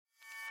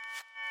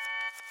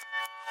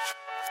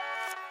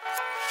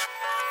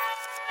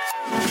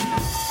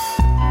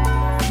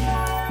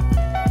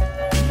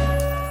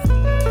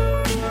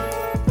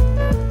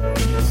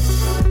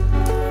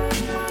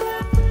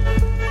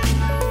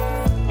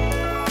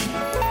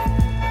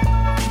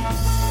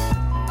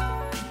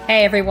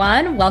Hey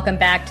everyone, welcome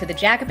back to The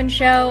Jacobin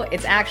Show.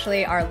 It's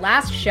actually our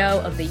last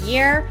show of the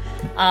year.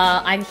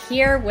 I'm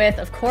here with,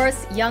 of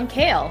course, young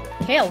Kale.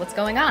 Kale, what's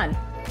going on?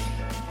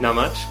 Not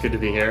much. Good to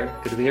be here.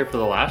 Good to be here for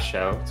the last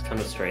show. It's kind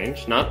of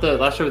strange. Not the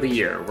last show of the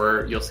year.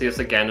 You'll see us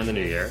again in the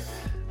new year.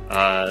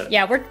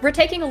 Yeah, we're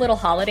taking a little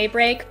holiday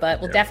break,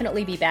 but we'll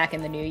definitely be back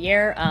in the new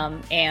year.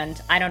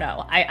 And I don't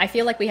know. I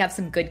feel like we have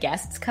some good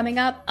guests coming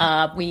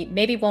up. We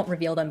maybe won't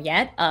reveal them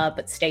yet,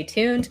 but stay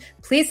tuned.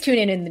 Please tune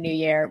in the new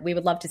year. We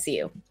would love to see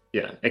you.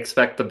 Yeah,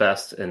 expect the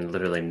best and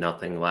literally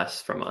nothing less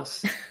from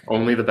us.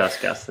 Only the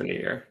best guests in the new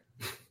year.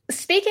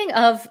 Speaking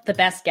of the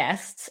best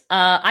guests,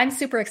 I'm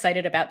super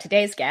excited about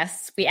today's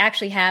guests. We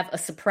actually have a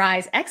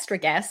surprise extra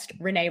guest,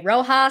 Rene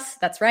Rojas.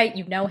 That's right.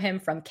 You know him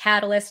from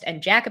Catalyst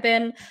and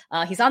Jacobin.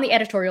 He's on the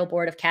editorial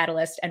board of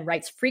Catalyst and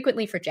writes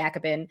frequently for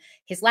Jacobin.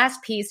 His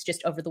last piece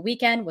just over the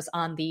weekend was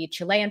on the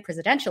Chilean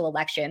presidential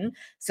election.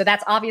 So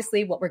that's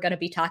obviously what we're going to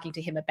be talking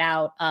to him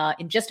about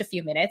in just a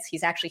few minutes.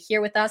 He's actually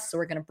here with us, so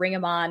we're going to bring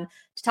him on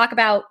to talk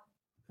about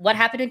what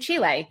happened in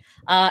Chile.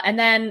 And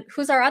then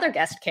who's our other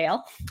guest,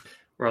 Kale?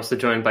 We're also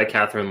joined by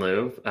Catherine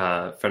Liu,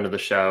 friend of the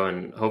show,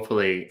 and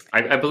hopefully,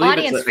 I believe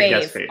audience it's a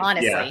guest fave.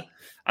 Honestly. Yeah.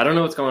 I don't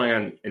know what's going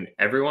on in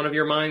every one of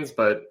your minds,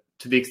 but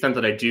to the extent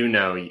that I do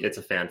know, it's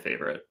a fan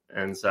favorite.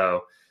 And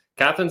so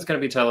Catherine's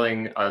going to be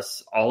telling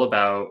us all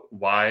about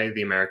why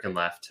the American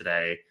left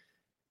today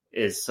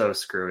is so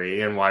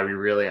screwy and why we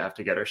really have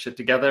to get our shit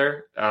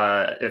together.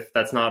 If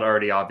that's not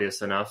already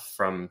obvious enough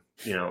from,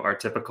 our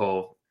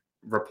typical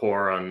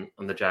rapport on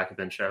the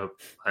Jacobin show.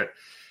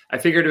 I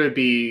figured it would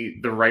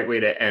be the right way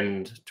to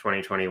end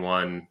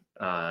 2021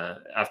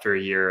 after a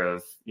year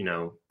of,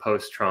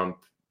 post-Trump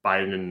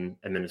Biden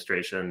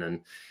administration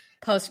and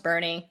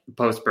post-Bernie.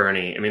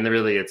 I mean,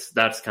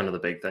 that's kind of the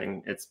big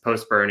thing. It's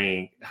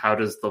post-Bernie. How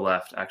does the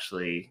left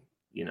actually,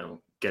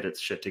 get its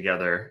shit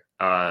together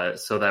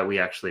so that we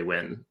actually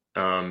win?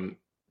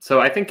 So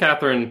I think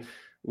Catherine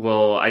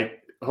will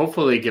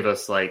hopefully give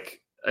us like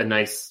a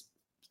nice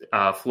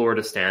floor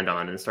to stand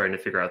on and starting to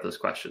figure out those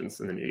questions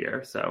in the new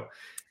year. So.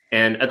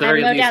 And at the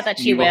very least, doubt that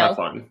she will have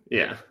fun.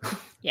 Yeah.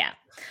 Yeah.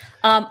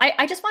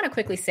 I just want to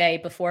quickly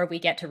say before we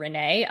get to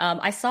Rene,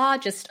 I saw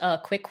just a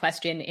quick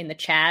question in the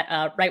chat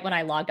right when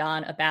I logged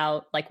on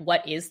about like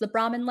what is the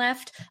Brahmin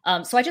left.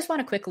 So I just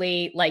want to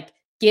quickly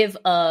give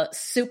a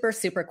super,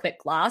 super quick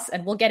gloss,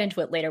 and we'll get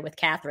into it later with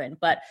Catherine.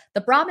 But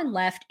the Brahmin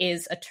left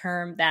is a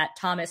term that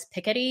Thomas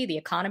Piketty, the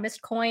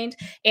economist, coined,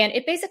 and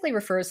it basically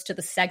refers to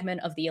the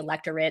segment of the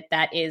electorate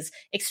that is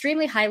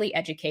extremely highly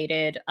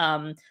educated,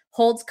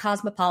 holds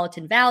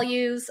cosmopolitan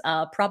values,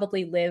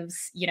 probably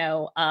lives,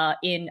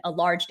 in a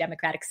large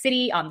democratic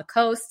city on the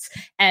coasts,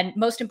 and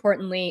most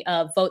importantly,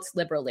 votes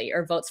liberally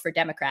or votes for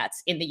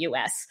Democrats in the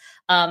U.S.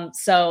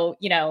 So,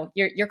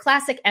 your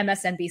classic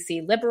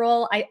MSNBC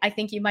liberal, I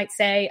think you might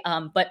say,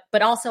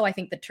 but also I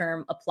think the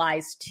term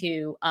applies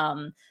to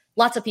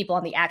lots of people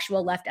on the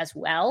actual left as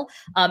well.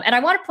 And I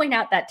want to point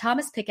out that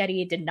Thomas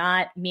Piketty did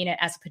not mean it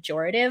as a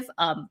pejorative,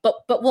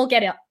 but we'll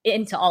get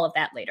into all of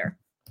that later.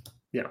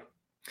 Yeah.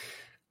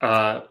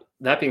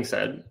 That being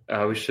said,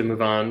 we should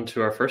move on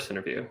to our first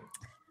interview.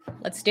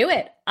 Let's do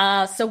it.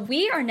 So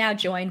we are now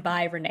joined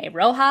by Rene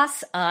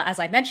Rojas. As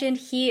I mentioned,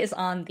 he is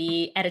on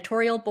the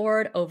editorial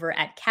board over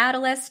at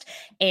Catalyst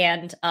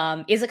and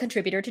is a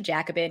contributor to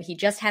Jacobin. He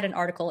just had an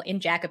article in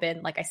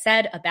Jacobin, like I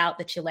said, about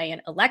the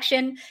Chilean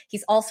election.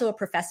 He's also a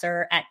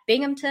professor at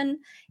Binghamton,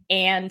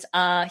 and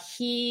we're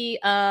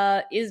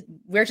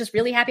just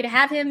really happy to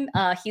have him.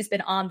 He's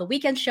been on the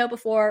Weekend Show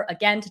before,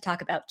 again, to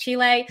talk about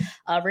Chile.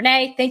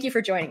 Rene, thank you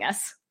for joining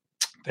us.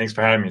 Thanks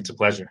for having me. It's a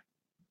pleasure.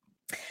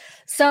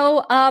 So,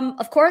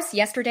 of course,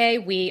 yesterday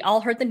we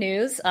all heard the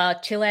news.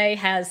 Chile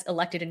has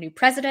elected a new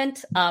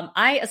president.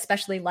 I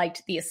especially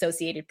liked the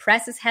Associated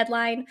Press's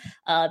headline.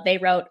 They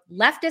wrote,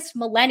 "Leftist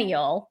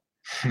Millennial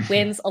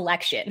wins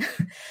election."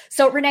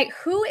 So, Rene,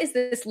 who is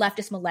this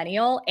leftist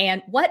millennial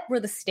and what were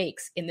the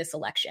stakes in this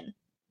election?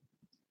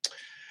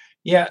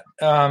 Yeah,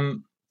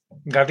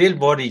 Gabriel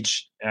Boric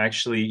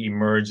actually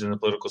emerged in the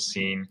political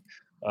scene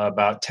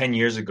about 10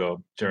 years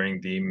ago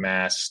during the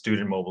mass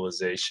student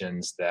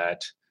mobilizations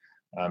that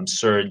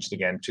surged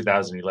again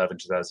 2011,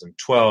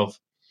 2012.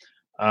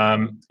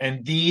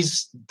 And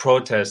these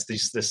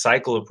protests, the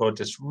cycle of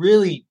protests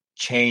really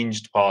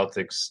changed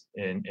politics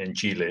in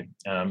Chile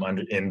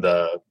during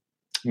the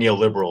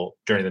neoliberal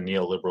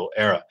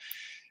era.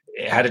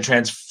 It had a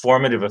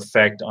transformative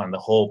effect on the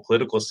whole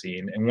political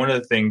scene. And one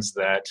of the things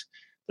that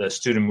the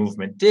student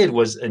movement did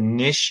was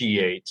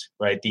initiate,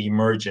 the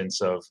emergence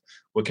of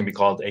what can be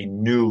called a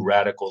new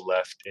radical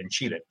left in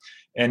Chile.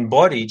 And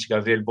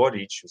Gabriel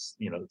Boric, who's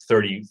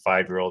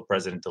 35-year-old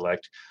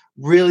president-elect,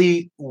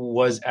 really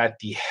was at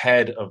the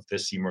head of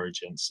this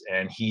emergence,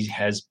 and he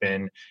has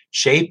been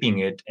shaping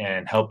it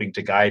and helping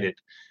to guide it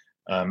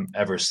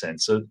ever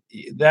since. So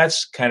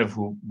that's kind of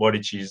who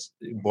Boric is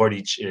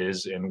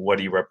and what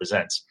he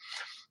represents.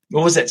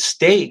 What was at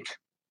stake,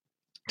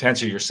 to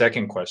answer your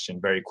second question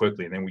very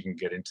quickly, and then we can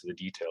get into the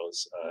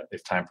details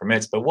if time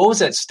permits. But what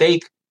was at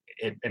stake,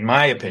 in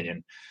my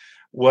opinion,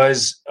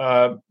 was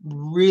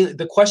really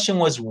the question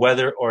was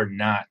whether or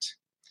not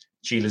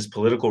Chile's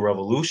political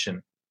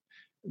revolution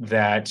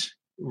that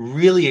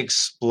really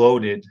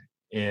exploded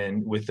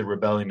with the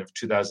rebellion of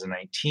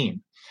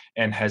 2019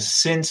 and has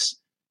since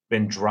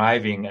been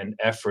driving an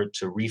effort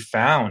to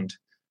refound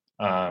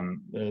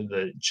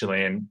the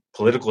Chilean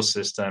political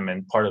system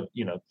and part of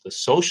the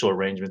social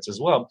arrangements as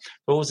well.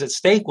 But what was at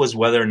stake was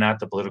whether or not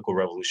the political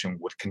revolution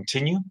would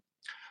continue,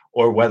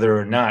 or whether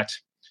or not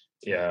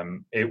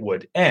it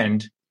would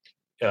end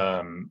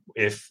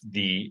if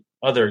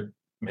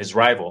his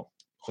rival,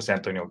 José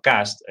Antonio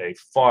Cast, a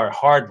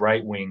hard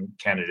right-wing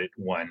candidate,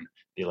 won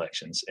the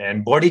elections.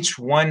 And Boric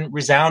won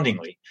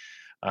resoundingly.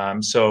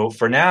 So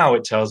for now,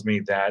 it tells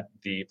me that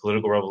the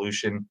political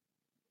revolution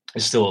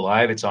is still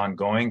alive. It's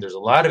ongoing. There's a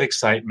lot of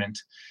excitement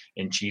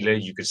in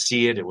Chile. You could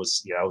see it. It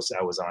was, I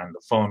was on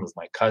the phone with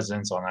my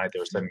cousins all night. They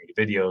were sending me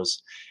videos.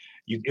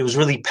 It was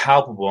really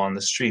palpable on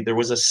the street. There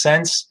was a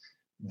sense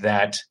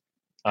that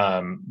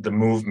the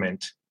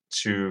movement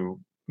to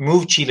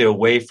move Chile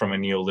away from a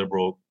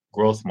neoliberal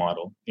growth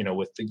model,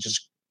 with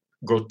just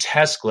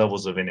grotesque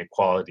levels of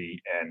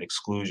inequality and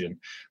exclusion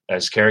that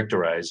has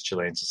characterized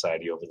Chilean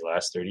society over the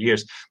last 30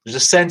 years. There's a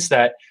sense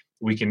that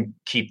we can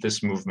keep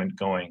this movement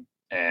going.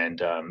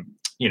 And,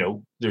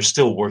 there's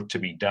still work to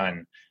be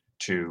done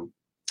to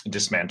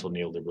dismantle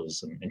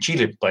neoliberalism in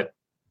Chile, but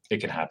it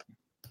can happen.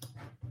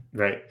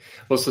 Right.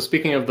 Well, so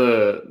speaking of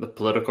the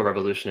political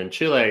revolution in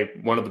Chile,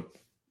 one of the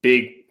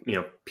big,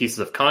 pieces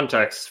of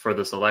context for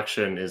this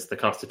election is the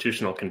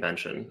Constitutional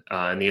Convention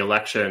and the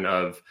election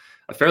of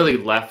a fairly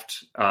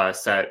left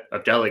set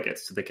of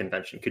delegates to the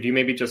convention. Could you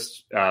maybe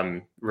just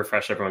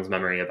refresh everyone's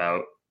memory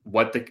about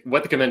what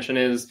the convention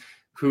is,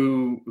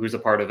 who's a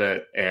part of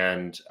it,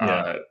 and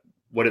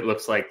what it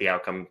looks like the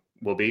outcome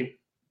will be?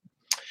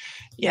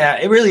 Yeah,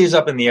 it really is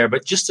up in the air.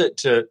 But just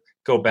to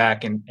go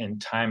back in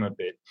time a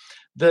bit,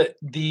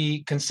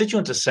 the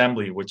Constituent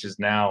Assembly, which is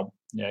now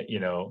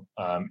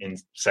in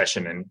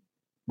session and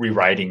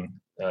rewriting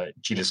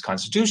Chile's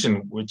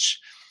constitution, which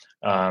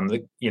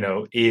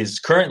is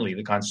currently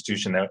the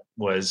constitution that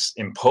was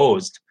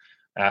imposed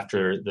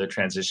after the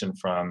transition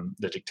from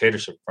the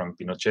dictatorship, from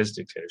Pinochet's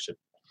dictatorship.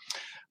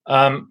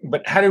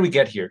 But how did we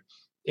get here?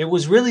 It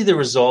was really the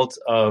result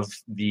of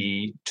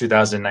the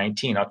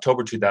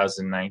October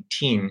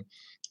 2019,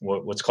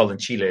 what's called in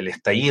Chile, el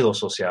estallido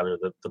social, or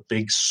the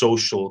big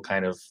social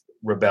kind of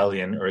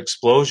rebellion or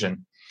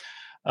explosion,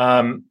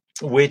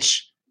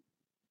 which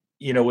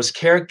was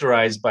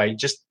characterized by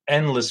just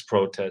endless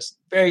protests,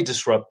 very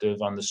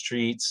disruptive on the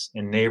streets,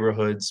 in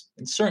neighborhoods,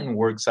 in certain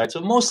work sites,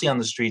 but mostly on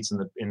the streets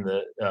in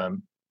the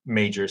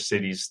major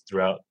cities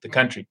throughout the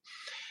country.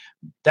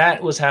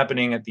 That was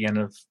happening at the end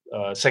of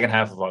second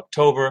half of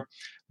October.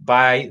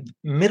 By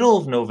middle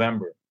of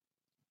November,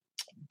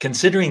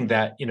 considering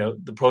that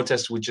the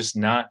protests would just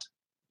not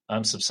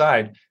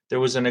subside, there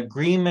was an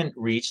agreement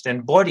reached,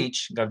 and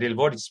Gabriel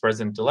Boric,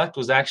 president-elect,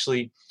 was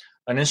actually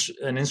an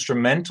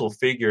instrumental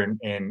figure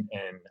in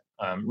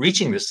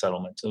reaching this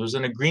settlement. So there was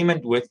an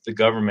agreement with the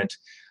government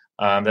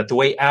that the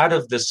way out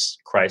of this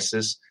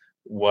crisis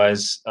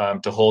was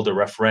to hold a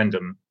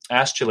referendum,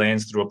 ask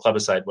Chileans through a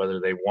plebiscite whether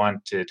they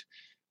wanted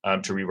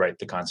to rewrite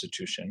the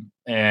Constitution.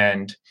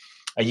 And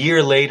a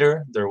year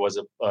later, there was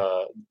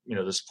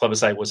this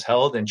plebiscite was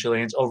held, and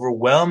Chileans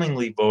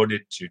overwhelmingly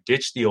voted to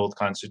ditch the old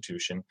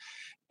Constitution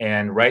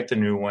and write the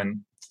new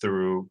one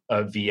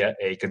via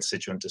a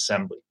Constituent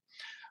Assembly.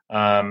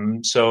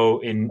 So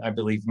in, I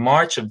believe,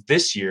 March of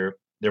this year,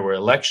 there were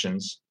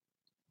elections,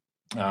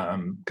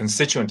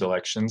 constituent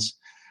elections,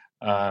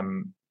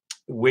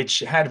 which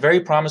had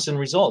very promising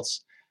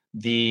results.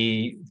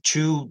 The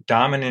two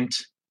dominant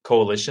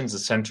coalitions, the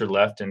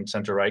center-left and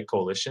center-right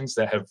coalitions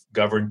that have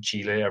governed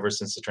Chile ever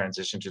since the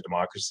transition to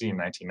democracy in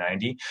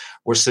 1990,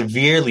 were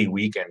severely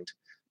weakened,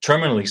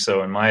 terminally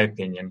so, in my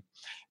opinion.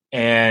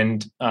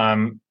 And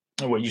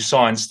what you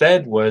saw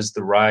instead was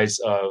the rise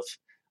of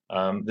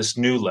this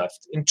new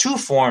left in two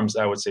forms,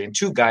 I would say, in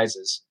two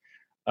guises.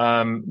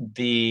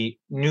 The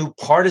new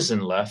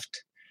partisan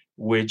left,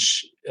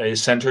 which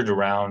is centered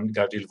around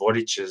Gabriel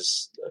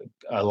Boric's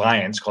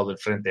alliance called the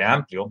Frente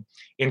Amplio,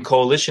 in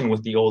coalition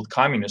with the old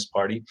Communist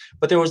Party.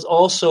 But there was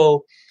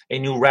also a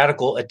new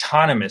radical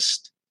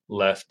autonomist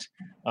left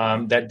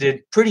that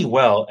did pretty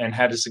well and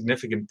had a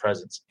significant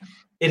presence.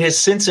 It has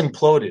since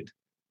imploded,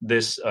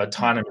 this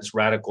autonomous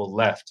radical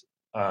left,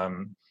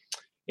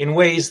 in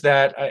ways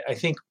that I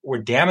think were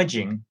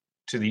damaging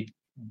to the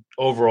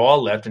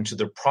overall left and to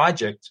the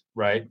project,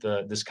 right?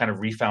 This kind of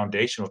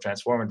refoundational,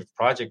 transformative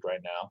project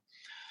right now.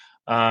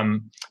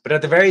 But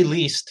at the very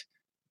least,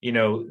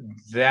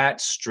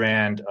 that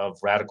strand of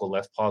radical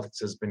left politics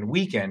has been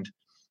weakened.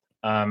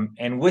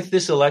 And with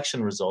this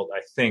election result,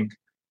 I think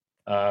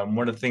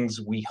one of the things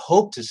we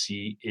hope to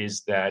see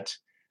is that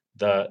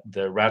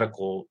the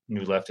radical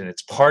New Left in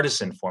its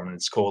partisan form and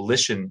its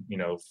coalition,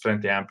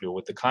 Frente Amplio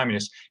with the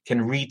communists,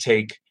 can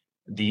retake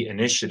the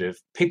initiative,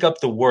 pick up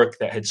the work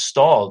that had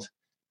stalled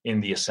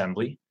in the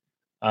assembly,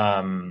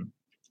 and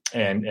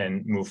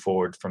move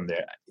forward from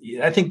there.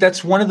 I think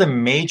that's one of the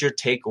major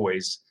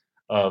takeaways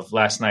of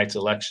last night's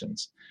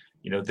elections.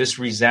 This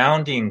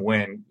resounding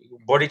win.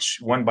 Boric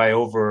won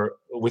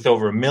with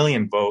over 1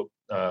 million vote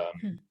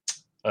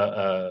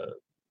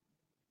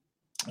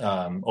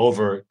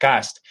over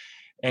Kast.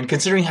 And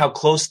considering how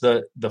close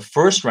the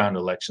first round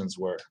elections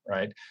were,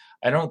 right,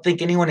 I don't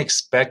think anyone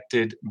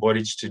expected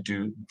Boric to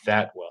do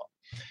that well.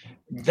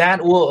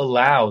 That will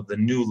allow the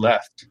New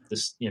Left,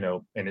 this,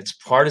 in its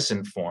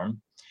partisan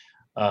form,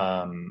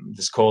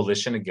 this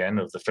coalition again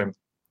of the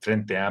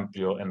Frente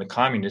Amplio and the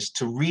communists,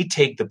 to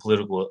retake the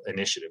political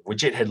initiative,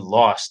 which it had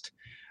lost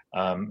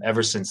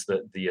ever since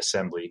the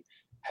assembly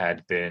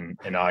had been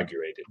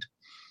inaugurated.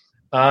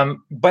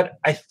 But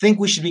I think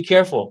we should be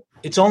careful.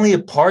 It's only a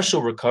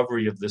partial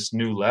recovery of this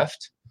New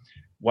Left.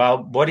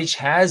 While Boric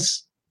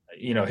has,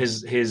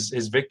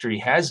 his victory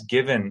has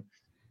given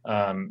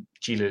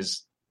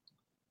Chile's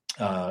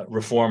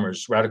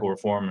radical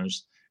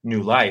reformers,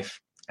 new life,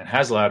 and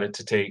has allowed them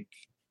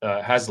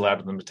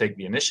to take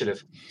the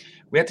initiative.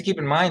 We have to keep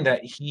in mind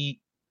that he,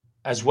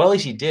 as well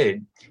as he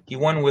did, he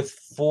won with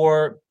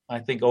over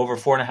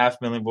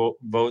 4.5 million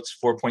votes,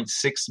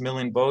 4.6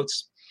 million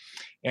votes.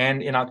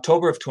 And in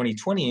October of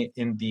 2020,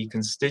 in the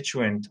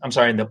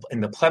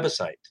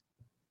plebiscite,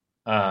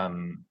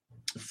 in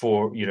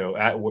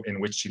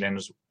which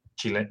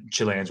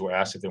Chileans were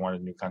asked if they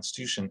wanted a new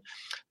constitution,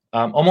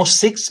 almost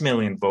 6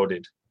 million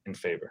voted in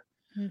favor.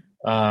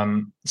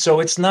 So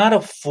it's not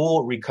a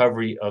full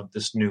recovery of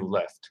this New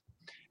Left.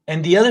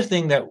 And the other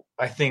thing that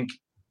I think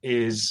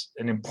is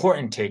an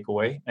important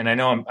takeaway, and I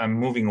know I'm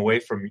moving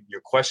away from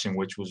your question,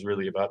 which was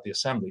really about the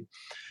assembly,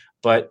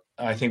 but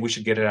I think we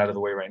should get it out of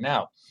the way right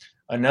now.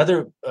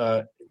 Another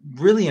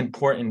really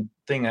important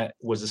thing that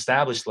was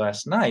established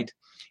last night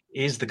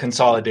is the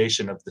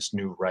consolidation of this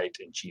new right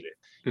in Chile.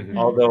 Mm-hmm.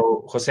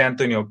 Although José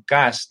Antonio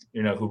Kast,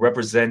 who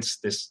represents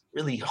this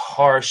really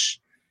harsh,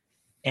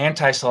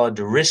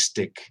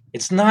 anti-solidaristic,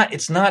 it's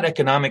not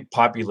economic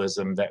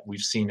populism that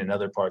we've seen in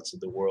other parts of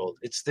the world.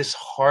 It's this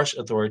harsh,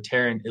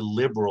 authoritarian,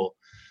 illiberal,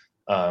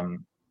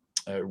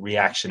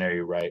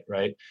 reactionary right?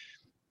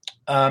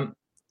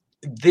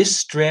 This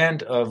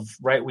strand of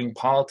right-wing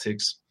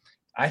politics,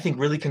 I think,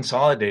 really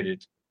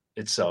consolidated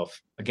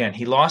itself. Again,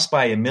 he lost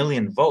by 1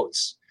 million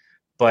votes,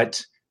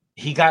 but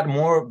he got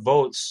more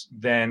votes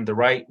than the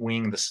right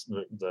wing,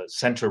 the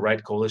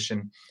center-right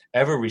coalition,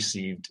 ever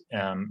received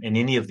in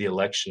any of the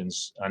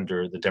elections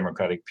under the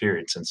democratic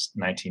period since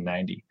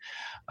 1990.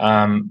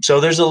 So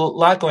there's a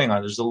lot going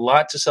on. There's a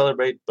lot to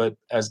celebrate, but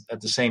at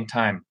the same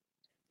time,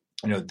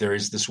 there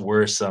is this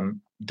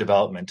worrisome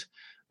development,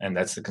 and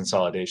that's the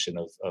consolidation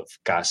of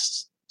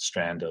Kast's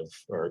strand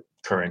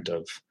current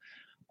of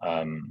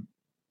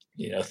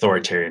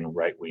authoritarian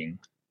right-wing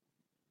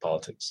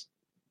politics.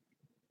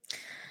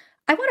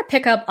 I want to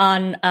pick up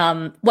on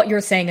what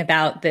you're saying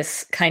about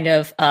this kind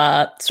of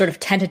sort of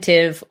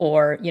tentative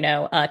or,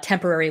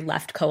 temporary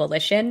left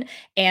coalition.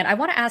 And I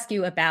want to ask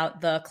you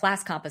about the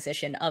class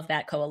composition of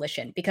that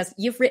coalition, because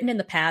you've written in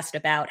the past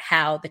about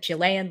how the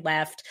Chilean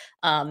left,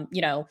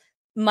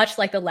 much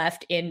like the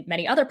left in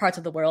many other parts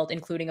of the world,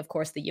 including, of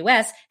course, the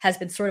US, has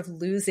been sort of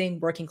losing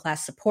working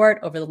class support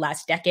over the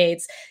last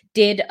decades.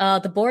 Did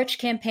the Boric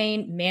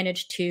campaign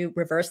manage to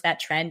reverse that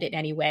trend in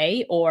any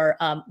way? Or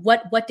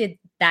what did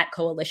that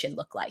coalition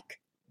look like?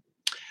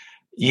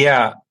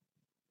 Yeah.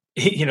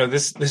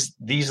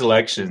 These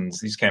elections,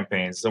 these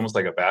campaigns, it's almost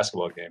like a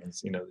basketball game. They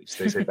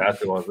say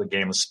basketball is a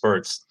game of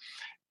spurts.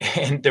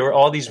 And there were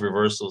all these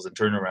reversals and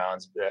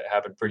turnarounds that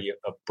happened pretty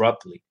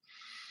abruptly.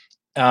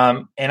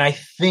 And I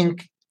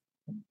think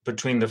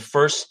between the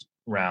first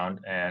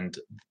round and,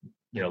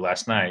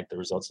 last night, the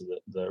results of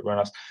the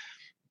runoffs,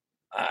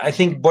 I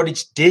think Boric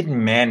did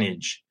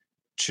manage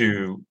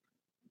to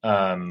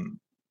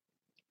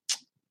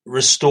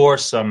restore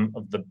some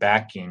of the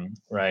backing,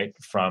 right,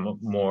 from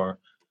more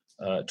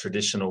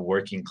traditional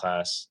working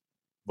class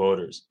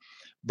voters.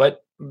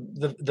 But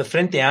the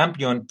Frente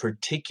Amplio in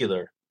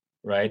particular,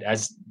 right,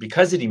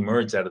 because it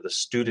emerged out of the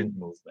student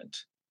movement,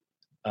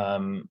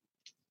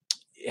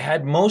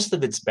 had most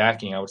of its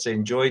backing, I would say,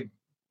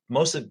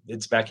 most of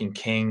its backing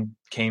came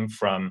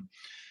from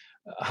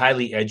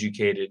highly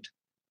educated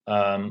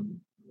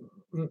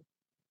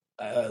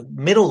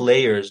middle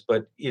layers,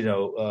 but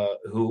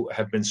who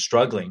have been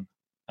struggling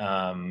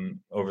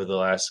over the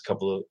last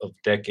couple of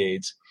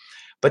decades,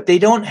 but they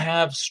don't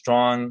have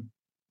strong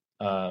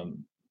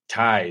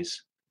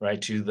ties, right,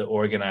 to the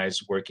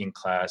organized working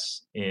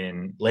class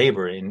in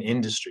labor, in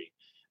industry.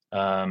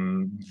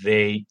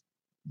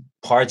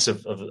 Parts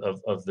of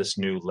this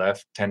new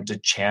left tend to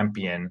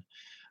champion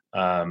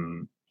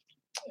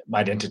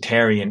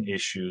identitarian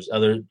issues,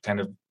 other kind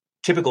of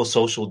typical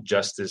social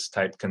justice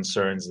type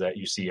concerns that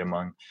you see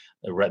among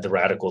the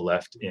radical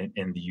left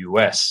in the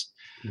U.S.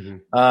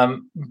 Mm-hmm.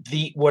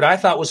 What I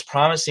thought was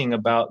promising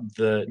about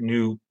the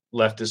new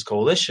leftist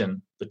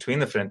coalition between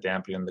the Frente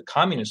Amplio and the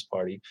Communist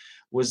Party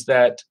was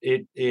that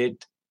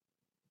it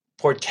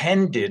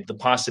portended the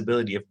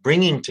possibility of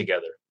bringing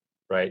together,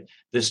 right,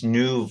 this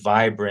new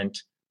vibrant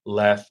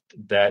left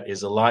that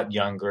is a lot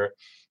younger,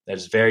 that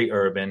is very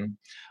urban,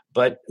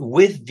 but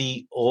with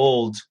the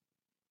old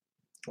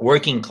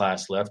working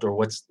class left, or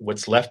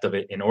what's left of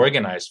it in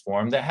organized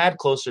form, that had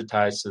closer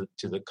ties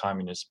to the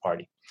Communist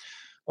Party.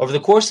 Over the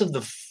course of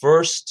the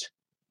first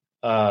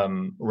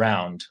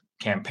round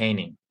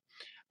campaigning,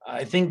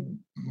 I think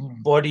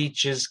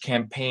Boric's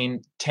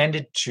campaign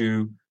tended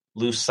to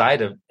lose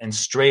sight of and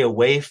stray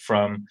away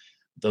from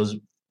those,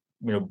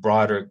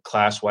 broader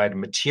class-wide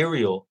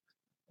material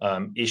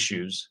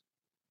issues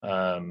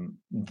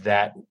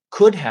that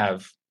could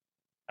have,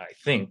 I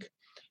think,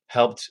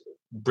 helped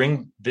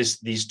bring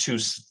these two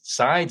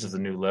sides of the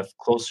new left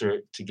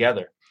closer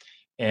together.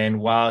 And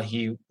while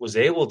he was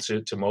able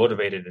to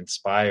motivate and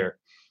inspire,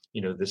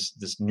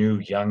 this new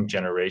young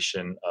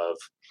generation of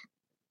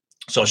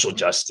social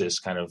justice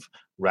kind of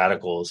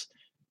radicals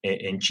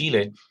in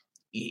Chile,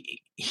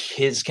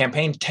 his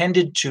campaign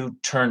tended to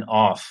turn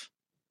off,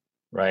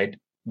 right,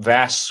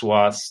 vast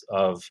swaths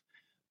of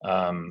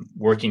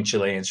working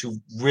Chileans who've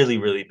really,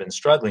 really been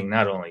struggling,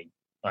 not only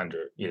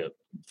under,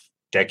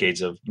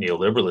 decades of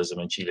neoliberalism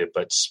in Chile,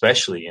 but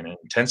especially in an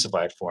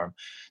intensified form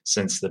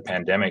since the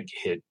pandemic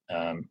hit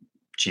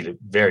Chile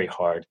very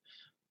hard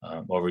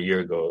over a year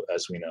ago,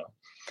 as we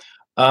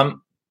know.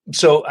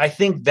 So I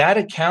think that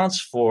accounts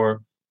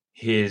for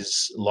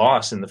his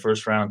loss in the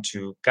first round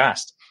to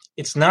Kast.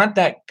 It's not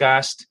that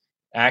Kast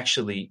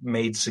actually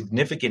made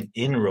significant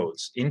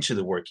inroads into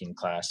the working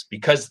class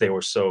because they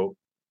were so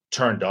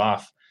turned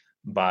off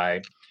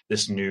by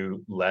this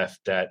new left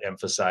that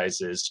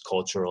emphasizes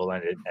cultural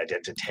and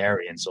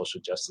identitarian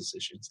social justice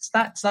issues.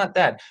 It's not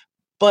that.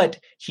 But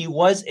he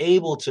was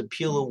able to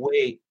peel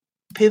away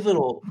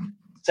pivotal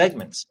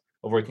segments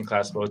of working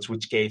class votes,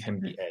 which gave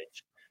him the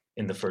edge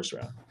in the first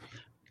round.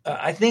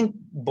 I think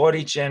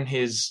Boric and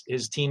his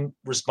team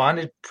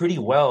responded pretty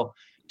well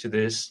to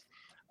this.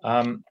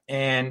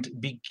 And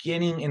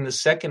beginning in the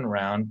second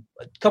round,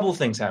 a couple of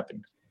things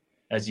happened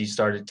as he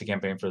started to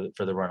campaign for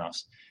the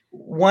runoffs.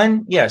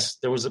 One, yes,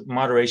 there was a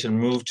moderation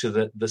move to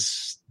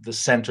the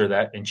center,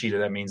 that in Chile,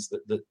 that means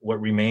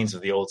what remains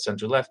of the old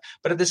center left.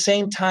 But at the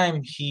same time,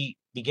 he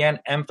began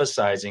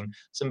emphasizing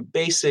some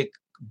basic,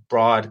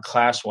 broad,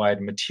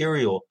 class-wide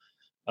material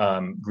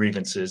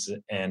grievances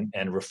and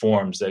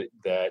reforms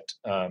that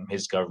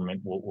his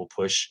government will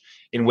push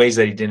in ways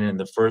that he didn't in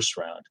the first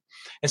round.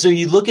 And so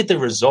you look at the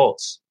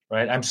results,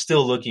 right? I'm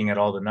still looking at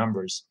all the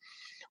numbers.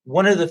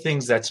 One of the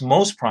things that's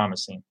most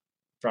promising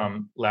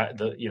from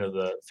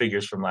the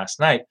figures from last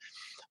night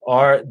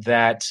are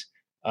that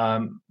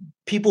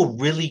people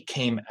really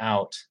came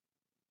out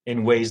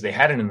in ways they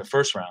hadn't in the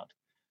first round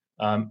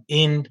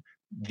in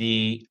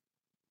the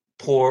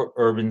poor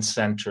urban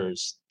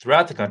centers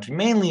throughout the country,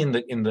 mainly in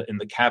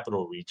the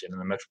capital region, in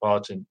the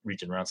metropolitan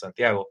region around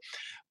Santiago,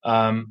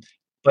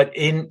 but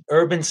in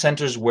urban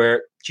centers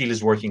where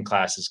Chile's working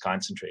class is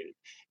concentrated.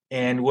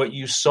 And what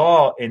you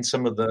saw in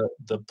some of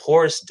the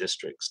poorest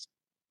districts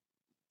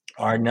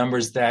are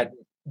numbers that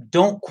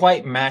don't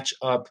quite match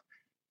up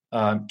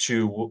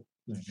to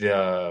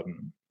the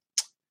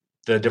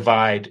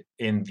divide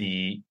in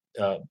the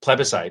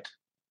plebiscite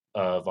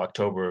of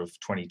October of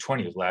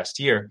 2020 of last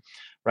year,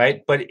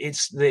 right? But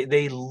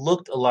they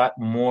looked a lot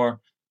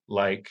more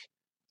like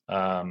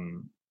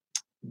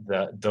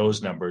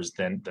those numbers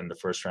than the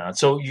first round.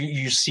 So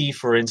you see,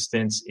 for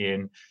instance,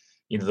 in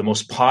the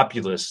most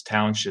populous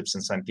townships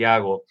in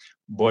Santiago,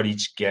 Boric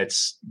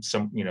gets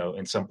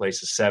in some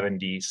places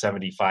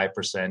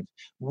 70-75%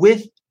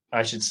 with,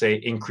 I should say,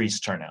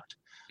 increased turnout.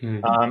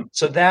 Mm-hmm.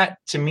 So that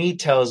to me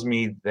tells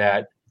me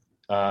that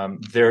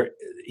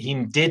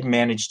he did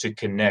manage to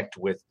connect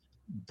with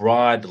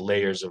broad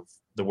layers of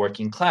the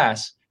working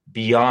class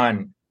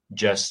beyond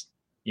just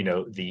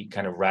the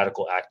kind of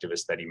radical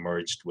activists that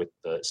emerged with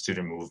the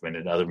student movement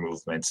and other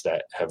movements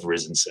that have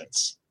risen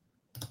since.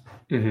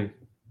 Mm-hmm.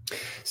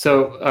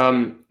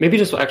 So maybe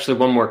just actually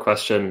one more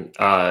question,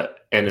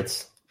 and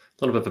it's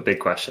a little bit of a big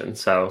question,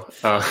 so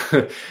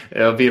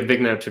it'll be a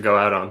big note to go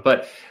out on.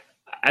 But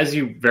as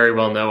you very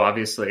well know,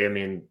 obviously, I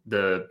mean,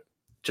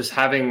 just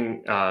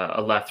having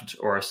a left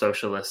or a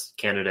socialist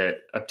candidate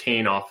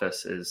obtain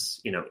office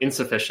is,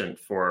 insufficient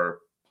for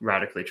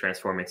radically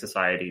transforming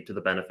society to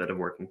the benefit of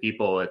working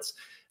people. It's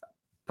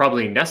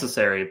probably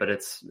necessary, but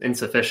it's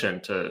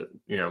insufficient to,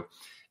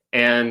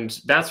 and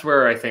that's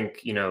where I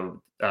think,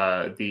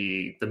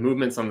 the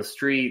movements on the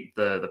street,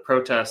 the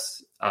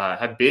protests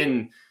have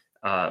been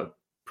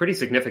pretty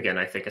significant,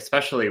 I think,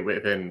 especially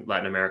within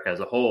Latin America as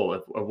a whole,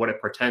 of what it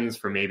portends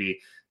for maybe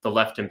the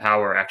left in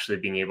power actually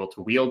being able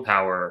to wield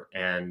power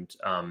and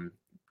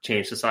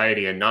change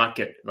society and not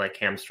get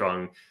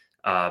hamstrung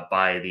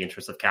by the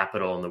interests of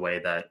capital in the way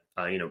that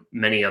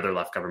many other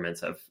left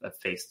governments have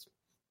faced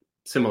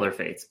similar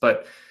fates.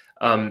 But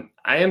I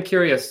am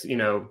curious,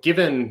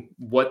 given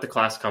what the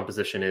class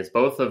composition is,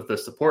 both of the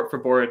support for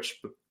Boric,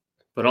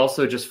 but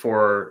also just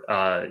for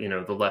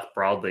the left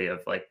broadly, of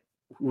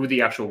who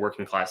the actual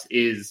working class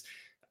is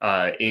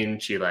in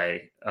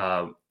Chile.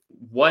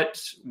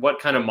 What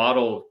kind of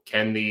model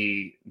can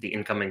the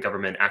incoming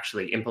government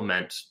actually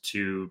implement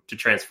to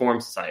transform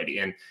society,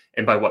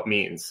 and by what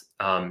means?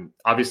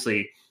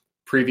 Obviously,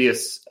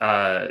 previous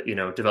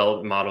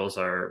development models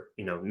are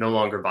no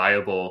longer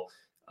viable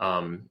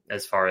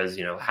as far as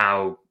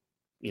how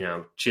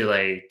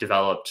Chile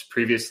developed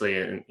previously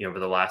and over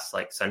the last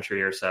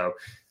century or so.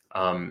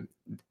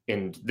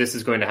 And this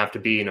is going to have to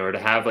be, in order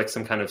to have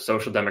some kind of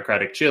social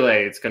democratic Chile,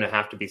 it's going to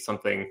have to be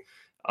something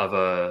of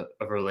a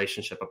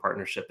relationship, a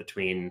partnership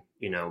between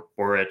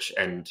Boric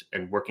and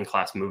working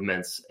class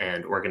movements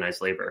and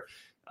organized labor.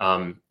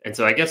 And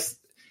so I guess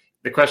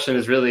the question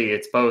is really,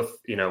 it's both,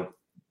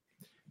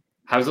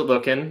 how's it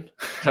looking?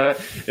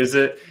 Is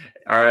it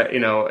are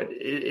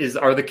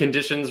the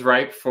conditions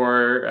ripe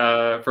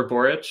for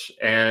Boric,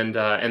 and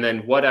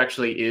then what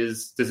actually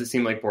does it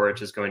seem like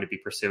Boric is going to be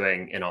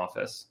pursuing in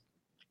office?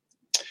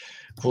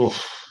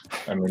 Oof.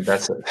 I mean,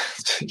 that's a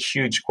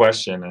huge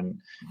question, and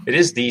it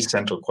is the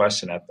central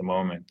question at the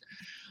moment.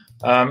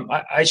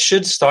 I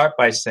should start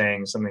by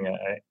saying something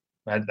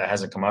that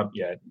hasn't come up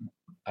yet.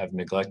 I've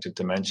neglected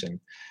to mention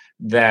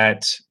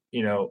that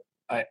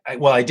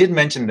I did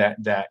mention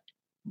that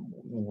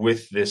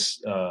with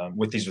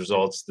these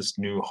results, this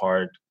new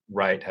hard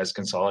right has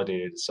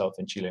consolidated itself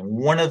in Chile. And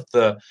one of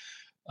the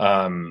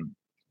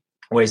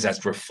ways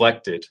that's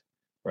reflected,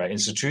 right,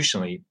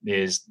 institutionally,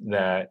 is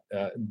that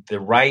the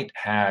right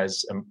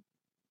has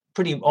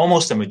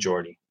almost a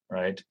majority,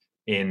 right,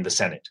 in the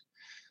Senate.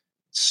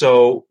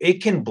 So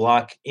it can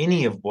block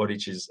any of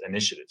Boric's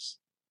initiatives,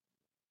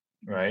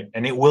 right,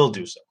 and it will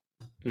do so.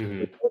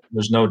 Mm-hmm.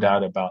 There's no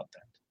doubt about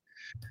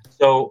that.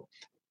 So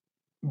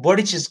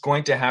Boric is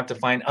going to have to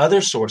find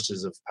other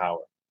sources of power,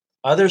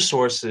 other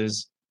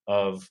sources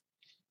of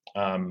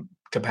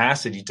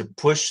capacity to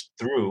push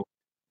through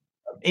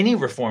any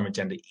reform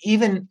agenda,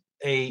 even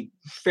a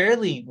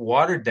fairly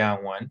watered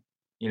down one,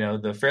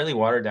 the fairly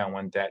watered down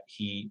one that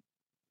he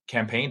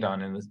campaigned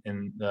on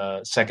in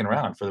the second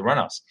round for the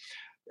runoffs.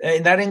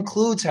 And that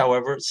includes,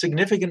 however,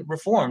 significant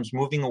reforms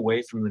moving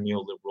away from the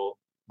neoliberal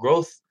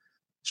growth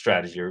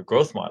strategy or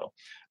growth model,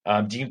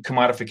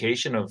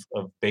 decommodification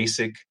of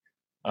basic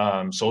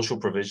social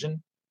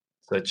provision,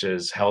 such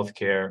as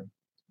healthcare,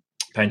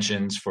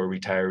 pensions for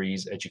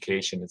retirees,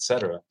 education,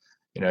 etc.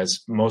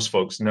 As most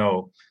folks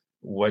know,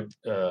 what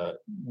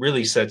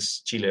really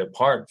sets Chile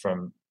apart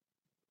from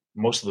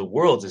most of the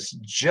world is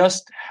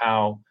just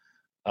how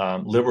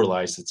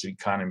liberalized its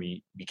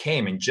economy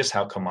became, and just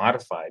how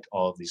commodified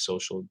all of these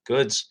social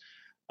goods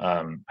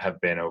have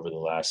been over the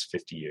last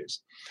 50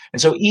 years.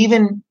 And so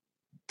even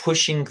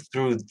pushing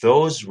through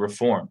those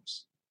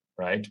reforms,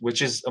 right,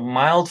 which is a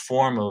mild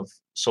form of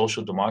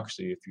social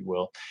democracy, if you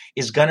will,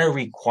 is going to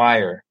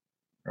require,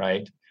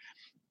 right,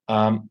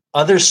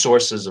 other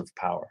sources of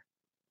power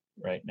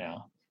right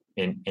now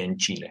in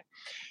Chile.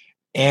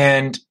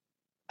 And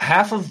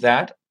half of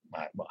that,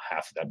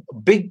 a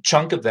big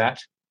chunk of that,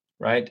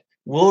 right,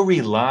 will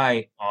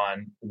rely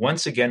on,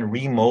 once again,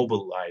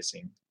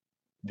 remobilizing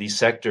the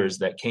sectors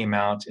that came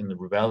out in the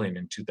rebellion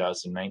in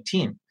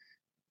 2019.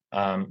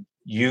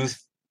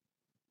 Youth,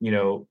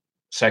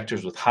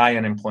 sectors with high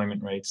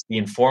unemployment rates, the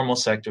informal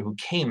sector who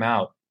came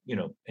out,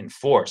 in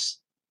force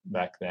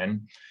back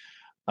then,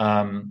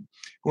 who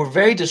were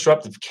very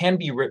disruptive, can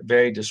be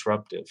very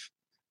disruptive.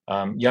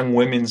 Young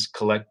women's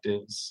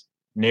collectives,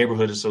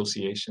 neighborhood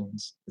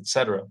associations,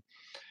 etc.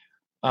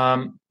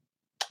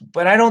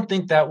 But I don't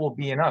think that will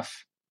be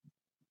enough.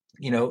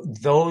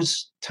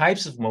 Those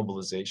types of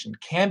mobilization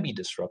can be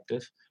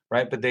disruptive,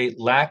 right? But they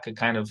lack a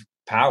kind of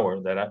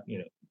power that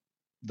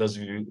those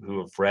of you who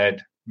have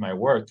read my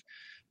work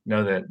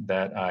know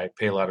that I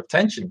pay a lot of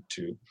attention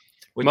to.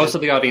 Most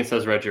of the audience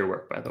has read your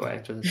work, by the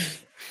way.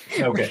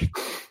 Okay.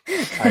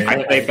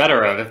 They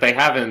better have. If they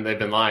haven't, they've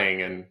been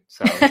lying. And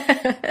so,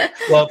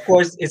 well, of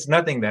course, it's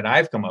nothing that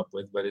I've come up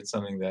with, but it's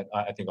something that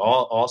I think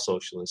all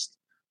socialists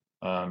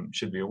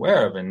should be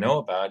aware of and know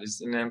about.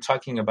 And I'm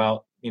talking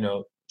about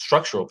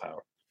structural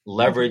power,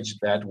 leverage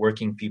that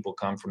working people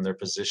come from their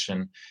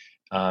position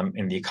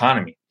in the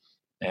economy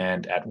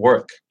and at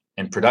work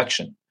and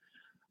production.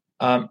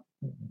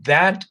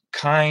 That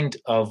kind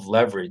of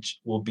leverage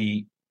will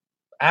be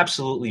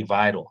absolutely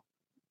vital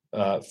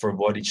for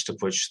Boric to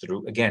push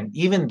through, again,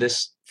 even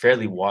this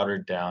fairly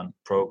watered down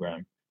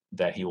program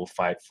that he will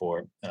fight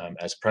for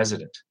as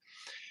president.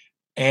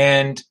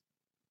 And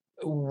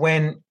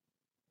when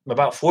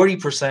about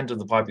 40% of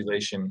the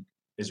population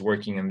is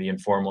working in the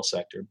informal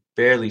sector,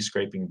 barely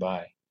scraping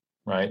by,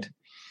 right?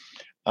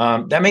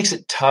 That makes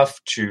it tough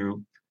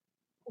to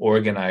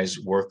organize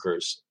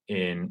workers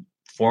in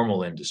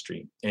formal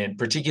industry, and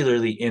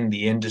particularly in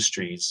the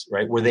industries,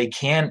 right, where they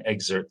can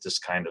exert this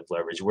kind of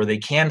leverage, where they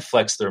can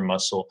flex their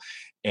muscle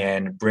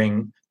and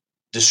bring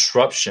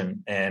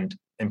disruption and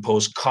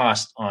impose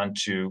cost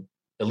onto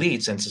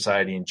elites and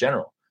society in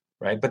general,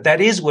 right? But that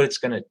is what it's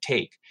going to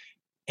take.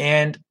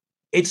 And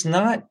it's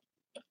not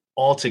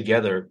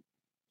altogether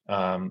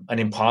an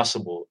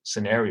impossible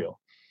scenario.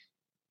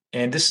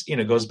 and this,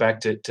 goes back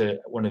to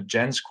one of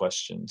Jen's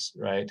questions,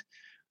 right?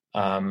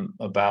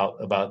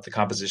 About the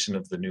composition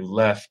of the new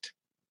left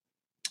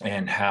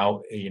and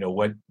how,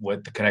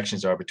 what the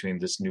connections are between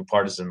this new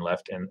partisan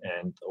left and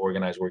the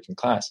organized working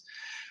class.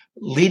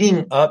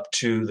 Leading up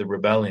to the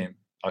rebellion,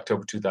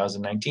 October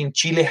 2019,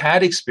 Chile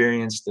had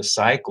experienced the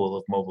cycle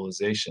of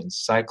mobilizations,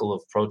 cycle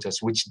of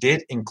protests, which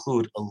did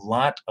include a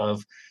lot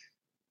of,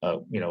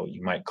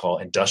 you might call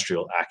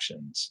industrial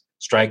actions,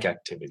 strike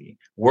activity,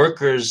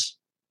 workers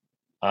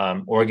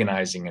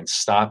organizing and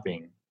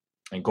stopping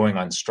and going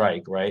on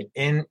strike, right,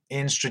 in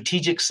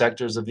strategic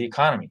sectors of the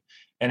economy.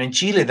 And in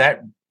Chile, that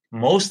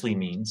mostly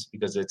means,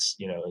 because it's,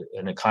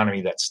 an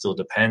economy that still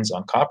depends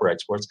on copper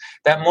exports,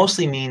 that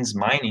mostly means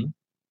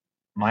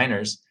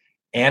miners,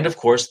 and of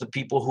course, the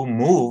people who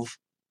move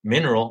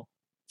mineral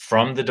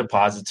from the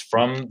deposits,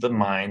 from the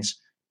mines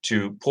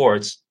to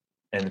ports,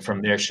 and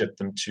from there ship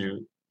them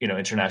to,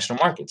 international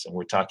markets. And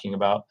we're talking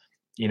about,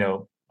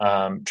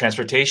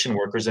 transportation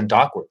workers and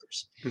dock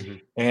workers. Mm-hmm.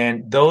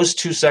 And those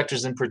two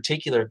sectors in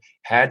particular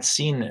had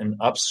seen an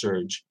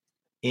upsurge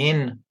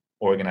in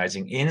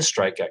organizing, in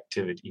strike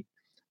activity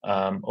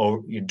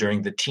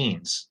during the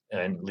teens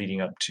and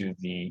leading up to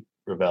the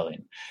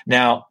rebellion.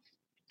 Now,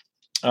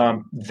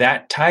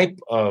 that type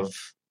of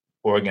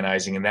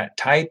organizing and that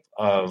type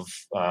of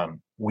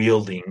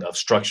wielding of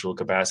structural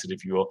capacity,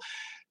 if you will,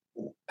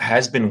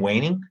 has been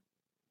waning,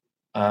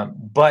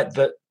 but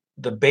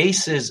the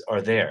bases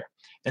are there.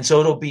 And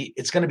so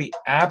it's going to be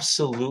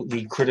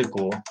absolutely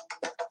critical.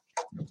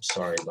 I'm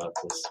sorry about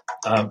this.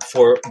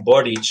 For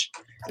Boric.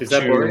 Is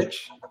that Boric?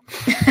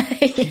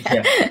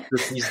 Yeah.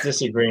 He's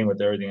disagreeing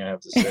with everything I have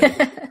to say.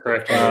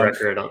 Correct on the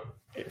record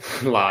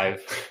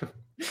live.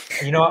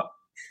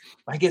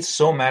 I get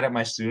so mad at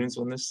my students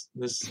when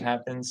this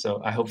happens,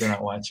 so I hope they're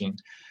not watching.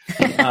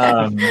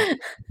 But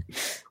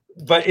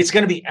it's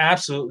going to be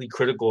absolutely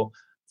critical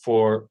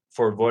for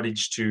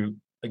Boric to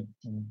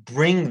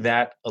bring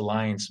that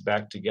alliance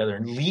back together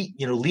and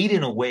lead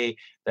in a way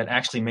that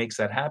actually makes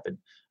that happen,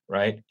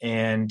 right?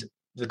 And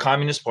the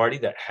Communist Party,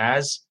 that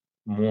has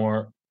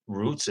more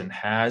roots and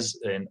has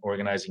an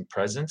organizing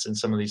presence in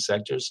some of these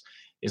sectors,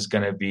 is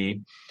going to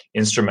be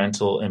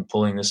instrumental in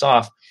pulling this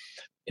off.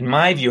 In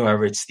my view,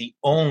 however, it's the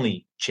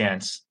only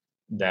chance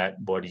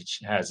that Boric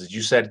has. As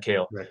you said,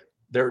 Cale, right.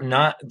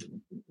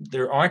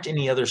 There aren't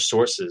any other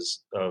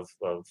sources of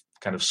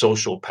kind of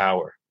social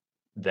power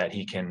that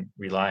he can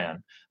rely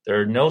on. There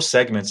are no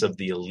segments of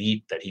the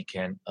elite that he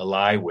can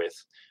ally with,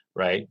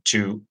 right,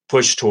 to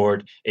push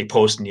toward a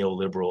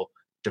post-neoliberal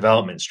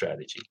development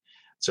strategy.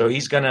 So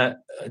he's going to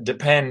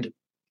depend,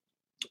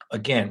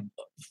 again,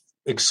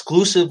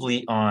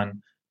 exclusively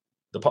on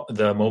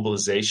the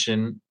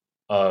mobilization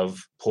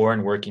of poor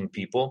and working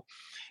people.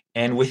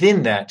 And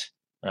within that,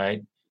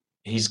 right,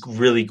 he's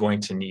really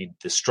going to need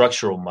the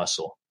structural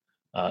muscle,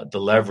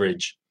 the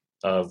leverage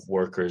of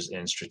workers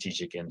in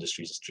strategic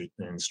industries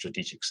and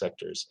strategic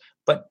sectors.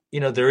 But,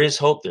 there is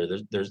hope there.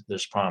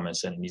 There's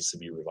promise, and it needs to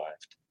be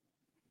revived.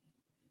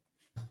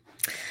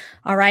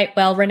 All right.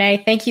 Well,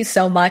 Renee, thank you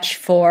so much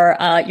for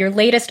your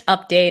latest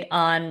update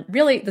on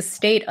really the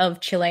state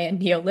of Chilean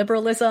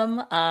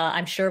neoliberalism.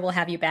 I'm sure we'll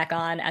have you back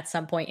on at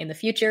some point in the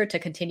future to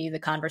continue the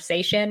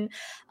conversation.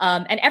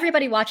 And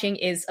everybody watching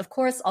is, of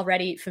course,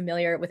 already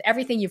familiar with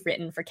everything you've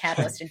written for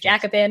Catalyst and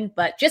Jacobin,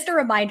 but just a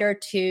reminder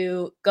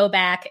to go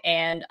back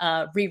and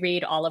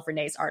reread all of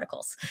Renee's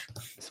articles.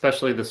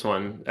 Especially this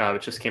one,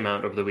 which just came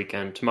out over the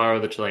weekend. Tomorrow,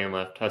 the Chilean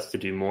left has to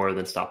do more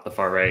than stop the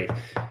far right.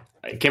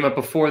 It came up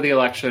before the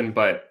election,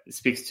 but it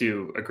speaks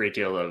to a great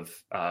deal of,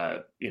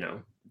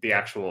 the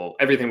actual,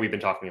 everything we've been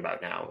talking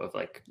about now of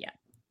like, yeah.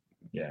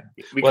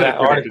 That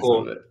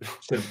article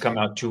should have come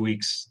out 2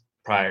 weeks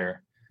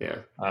prior. Yeah.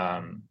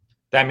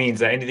 That means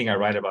that anything I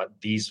write about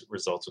these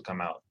results will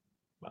come out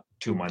about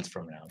 2 months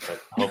from now,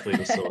 but hopefully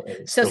it'll still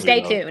so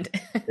stay tuned.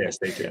 Yeah,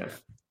 stay tuned.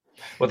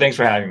 Yeah. Well, thanks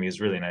for having me. It was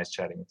really nice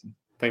chatting with you.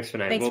 Thanks,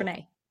 Renee. Thanks,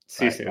 Renee.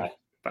 See you soon.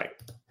 Bye.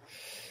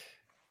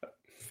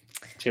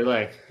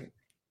 Chile.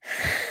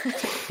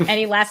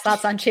 Any last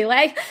thoughts on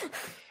Chile?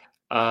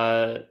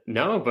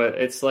 No, but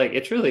it's like,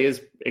 it truly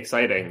is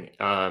exciting.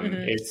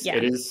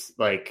 It is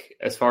like,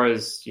 as far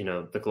as,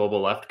 the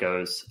global left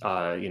goes,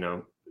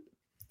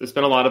 there's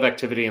been a lot of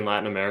activity in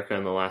Latin America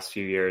in the last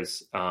few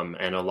years,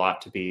 and a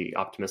lot to be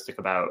optimistic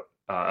about.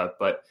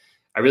 But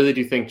I really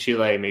do think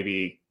Chile,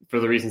 maybe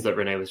for the reasons that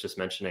Renee was just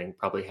mentioning,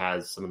 probably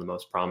has some of the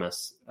most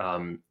promise,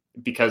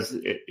 because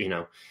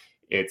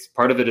it's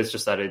part of it is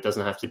just that it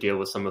doesn't have to deal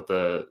with some of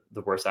the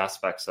worst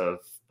aspects of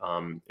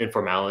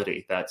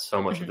informality that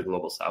so much of the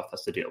global South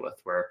has to deal with,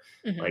 where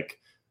like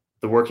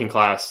the working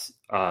class,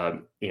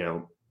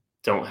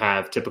 don't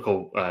have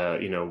typical,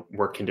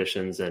 work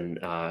conditions and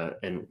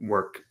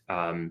work.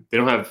 They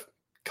don't have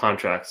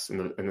contracts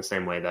in the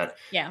same way that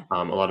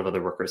a lot of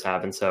other workers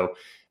have, and so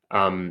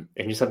and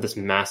you just have this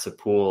massive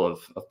pool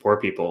of poor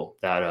people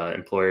that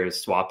employers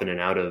swap in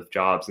and out of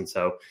jobs, and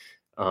so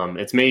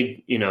it's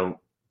made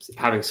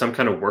having some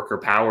kind of worker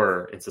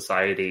power in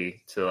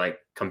society to like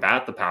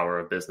combat the power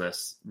of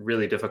business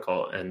really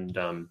difficult. And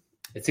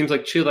it seems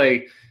like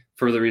Chile,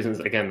 for the reasons,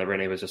 again, that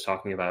Renee was just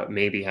talking about,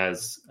 maybe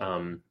has,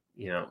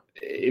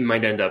 it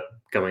might end up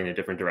going in a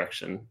different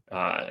direction.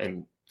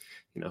 And,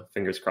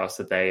 fingers crossed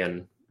that they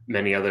and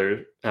many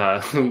other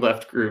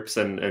left groups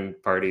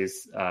and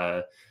parties,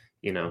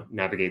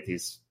 navigate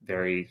these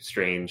very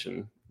strange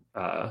and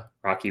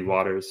rocky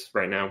waters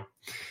right now.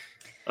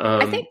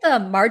 I think the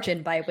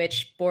margin by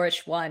which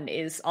Boric won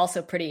is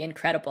also pretty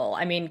incredible.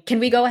 I mean, can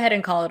we go ahead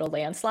and call it a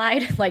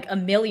landslide? Like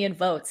 1 million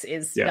votes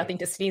is nothing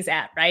to sneeze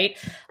at, right?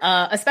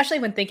 Especially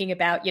when thinking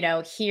about,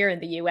 here in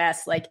the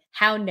US, like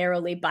how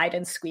narrowly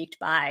Biden squeaked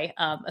by,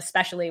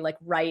 especially like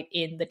right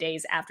in the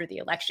days after the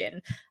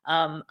election.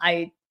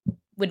 I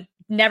would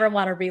never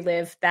want to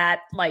relive that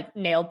like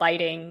nail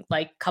biting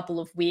like couple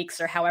of weeks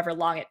or however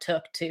long it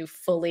took to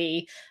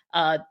fully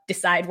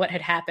decide what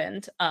had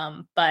happened.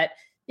 But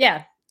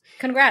yeah.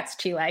 Congrats,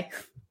 Chile.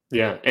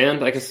 Yeah,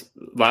 and I guess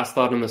last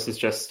thought on this is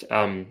just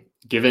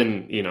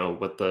given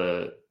what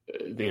the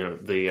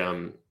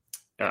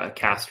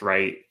caste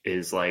right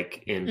is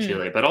like in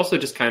Chile, but also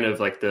just kind of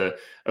like the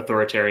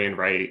authoritarian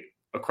right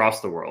across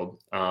the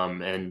world,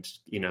 and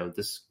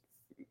this,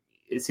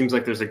 it seems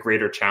like there's a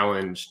greater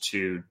challenge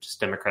to just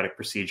democratic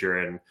procedure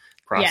and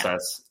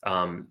process.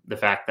 The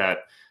fact that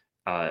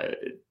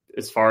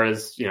as far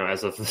as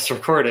as of this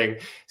recording,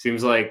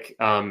 seems like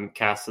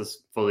Kast is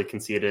fully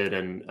conceded,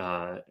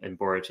 and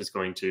Boric is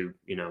going to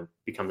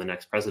become the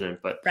next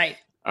president. But right,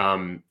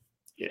 and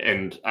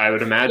I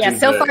would imagine,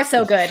 so far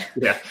so good.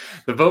 Yeah,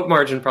 the vote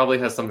margin probably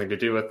has something to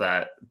do with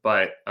that.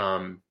 But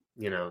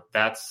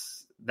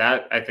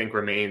that I think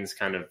remains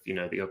kind of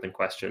the open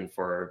question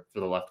for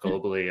the left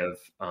globally of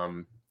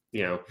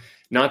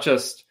not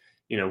just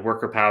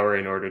worker power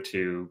in order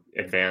to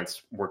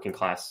advance working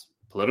class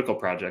political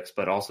projects,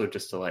 but also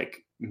just to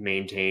like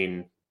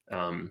maintain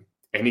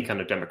any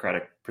kind of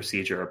democratic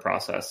procedure or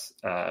process.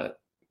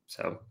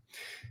 So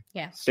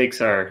stakes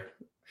are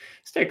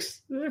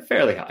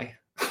fairly high.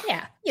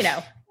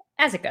 Yeah,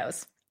 as it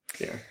goes.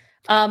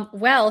 Yeah.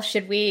 Well,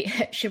 should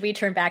we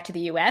turn back to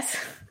the US?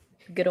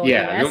 Good old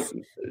US.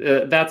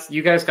 That's,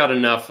 you guys got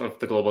enough of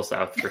the global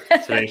South for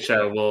today's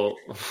show. We'll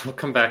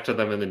come back to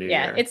them in the new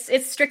year. Yeah,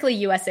 it's strictly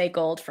USA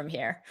gold from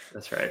here.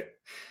 That's right.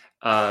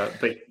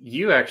 But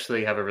you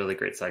actually have a really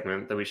great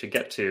segment that we should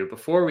get to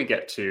before we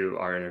get to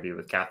our interview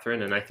with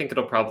Catherine, and I think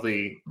it'll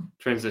probably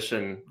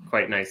transition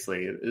quite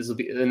nicely. This will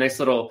be a nice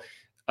little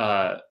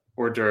hors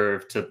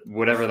d'oeuvre to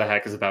whatever the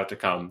heck is about to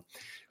come.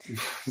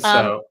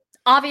 So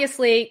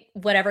obviously,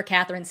 whatever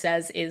Catherine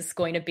says is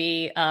going to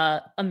be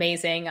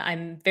amazing.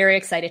 I'm very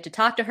excited to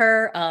talk to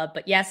her.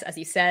 But yes, as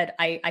you said,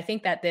 I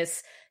think that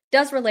this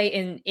does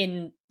relate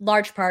in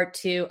large part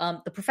to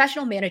the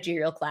professional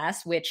managerial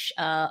class, which,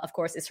 of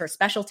course, is her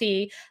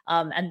specialty.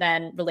 And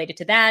then related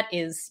to that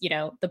is,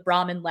 the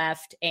Brahmin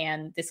left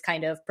and this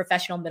kind of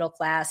professional middle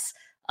class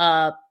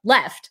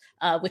left,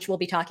 which we'll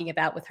be talking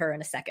about with her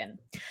in a second.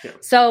 Yeah.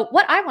 So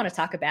what I want to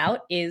talk about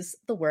is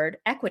the word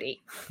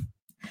equity.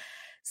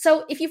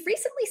 So if you've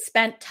recently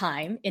spent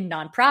time in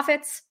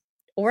nonprofits,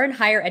 or in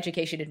higher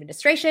education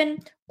administration,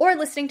 or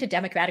listening to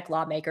Democratic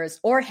lawmakers,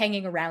 or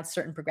hanging around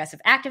certain progressive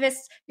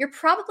activists, you're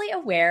probably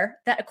aware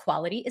that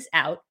equality is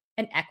out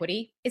and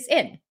equity is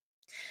in.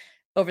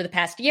 Over the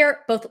past year,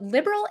 both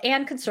liberal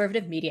and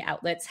conservative media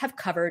outlets have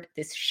covered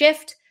this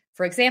shift.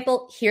 For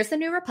example, here's the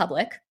New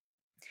Republic,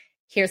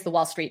 here's the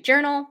Wall Street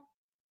Journal,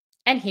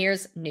 and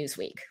here's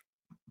Newsweek.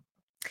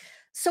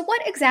 So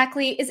what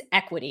exactly is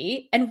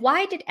equity, and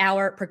why did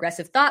our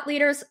progressive thought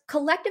leaders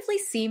collectively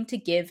seem to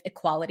give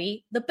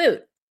equality the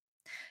boot?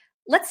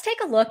 Let's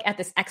take a look at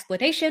this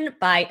explanation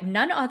by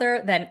none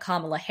other than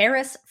Kamala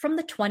Harris from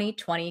the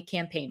 2020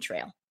 campaign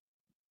trail.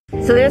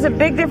 So there's a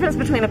big difference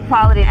between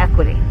equality and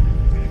equity.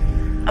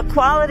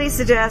 Equality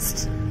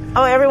suggests,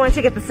 everyone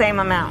should get the same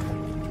amount.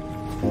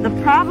 The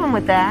problem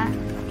with that,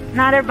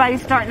 not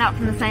everybody's starting out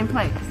from the same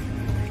place.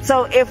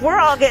 So if we're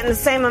all getting the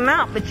same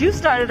amount, but you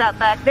started out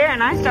back there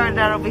and I started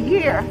out over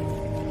here,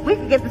 we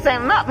could get the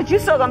same amount, but you're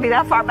still going to be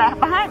that far back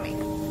behind me.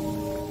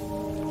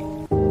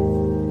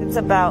 It's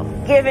about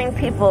giving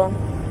people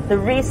the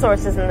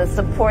resources and the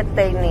support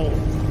they need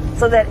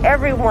so that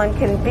everyone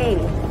can be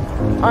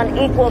on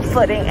equal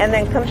footing and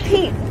then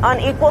compete on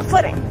equal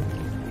footing.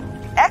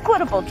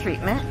 Equitable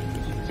treatment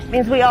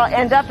means we all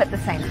end up at the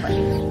same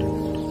place.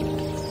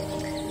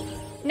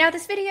 Now,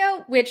 this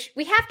video, which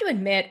we have to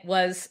admit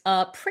was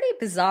a pretty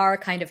bizarre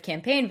kind of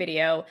campaign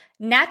video,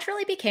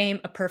 naturally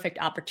became a perfect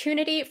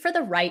opportunity for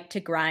the right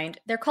to grind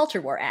their culture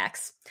war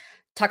axe.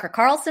 Tucker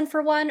Carlson,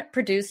 for one,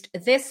 produced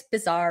this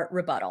bizarre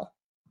rebuttal.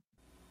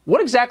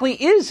 What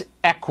exactly is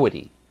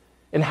equity?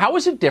 And how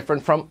is it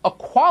different from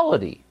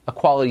equality?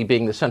 Equality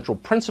being the central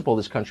principle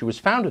this country was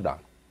founded on.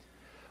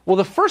 Well,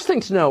 the first thing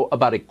to know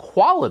about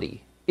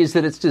equality is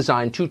that it's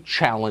designed to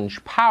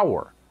challenge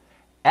power.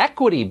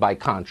 Equity, by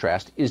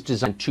contrast, is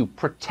designed to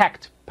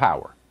protect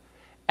power.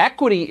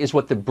 Equity is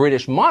what the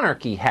British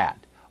monarchy had.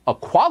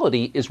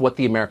 Equality is what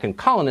the American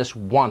colonists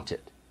wanted.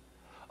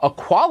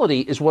 Equality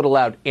is what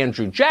allowed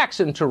Andrew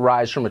Jackson to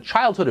rise from a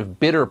childhood of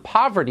bitter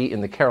poverty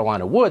in the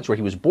Carolina woods, where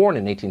he was born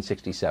in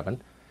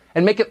 1867,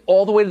 and make it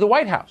all the way to the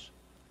White House.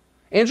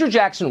 Andrew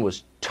Jackson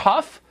was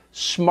tough,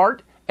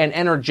 smart, and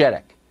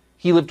energetic.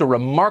 He lived a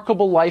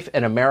remarkable life,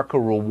 and America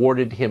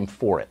rewarded him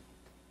for it.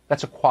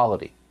 That's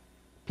equality.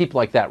 People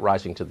like that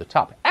rising to the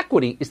top.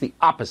 Equity is the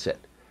opposite.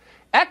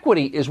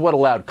 Equity is what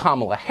allowed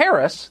Kamala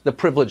Harris, the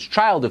privileged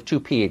child of 2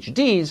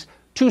 PhDs,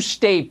 to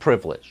stay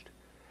privileged.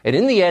 And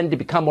in the end, to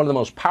become one of the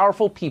most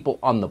powerful people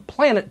on the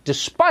planet,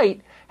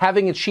 despite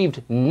having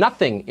achieved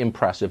nothing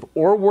impressive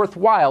or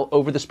worthwhile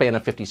over the span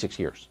of 56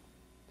 years.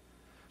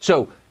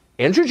 So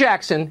Andrew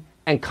Jackson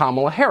and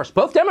Kamala Harris,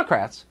 both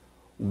Democrats,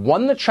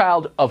 one the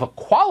child of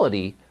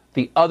equality,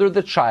 the other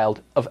the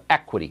child of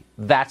equity.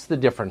 That's the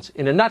difference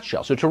in a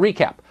nutshell. So to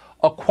recap,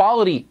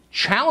 equality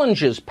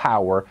challenges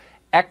power,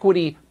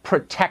 equity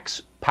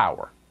protects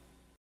power.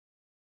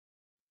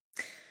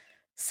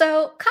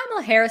 So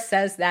Kamala Harris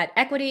says that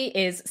equity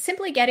is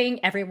simply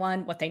getting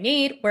everyone what they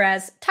need,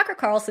 whereas Tucker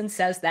Carlson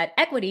says that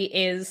equity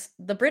is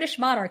the British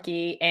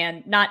monarchy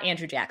and not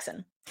Andrew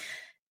Jackson.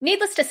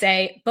 Needless to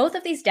say, both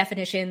of these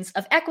definitions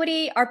of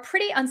equity are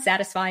pretty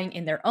unsatisfying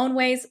in their own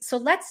ways, so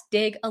let's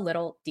dig a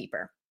little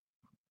deeper.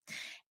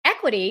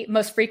 Equity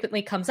most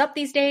frequently comes up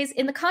these days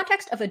in the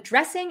context of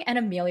addressing and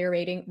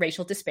ameliorating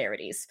racial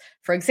disparities.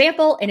 For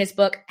example, in his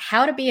book,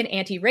 How to Be an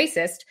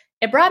Anti-Racist,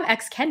 Ibram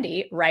X.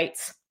 Kendi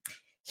writes,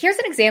 here's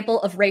an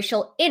example of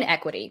racial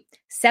inequity.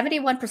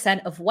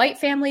 71% of white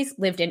families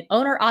lived in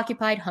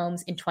owner-occupied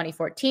homes in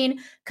 2014,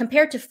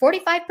 compared to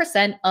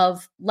 45%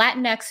 of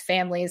Latinx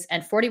families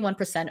and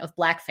 41% of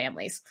Black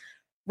families.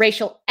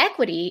 Racial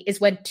equity is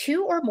when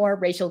 2 or more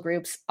racial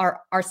groups are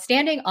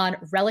standing on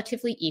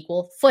relatively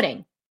equal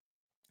footing.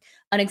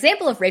 An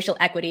example of racial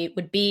equity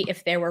would be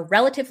if there were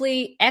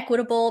relatively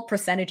equitable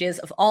percentages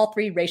of all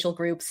 3 racial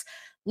groups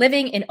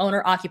living in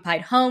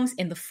owner-occupied homes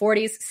in the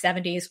 40s,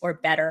 70s, or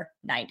better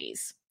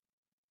 90s.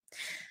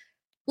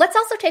 Let's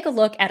also take a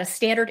look at a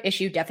standard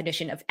issue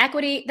definition of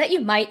equity that you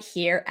might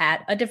hear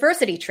at a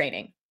diversity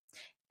training.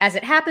 As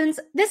it happens,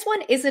 this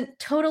one isn't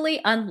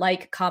totally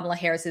unlike Kamala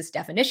Harris's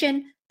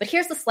definition, but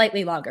here's the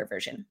slightly longer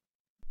version.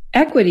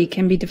 Equity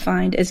can be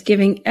defined as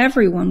giving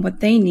everyone what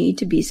they need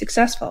to be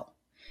successful.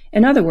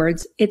 In other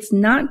words, it's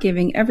not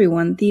giving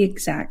everyone the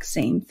exact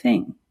same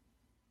thing.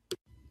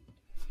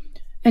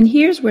 And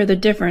here's where the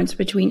difference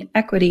between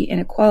equity and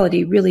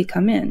equality really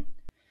come in.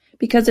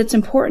 Because it's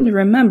important to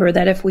remember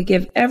that if we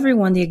give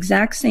everyone the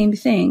exact same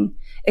thing,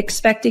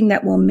 expecting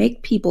that we'll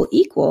make people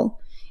equal,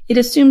 it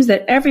assumes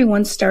that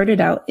everyone started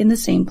out in the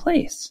same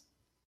place.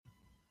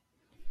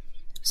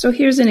 So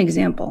here's an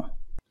example.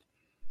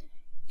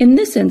 In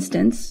this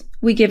instance,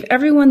 we give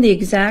everyone the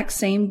exact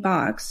same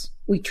box,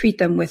 we treat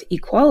them with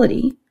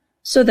equality,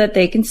 so that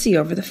they can see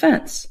over the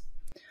fence.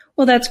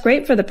 Well, that's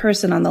great for the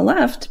person on the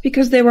left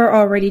because they were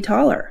already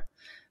taller,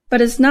 but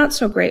it's not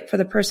so great for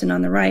the person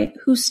on the right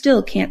who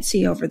still can't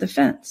see over the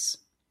fence.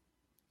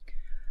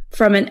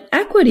 From an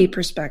equity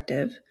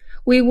perspective,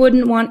 we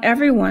wouldn't want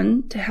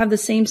everyone to have the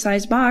same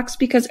size box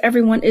because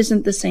everyone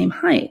isn't the same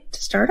height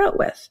to start out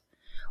with.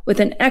 With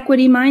an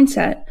equity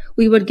mindset,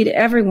 we would get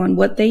everyone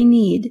what they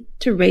need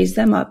to raise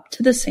them up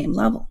to the same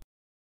level.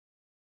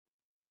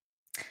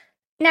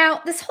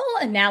 Now, this whole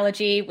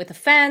analogy with a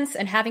fence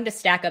and having to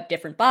stack up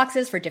different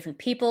boxes for different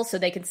people so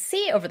they can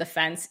see over the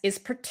fence is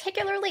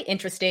particularly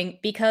interesting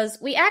because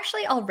we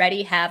actually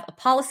already have a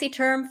policy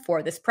term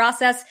for this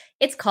process.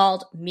 It's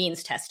called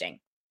means testing.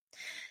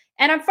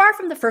 And I'm far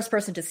from the first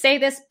person to say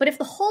this, but if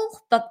the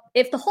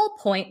whole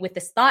point with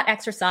this thought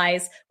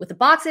exercise with the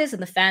boxes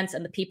and the fence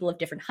and the people of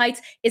different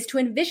heights is to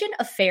envision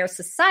a fair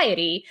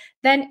society,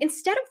 then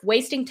instead of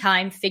wasting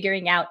time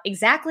figuring out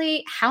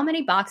exactly how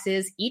many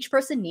boxes each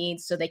person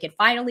needs so they can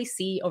finally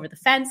see over the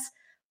fence,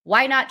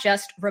 why not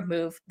just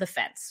remove the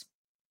fence?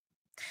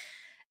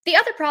 The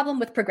other problem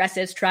with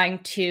progressives trying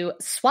to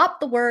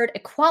swap the word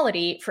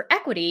equality for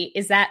equity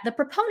is that the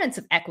proponents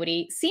of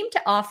equity seem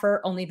to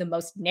offer only the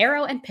most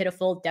narrow and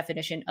pitiful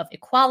definition of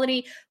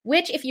equality,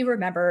 which, if you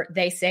remember,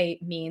 they say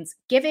means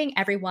giving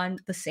everyone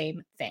the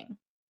same thing.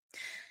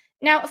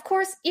 Now, of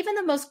course, even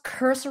the most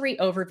cursory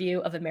overview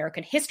of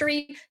American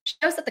history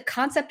shows that the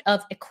concept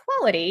of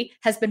equality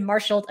has been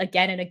marshaled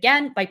again and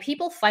again by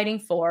people fighting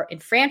for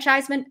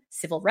enfranchisement,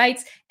 civil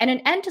rights, and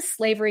an end to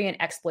slavery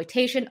and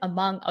exploitation,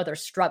 among other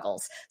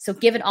struggles. So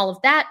given all of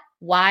that,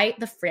 why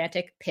the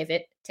frantic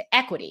pivot to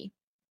equity?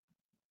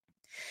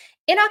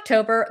 In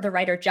October, the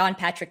writer John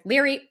Patrick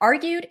Leary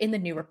argued in The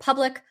New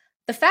Republic,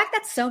 the fact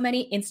that so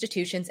many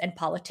institutions and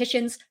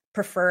politicians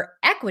prefer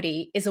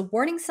equity is a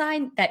warning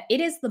sign that it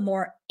is the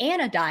more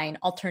anodyne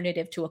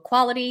alternative to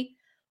equality,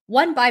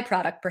 one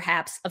byproduct,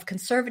 perhaps, of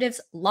conservatives'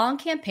 long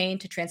campaign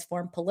to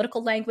transform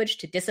political language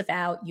to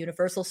disavow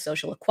universal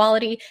social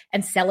equality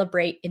and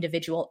celebrate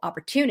individual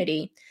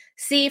opportunity.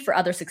 See, for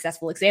other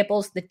successful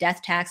examples, the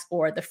death tax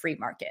or the free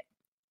market.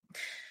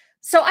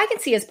 So I can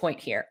see his point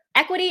here.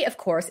 Equity, of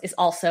course, is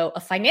also a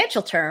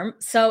financial term,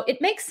 so it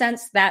makes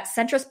sense that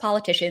centrist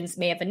politicians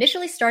may have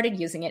initially started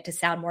using it to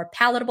sound more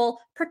palatable,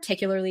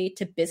 particularly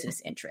to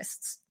business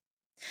interests.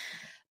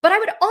 But I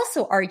would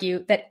also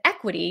argue that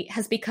equity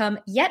has become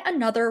yet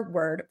another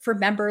word for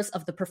members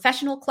of the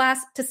professional class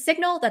to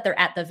signal that they're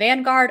at the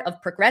vanguard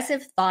of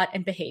progressive thought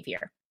and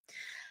behavior.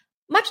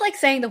 Much like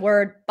saying the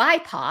word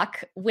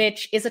BIPOC,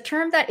 which is a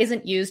term that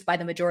isn't used by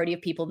the majority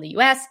of people in the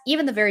US,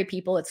 even the very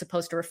people it's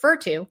supposed to refer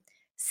to,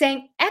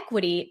 saying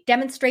equity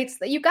demonstrates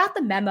that you got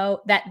the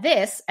memo that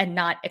this, and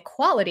not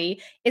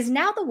equality, is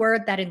now the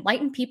word that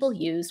enlightened people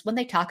use when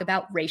they talk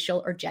about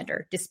racial or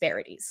gender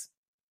disparities.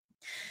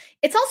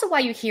 It's also why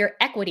you hear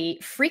equity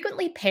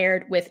frequently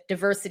paired with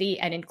diversity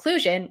and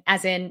inclusion,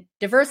 as in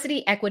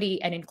diversity,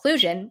 equity, and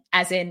inclusion,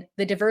 as in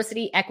the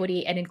diversity,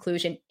 equity, and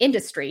inclusion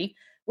industry,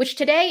 which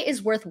today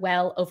is worth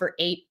well over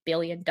 $8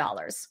 billion.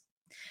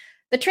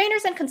 The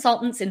trainers and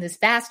consultants in this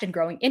vast and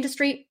growing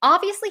industry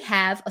obviously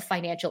have a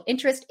financial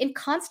interest in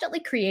constantly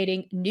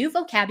creating new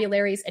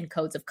vocabularies and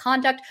codes of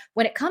conduct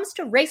when it comes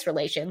to race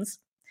relations,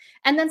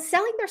 and then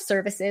selling their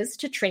services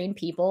to train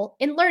people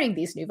in learning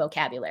these new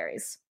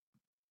vocabularies.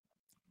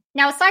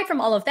 Now, aside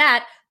from all of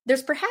that,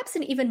 there's perhaps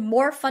an even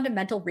more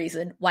fundamental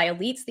reason why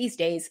elites these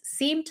days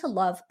seem to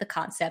love the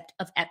concept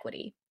of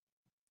equity.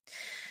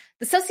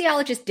 The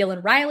sociologist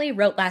Dylan Riley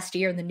wrote last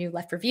year in the New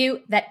Left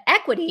Review that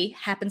equity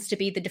happens to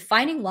be the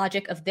defining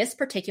logic of this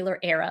particular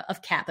era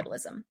of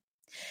capitalism.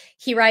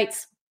 He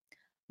writes,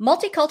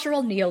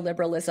 "Multicultural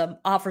neoliberalism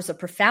offers a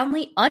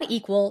profoundly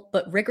unequal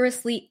but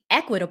rigorously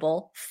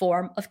equitable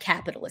form of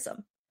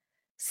capitalism.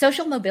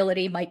 Social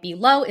mobility might be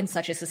low in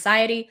such a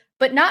society,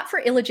 but not for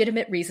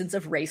illegitimate reasons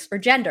of race or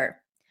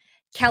gender.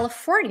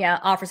 California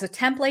offers a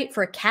template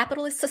for a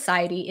capitalist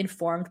society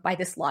informed by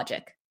this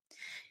logic.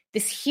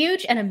 This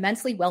huge and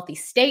immensely wealthy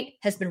state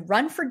has been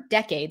run for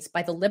decades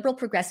by the liberal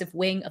progressive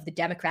wing of the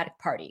Democratic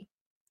Party.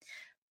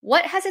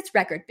 What has its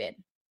record been?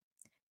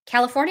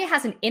 California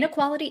has an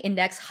inequality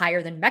index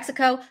higher than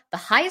Mexico, the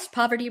highest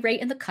poverty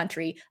rate in the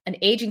country, an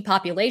aging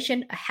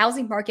population, a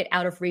housing market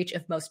out of reach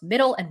of most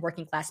middle and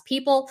working class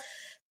people,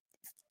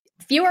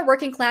 fewer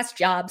working class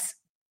jobs,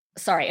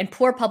 and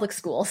poor public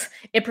schools.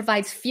 It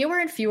provides fewer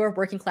and fewer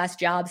working class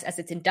jobs as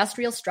its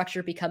industrial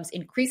structure becomes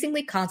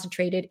increasingly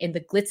concentrated in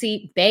the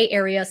glitzy Bay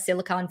Area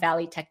Silicon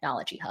Valley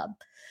technology hub.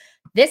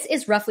 This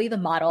is roughly the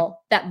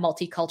model that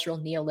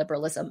multicultural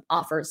neoliberalism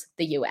offers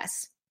the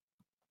US."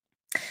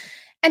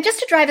 And just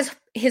to drive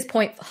his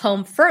point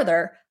home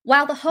further,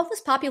 while the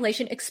homeless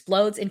population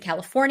explodes in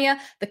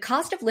California, the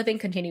cost of living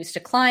continues to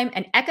climb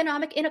and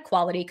economic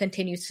inequality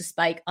continues to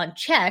spike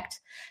unchecked,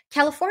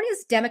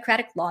 California's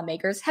Democratic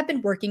lawmakers have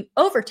been working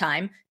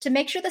overtime to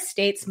make sure the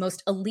state's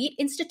most elite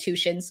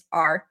institutions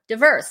are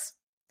diverse.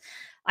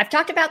 I've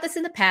talked about this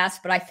in the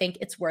past, but I think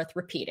it's worth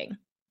repeating.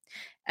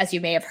 As you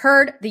may have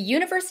heard, the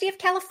University of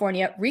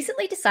California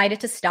recently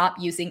decided to stop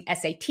using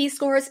SAT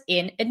scores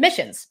in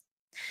admissions.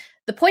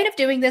 The point of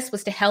doing this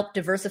was to help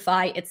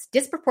diversify its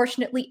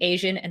disproportionately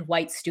Asian and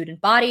white student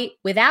body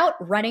without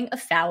running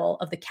afoul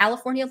of the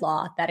California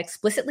law that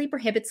explicitly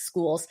prohibits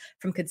schools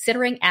from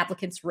considering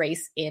applicants'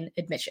 race in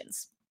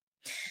admissions.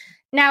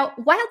 Now,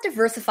 while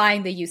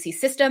diversifying the UC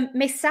system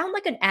may sound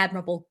like an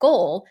admirable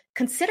goal,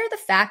 consider the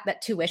fact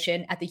that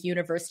tuition at the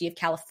University of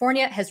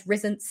California has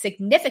risen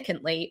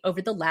significantly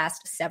over the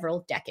last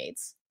several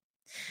decades.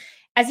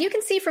 As you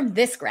can see from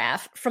this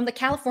graph, from the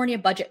California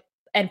Budget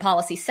and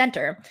Policy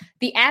Center,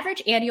 the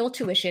average annual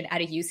tuition at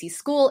a UC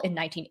school in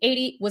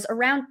 1980 was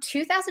around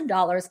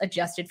 $2,000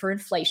 adjusted for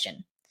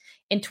inflation.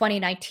 In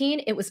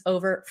 2019, it was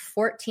over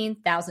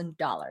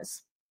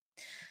 $14,000.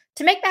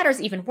 To make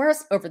matters even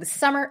worse, over the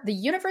summer, the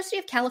University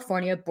of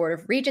California Board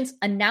of Regents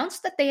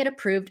announced that they had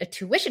approved a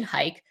tuition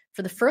hike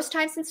for the first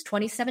time since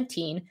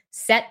 2017,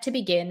 set to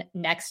begin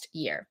next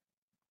year.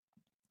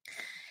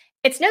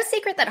 It's no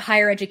secret that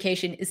higher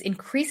education is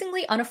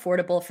increasingly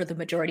unaffordable for the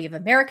majority of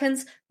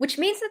Americans, which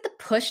means that the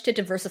push to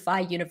diversify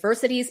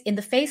universities in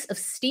the face of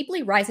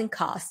steeply rising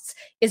costs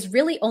is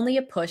really only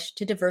a push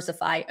to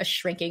diversify a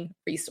shrinking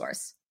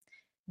resource.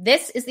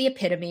 This is the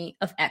epitome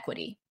of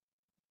equity.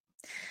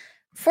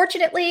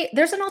 Fortunately,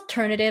 there's an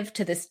alternative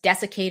to this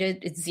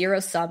desiccated,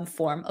 zero-sum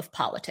form of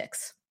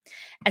politics.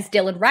 As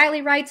Dylan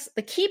Riley writes,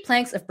 the key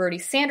planks of Bernie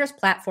Sanders'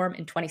 platform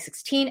in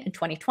 2016 and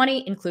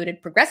 2020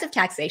 included progressive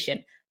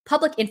taxation,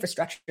 public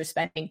infrastructure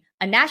spending,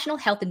 a national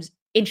health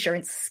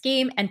insurance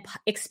scheme, and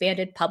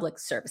expanded public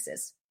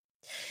services.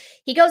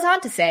 He goes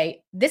on to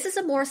say, this is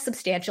a more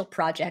substantial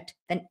project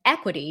than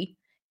equity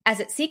as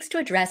it seeks to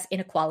address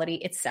inequality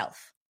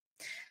itself.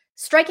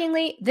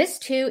 Strikingly, this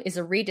too is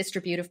a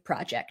redistributive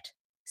project.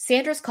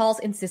 Sanders calls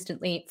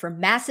insistently for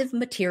massive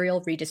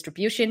material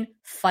redistribution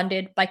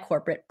funded by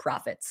corporate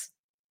profits.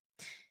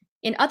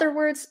 In other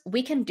words,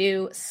 we can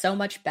do so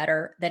much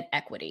better than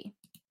equity.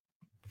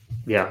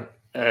 Yeah.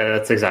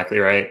 That's exactly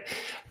right.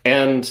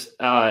 And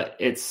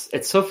it's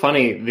so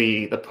funny,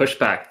 the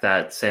pushback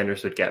that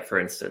Sanders would get, for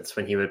instance,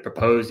 when he would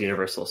propose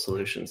universal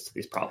solutions to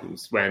these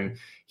problems, when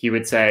he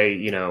would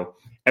say,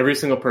 every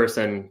single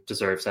person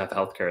deserves to have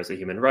healthcare as a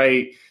human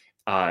right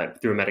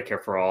through a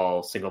Medicare for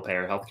all, single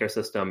payer healthcare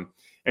system.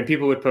 And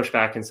people would push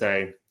back and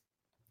say,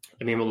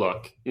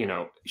 look,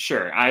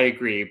 sure, I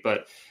agree,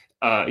 but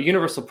a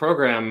universal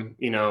program,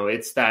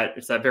 it's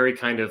that very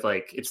kind of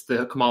like, it's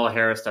the Kamala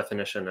Harris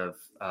definition of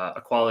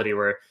equality,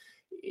 where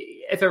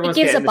if everyone's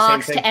it gives getting a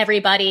box the same thing, to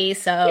everybody,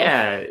 so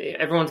yeah,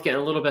 everyone's getting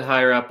a little bit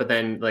higher up, but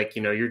then like,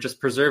 you're just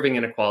preserving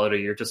inequality.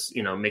 You're just,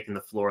 making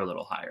the floor a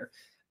little higher.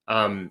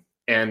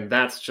 And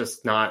that's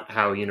just not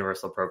how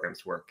universal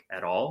programs work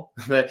at all.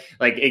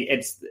 Like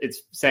it's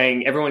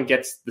saying everyone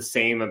gets the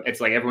same. It's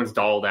like everyone's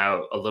doled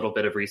out a little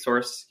bit of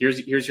resource.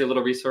 Here's your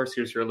little resource.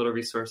 Here's your little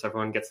resource.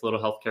 Everyone gets a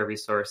little healthcare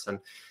resource,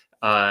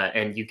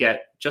 and you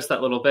get just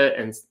that little bit,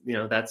 and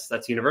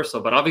that's universal.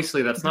 But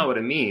obviously, that's not what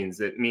it means.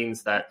 It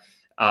means that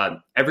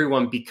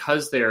everyone,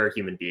 because they are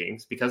human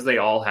beings, because they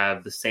all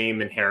have the same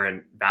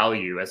inherent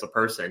value as a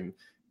person.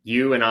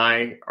 You and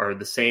I have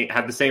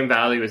the same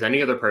value as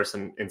any other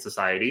person in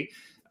society.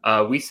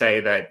 We say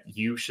that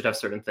you should have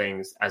certain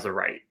things as a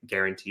right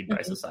guaranteed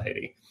by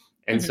society.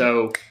 And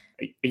so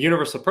a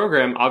universal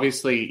program,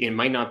 obviously, it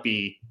might not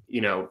be,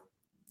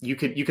 you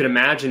could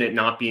imagine it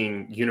not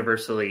being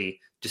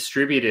universally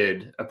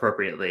distributed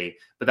appropriately,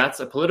 but that's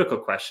a political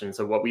question.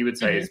 So what we would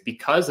say is,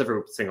 because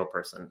every single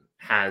person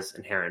has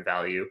inherent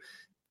value,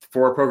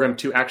 for a program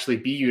to actually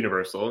be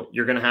universal,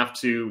 you're going to have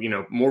to,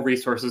 more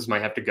resources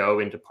might have to go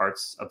into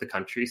parts of the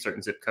country,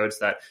 certain zip codes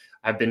that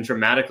have been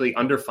dramatically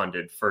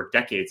underfunded for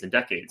decades and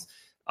decades.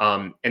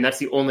 And that's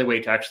the only way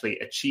to actually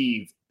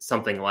achieve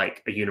something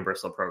like a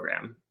universal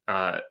program.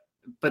 But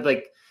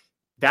like,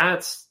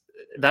 that's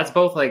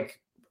both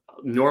like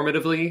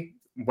normatively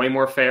way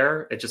more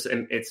fair.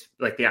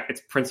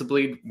 It's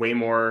principally way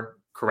more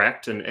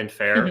correct and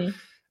fair.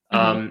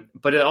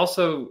 But it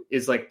also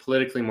is like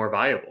politically more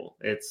viable.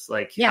 It's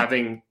like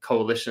having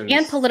coalitions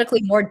and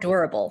politically more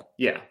durable.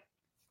 Yeah.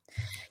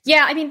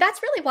 I mean,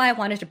 that's really why I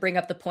wanted to bring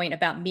up the point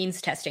about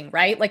means testing,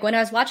 right? Like when I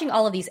was watching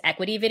all of these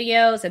equity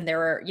videos and there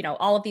were,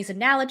 all of these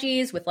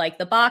analogies with like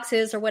the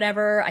boxes or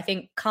whatever. I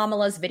think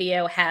Kamala's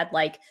video had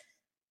like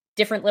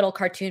different little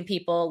cartoon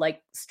people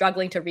like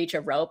struggling to reach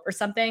a rope or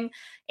something.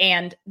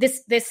 And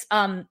this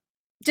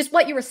just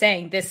what you were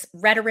saying, this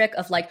rhetoric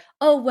of like,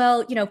 oh,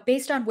 well,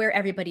 based on where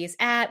everybody is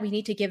at, we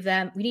need to give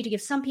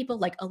some people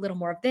like a little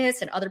more of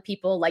this, and other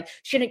people like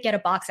shouldn't get a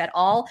box at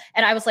all.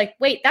 And I was like,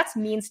 wait, that's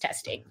means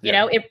testing,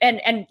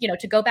 and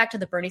to go back to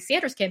the Bernie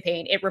Sanders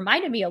campaign, it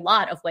reminded me a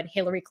lot of when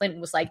Hillary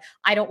Clinton was like,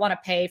 I don't want to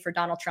pay for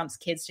Donald Trump's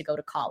kids to go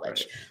to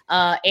college.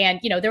 Right.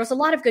 And there was a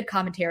lot of good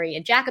commentary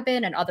in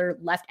Jacobin and other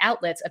left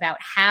outlets about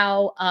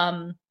how,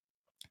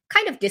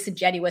 kind of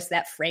disingenuous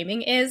that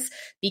framing is,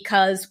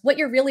 because what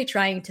you're really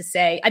trying to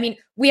say, I mean,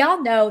 we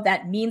all know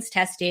that means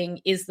testing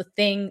is the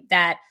thing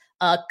that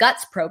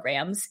guts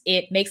programs.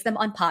 It makes them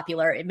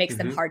unpopular, it makes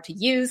them hard to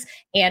use,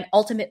 and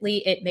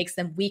ultimately it makes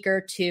them weaker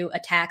to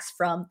attacks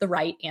from the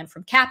right and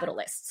from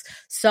capitalists.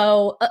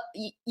 So,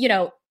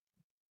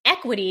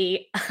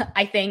 equity,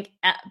 I think,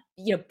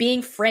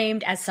 being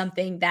framed as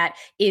something that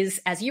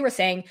is, as you were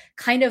saying,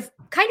 kind of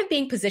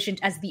being positioned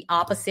as the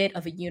opposite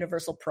of a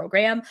universal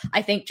program,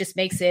 I think just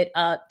makes it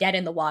dead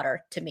in the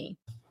water to me.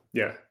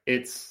 Yeah,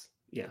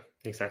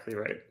 exactly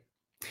right.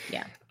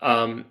 Yeah.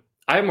 I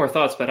have more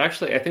thoughts, but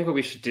actually I think what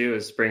we should do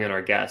is bring in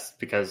our guest,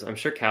 because I'm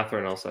sure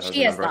Catherine also has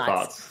a number of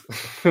thoughts.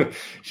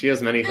 She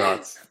has many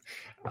thoughts.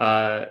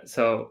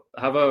 So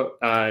how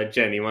about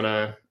Jen, you want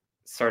to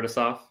start us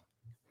off?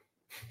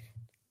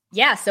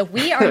 Yeah, so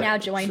we are now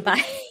joined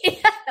by,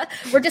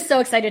 we're just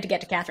so excited to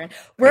get to Catherine.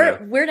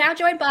 We're now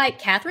joined by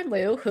Catherine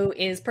Liu, who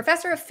is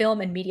professor of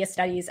film and media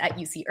studies at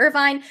UC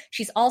Irvine.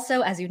 She's also,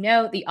 as you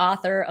know, the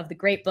author of the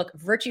great book,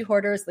 Virtue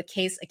Hoarders, The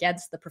Case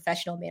Against the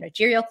Professional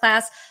Managerial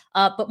Class.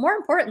 But more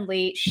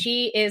importantly,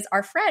 she is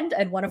our friend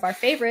and one of our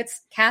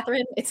favorites.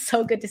 Catherine, it's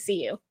so good to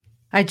see you.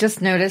 I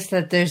just noticed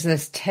that there's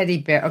this teddy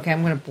bear. Okay,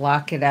 I'm going to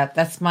block it out.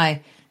 That's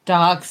my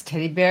dog's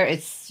teddy bear.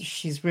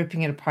 She's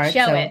ripping it apart.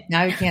 Show it.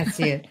 Now you can't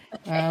see it.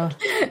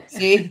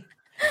 See?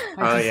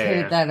 I just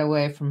hid that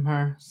away from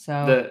her.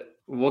 So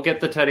we'll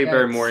get the teddy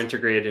bear more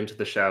integrated into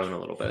the show in a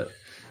little bit.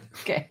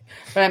 Okay.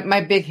 But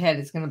my big head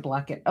is going to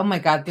block it. Oh my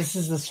God. This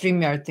is the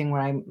StreamYard thing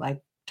where I'm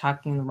like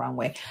talking the wrong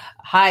way.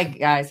 Hi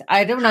guys.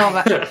 I don't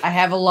know. I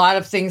have a lot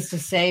of things to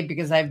say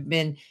because I've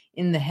been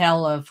in the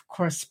hell of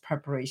course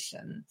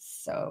preparation.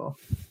 So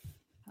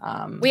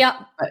we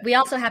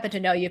also happen to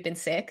know you've been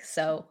sick,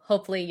 so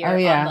hopefully you're on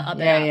the up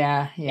and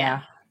up.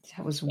 Yeah.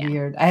 That was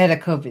weird. I had a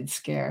COVID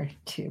scare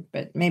too,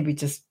 but maybe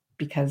just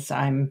because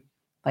I'm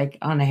like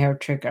on a hair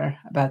trigger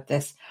about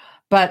this.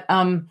 But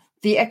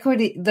the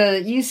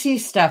UC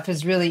stuff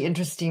is really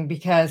interesting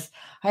because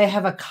I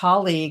have a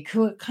colleague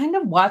who kind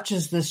of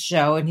watches this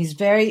show, and he's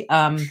very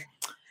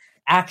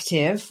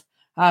active.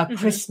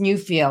 Chris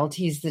Newfield,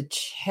 he's the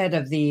head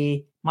of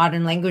the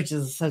Modern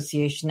Languages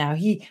Association now.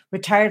 He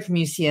retired from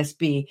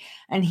UCSB,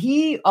 and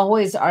he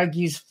always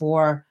argues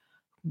for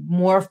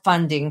more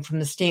funding from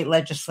the state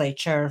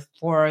legislature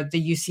for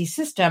the UC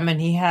system.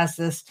 And he has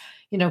this,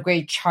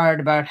 great chart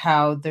about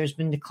how there's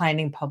been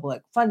declining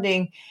public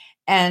funding.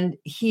 And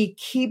he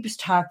keeps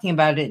talking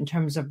about it in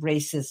terms of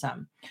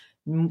racism.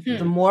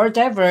 The more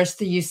diverse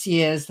the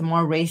UC is, the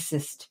more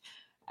racist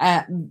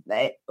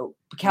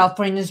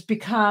California's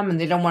become, and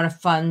they don't want to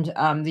fund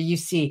the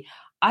UC.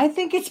 I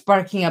think it's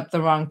barking up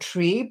the wrong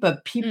tree,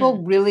 but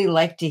people really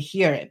like to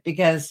hear it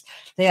because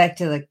they like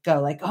to go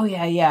like, oh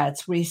yeah,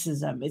 it's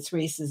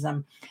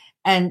racism.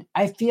 And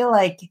I feel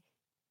like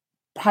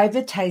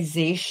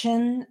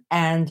privatization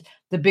and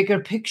the bigger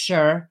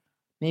picture,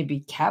 maybe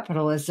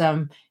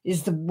capitalism,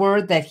 is the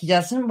word that he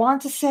doesn't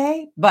want to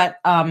say, but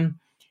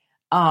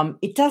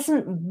it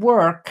doesn't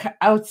work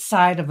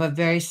outside of a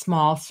very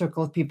small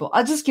circle of people.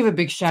 I'll just give a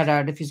big shout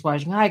out if he's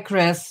watching. Hi,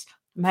 Chris.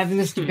 I'm having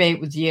this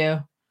debate with you.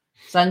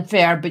 It's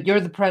unfair, but you're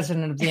the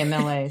president of the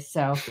MLA.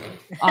 So,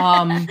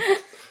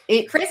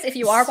 Chris, if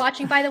you are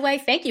watching, by the way,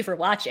 thank you for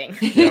watching.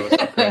 But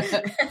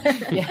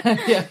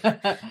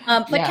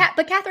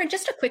Catherine,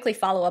 just to quickly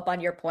follow up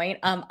on your point,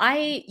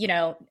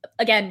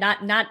 again,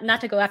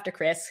 not to go after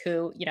Chris,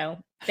 who,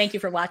 thank you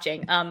for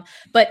watching.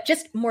 But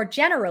just more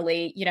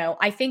generally,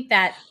 I think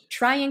that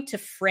trying to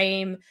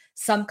frame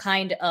some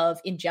kind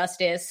of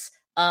injustice,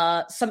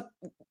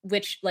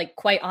 which, like,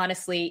 quite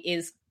honestly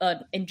is an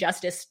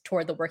injustice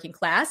toward the working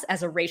class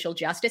as a racial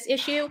justice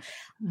issue.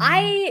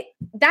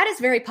 That is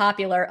very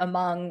popular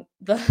among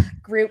the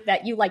group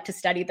that you like to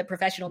study, the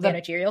professional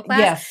managerial class.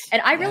 Yes,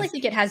 and I really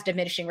think it has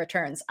diminishing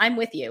returns. I'm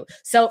with you.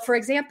 So, for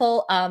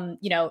example,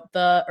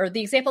 the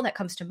example that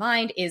comes to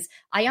mind is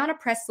Ayanna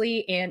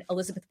Pressley and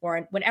Elizabeth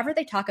Warren. Whenever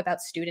they talk about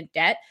student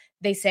debt,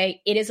 they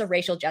say it is a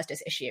racial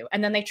justice issue.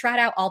 And then they trot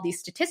out all these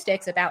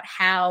statistics about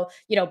how,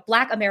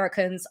 Black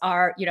Americans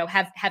are,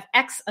 have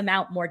X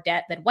amount more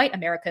debt than white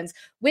Americans,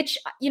 which,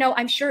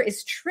 I'm sure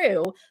is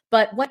true.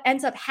 But what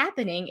ends up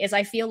happening is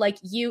I feel like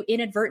you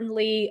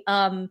inadvertently,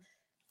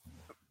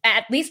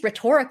 at least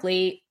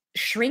rhetorically,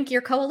 shrink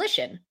your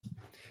coalition.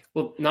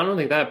 Well, not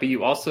only that, but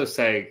you also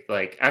say,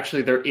 like,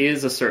 actually, there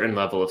is a certain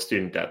level of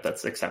student debt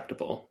that's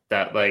acceptable.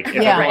 That, like, if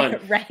everyone,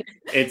 right.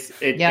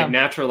 It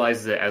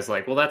naturalizes it as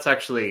like, well, that's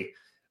actually,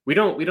 we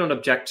don't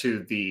object to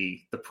the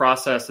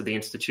process of the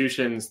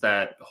institutions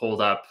that hold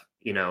up,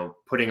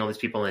 putting all these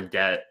people in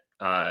debt.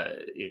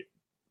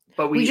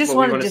 But we just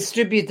want to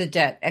distribute the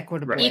debt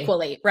equitably.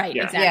 Equally, right,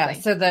 yeah. exactly.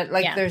 Yeah, so that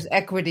there's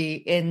equity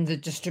in the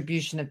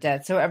distribution of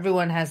debt. So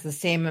everyone has the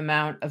same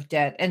amount of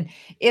debt. And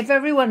if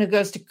everyone who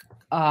goes to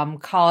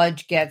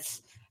college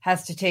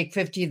has to take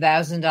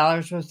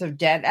 $50,000 worth of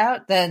debt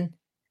out, then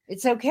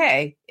it's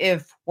okay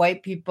if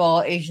white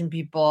people, Asian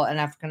people, and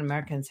African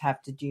Americans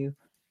have to do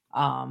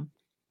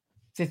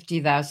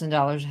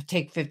 $50,000,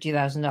 take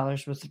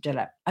 $50,000 worth of debt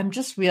out. I'm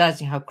just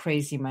realizing how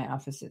crazy my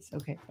office is.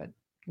 Okay, but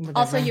whatever.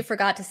 Also, you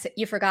forgot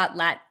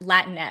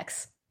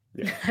Latinx.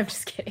 Yeah. I'm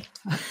just kidding.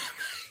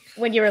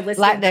 When you were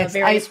listening to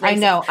various I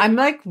know. I'm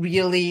like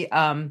really.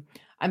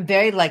 I'm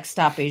very like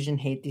Stop Asian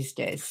Hate these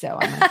days. So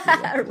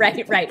I'm right.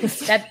 I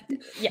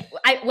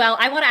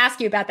want to ask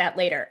you about that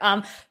later.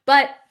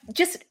 But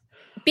just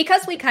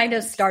because we kind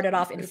of started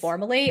off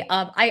informally,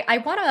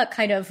 I want to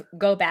kind of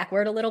go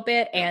backward a little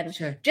bit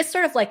and just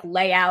sort of like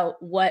lay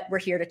out what we're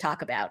here to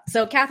talk about.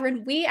 So,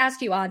 Catherine, we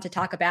asked you on to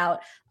talk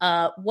about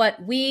what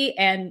we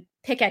and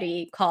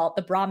Piketty call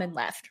the Brahmin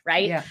left,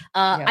 right? Yeah.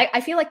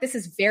 I feel like this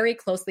is very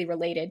closely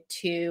related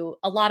to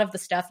a lot of the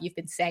stuff you've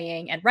been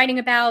saying and writing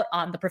about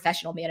on the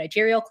professional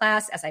managerial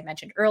class, as I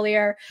mentioned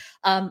earlier.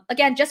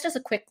 Again, just as a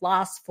quick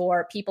gloss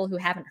for people who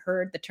haven't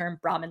heard the term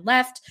Brahmin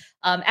left,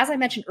 as I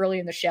mentioned earlier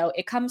in the show,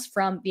 it comes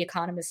from the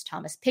economist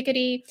Thomas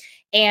Piketty,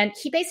 and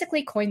he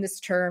basically coined this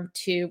term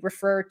to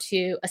refer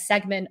to a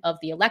segment of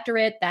the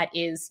electorate that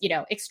is,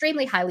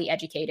 extremely highly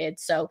educated.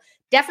 So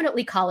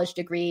definitely college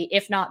degree,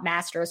 if not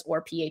master's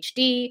or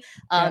PhD.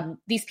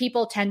 These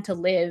people tend to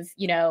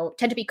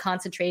be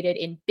concentrated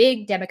in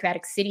big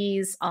democratic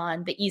cities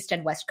on the East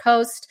and West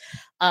Coast,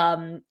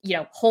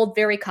 hold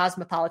very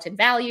cosmopolitan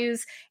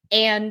values,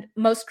 and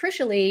most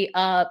crucially,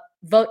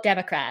 vote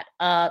Democrat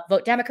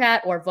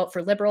or vote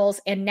for liberals,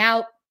 and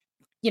now,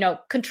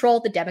 control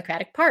the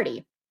Democratic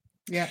Party.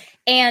 Yeah.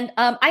 And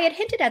I had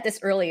hinted at this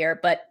earlier,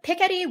 but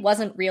Piketty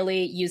wasn't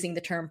really using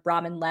the term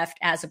Brahmin left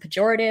as a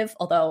pejorative,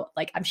 although,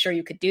 like, I'm sure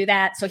you could do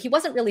that. So he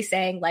wasn't really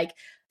saying like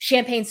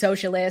champagne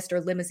socialist or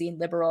limousine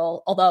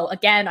liberal, although,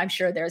 again, I'm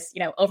sure there's,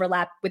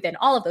 overlap within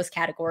all of those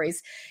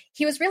categories.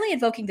 He was really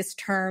invoking this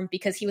term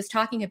because he was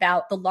talking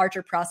about the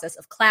larger process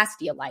of class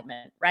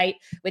de-alignment, right?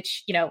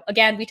 Which,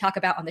 again, we talk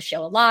about on the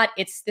show a lot.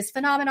 It's this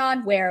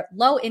phenomenon where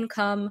low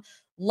income,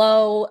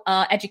 low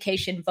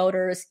education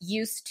voters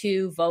used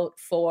to vote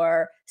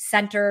for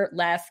center,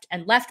 left,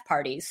 and left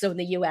parties. So in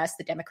the US,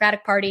 the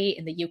Democratic Party,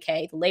 in the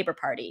UK, the Labour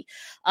Party.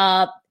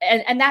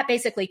 And that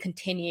basically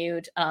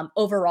continued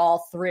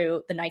overall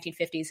through the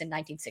 1950s and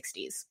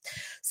 1960s.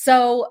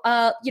 So,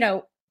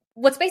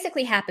 what's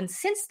basically happened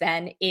since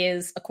then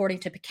is, according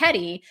to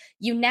Piketty,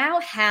 you now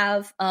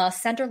have a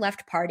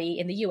center-left party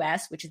in the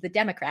US, which is the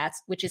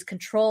Democrats, which is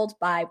controlled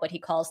by what he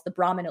calls the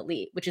Brahmin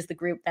elite, which is the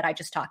group that I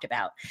just talked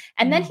about.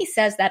 And then he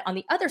says that on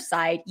the other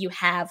side, you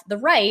have the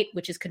right,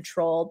 which is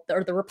controlled,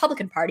 or the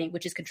Republican Party,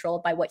 which is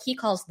controlled by what he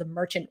calls the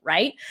merchant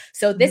right.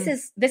 So this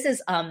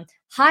is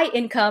high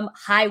income,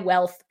 high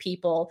wealth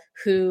people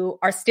who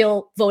are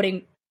still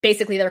voting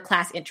basically their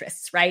class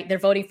interests, right? They're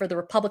voting for the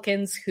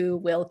Republicans who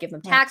will give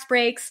them tax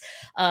breaks,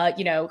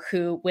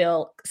 who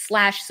will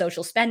slash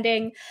social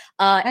spending.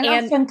 And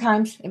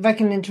oftentimes, if I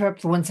can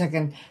interrupt for 1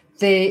 second,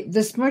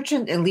 this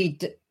merchant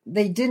elite,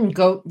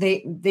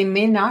 they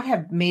may not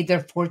have made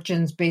their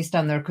fortunes based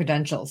on their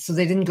credentials. So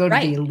they didn't go to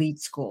the elite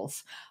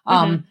schools.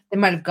 They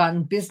might have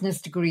gotten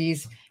business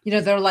degrees.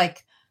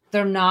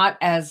 They're not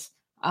as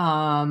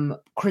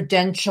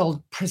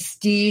credentialed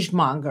prestige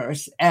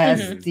mongers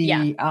as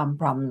the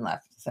Brahmin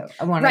left. So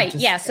I want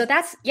to So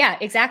that's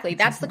exactly.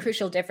 That's the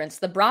crucial difference.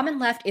 The Brahmin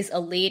left is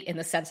elite in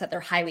the sense that they're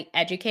highly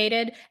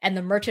educated, and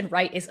the merchant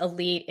right is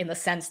elite in the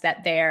sense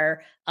that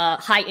they're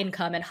high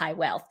income and high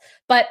wealth.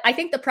 But I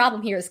think the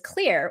problem here is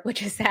clear,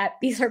 which is that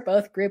these are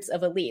both groups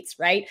of elites,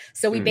 right?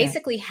 So we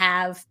basically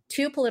have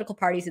two political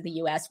parties in the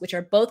US, which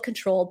are both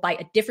controlled by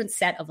a different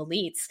set of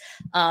elites,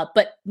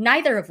 but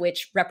neither of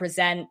which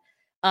represent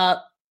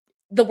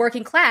the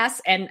working class.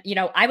 And,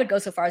 I would go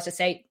so far as to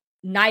say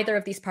neither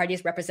of these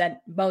parties represent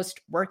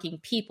most working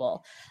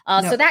people.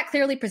 So that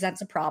clearly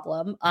presents a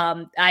problem.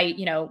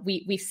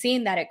 We've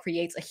seen that it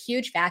creates a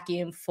huge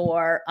vacuum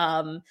for,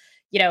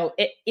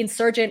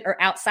 insurgent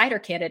or outsider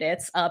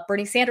candidates,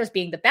 Bernie Sanders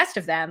being the best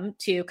of them,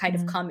 to kind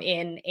of come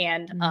in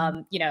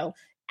and,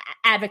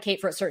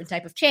 advocate for a certain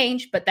type of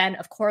change. But then,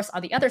 of course,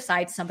 on the other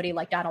side, somebody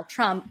like Donald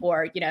Trump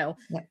or,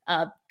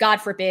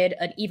 God forbid,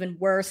 an even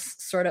worse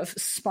sort of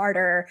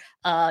smarter,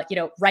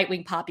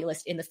 right-wing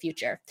populist in the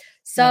future.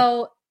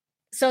 So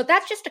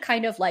that's just to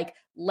kind of like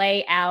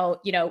lay out,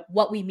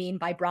 what we mean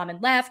by Brahmin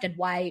left and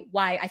why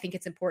I think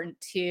it's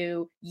important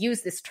to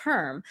use this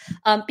term.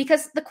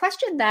 Because the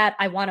question that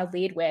I want to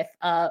lead with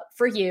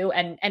for you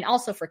and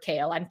also for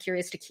Kale, I'm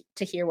curious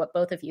to hear what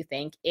both of you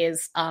think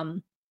is,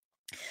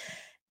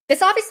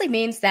 this obviously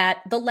means that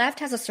the left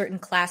has a certain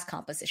class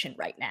composition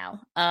right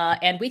now.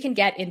 And we can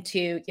get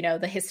into,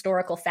 the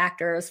historical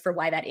factors for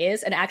why that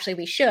is. And actually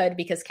we should,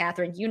 because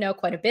Catherine, you know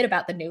quite a bit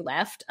about the new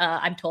left,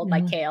 I'm told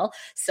by Kale.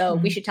 So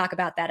we should talk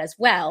about that as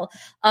well.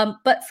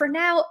 But for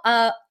now,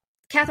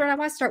 Catherine, I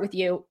want to start with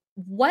you.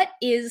 What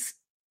is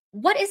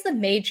the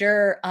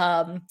major,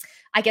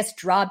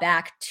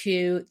 drawback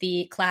to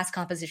the class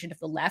composition of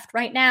the left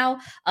right now?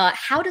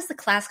 How does the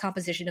class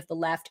composition of the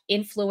left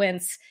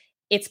influence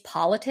its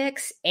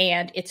politics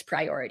and its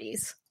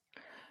priorities?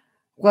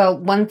 Well,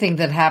 one thing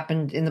that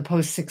happened in the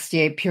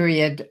post-68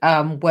 period,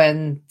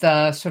 when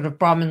the sort of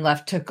Brahmin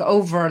left took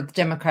over the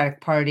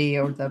Democratic Party,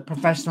 or the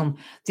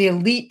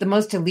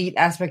most elite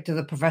aspect of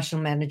the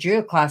professional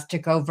managerial class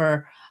took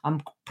over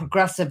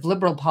progressive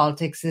liberal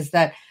politics, is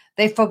that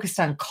they focused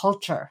on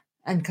culture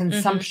and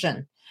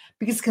consumption.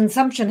 Because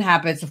consumption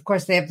habits, of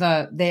course, they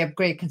have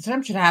great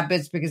consumption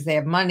habits because they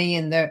have money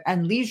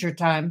and leisure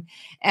time,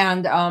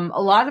 and a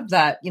lot of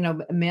that,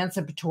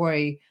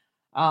 emancipatory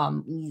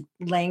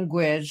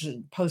language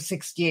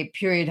post-68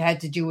 period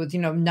had to do with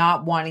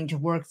not wanting to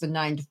work the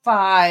 9 to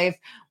 5,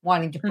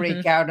 wanting to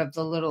break out of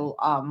the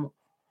little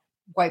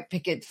white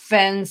picket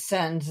fence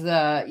and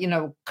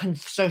the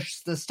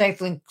the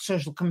stifling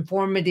social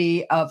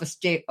conformity of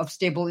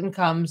stable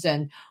incomes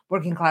and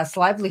working class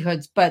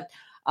livelihoods, but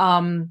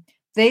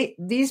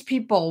these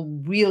people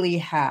really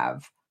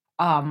have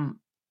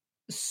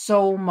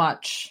so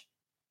much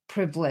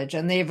privilege,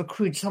 and they've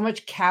accrued so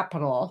much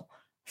capital,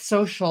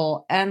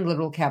 social and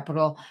literal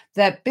capital,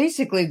 that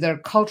basically their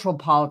cultural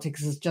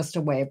politics is just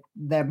a way of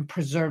them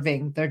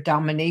preserving their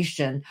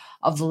domination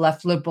of the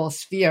left liberal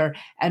sphere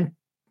and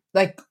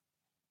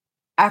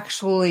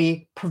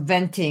actually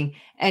preventing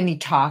any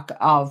talk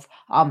of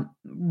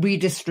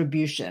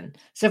redistribution.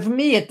 So for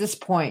me, at this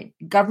point,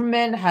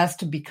 government has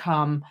to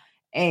become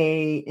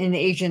an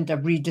agent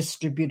of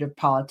redistributive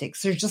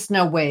politics. There's just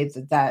no way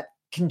that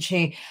can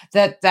change,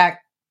 that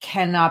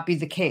cannot be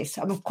the case.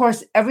 Of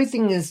course,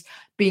 everything is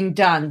being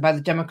done by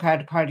the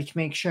Democratic Party to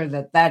make sure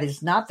that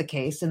is not the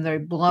case, and they're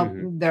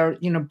blaming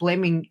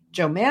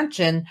Joe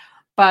Manchin.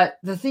 But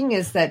the thing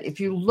is that if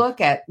you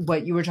look at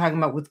what you were talking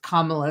about with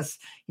Kamala's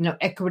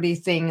equity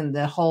thing and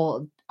the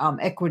whole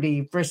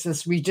equity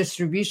versus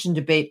redistribution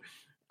debate,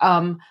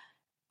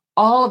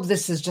 all of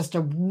this is just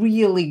a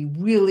really,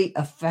 really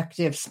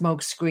effective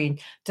smokescreen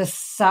to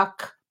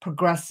suck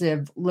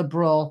progressive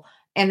liberal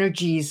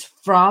energies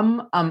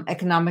from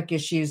economic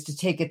issues, to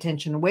take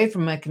attention away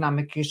from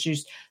economic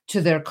issues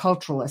to their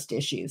culturalist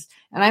issues.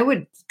 And I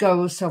would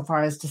go so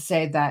far as to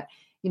say that,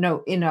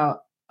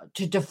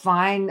 to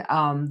define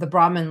the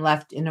Brahmin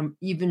left in an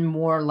even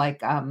more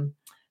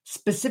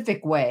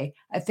specific way,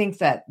 I think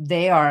that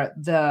they are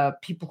the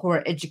people who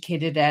are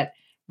educated at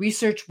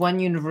Research One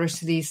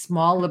University,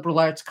 small liberal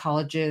arts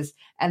colleges,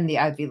 and the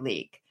Ivy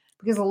League.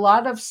 Because a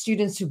lot of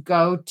students who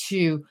go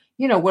to,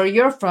 where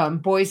you're from,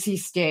 Boise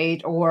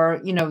State,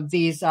 or,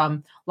 these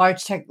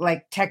large tech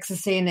like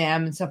Texas A&M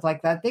and stuff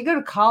like that, they go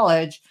to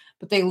college,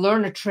 but they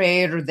learn a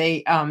trade or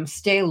they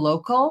stay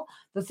local.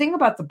 The thing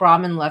about the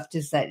Brahmin left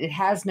is that it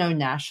has no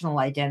national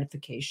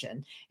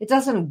identification.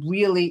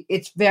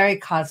 It's very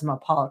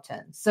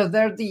cosmopolitan. So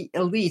they're the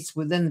elites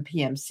within the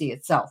PMC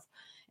itself.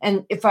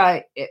 And this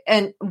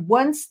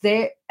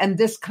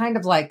kind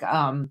of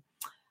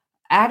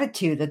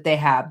attitude that they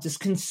have, this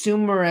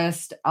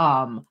consumerist,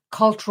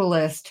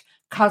 culturalist,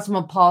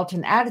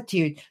 cosmopolitan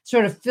attitude,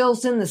 sort of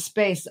fills in the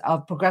space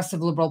of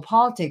progressive liberal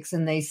politics.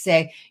 And they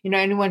say,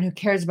 anyone who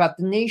cares about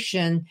the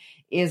nation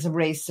is a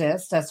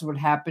racist. That's what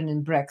happened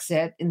in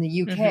Brexit in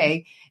the UK.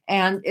 Mm-hmm.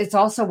 And it's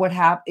also what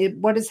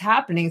is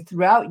happening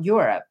throughout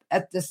Europe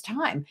at this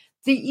time.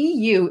 The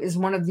EU is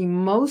one of the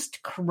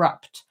most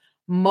corrupt,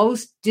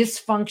 most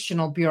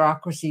dysfunctional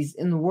bureaucracies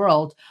in the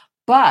world.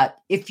 But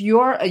if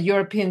you're a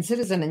European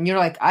citizen and you're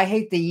like, I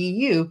hate the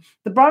EU,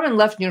 the Brahmin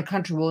left in your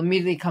country will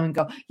immediately come and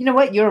go, you know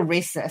what, you're a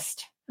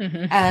racist.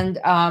 Mm-hmm.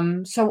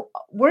 And so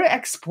we're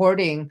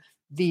exporting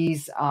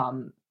these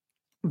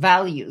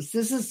values.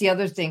 This is the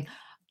other thing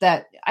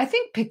that I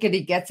think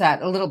Piketty gets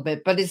at a little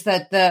bit, but is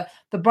that the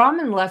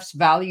Brahmin left's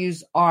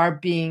values are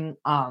being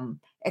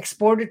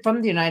exported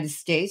from the United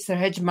States, their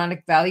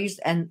hegemonic values,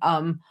 and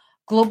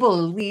global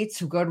elites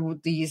who go to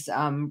these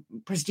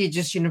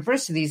prestigious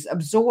universities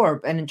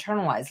absorb and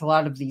internalize a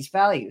lot of these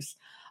values.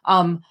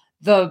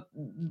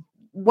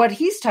 What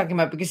he's talking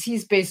about, because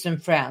he's based in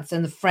France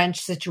and the French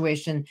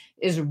situation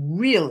is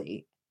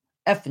really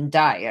effing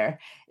dire,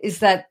 is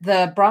that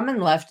the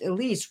Brahmin left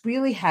elites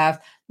really have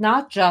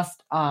not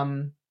just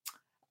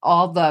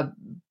all the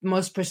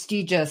most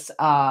prestigious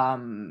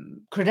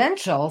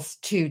credentials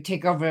to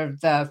take over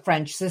the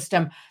French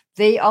system.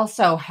 They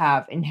also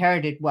have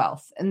inherited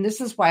wealth. And this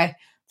is why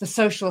the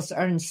socialists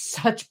are in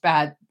such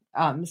bad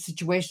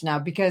situation now,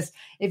 because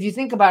if you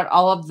think about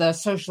all of the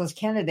socialist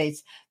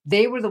candidates,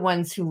 they were the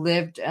ones who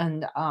lived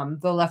in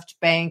the left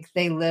bank.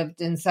 They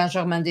lived in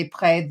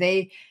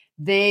Saint-Germain-des-Prés.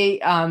 They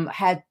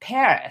had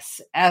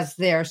Paris as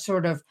their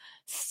sort of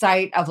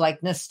site of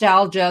like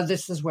nostalgia.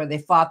 This is where they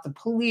fought the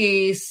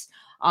police.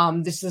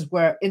 This is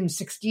where in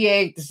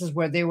 1968, this is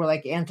where they were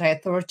like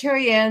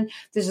anti-authoritarian.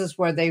 This is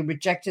where they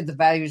rejected the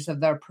values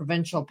of their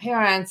provincial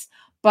parents.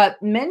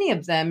 But many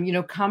of them,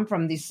 come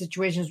from these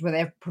situations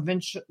where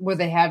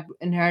they had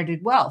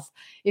inherited wealth.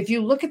 If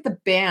you look at the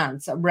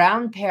bands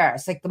around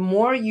Paris, like the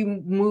more you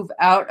move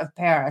out of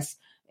Paris,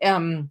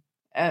 and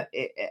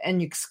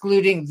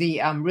excluding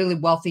the really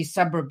wealthy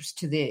suburbs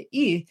to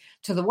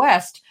the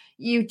west,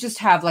 you just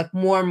have like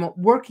more and more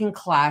working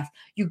class.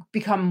 You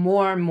become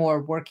more and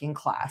more working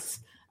class.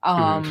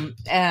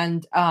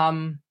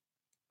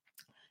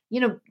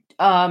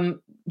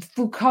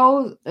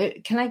 Foucault,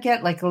 can I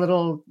get like a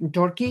little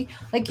dorky?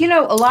 Like,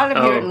 a lot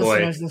of your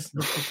listeners listen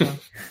to Foucault.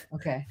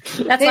 Okay.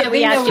 That's why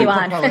we asked you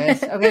on.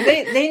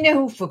 Okay. They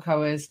know who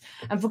Foucault is.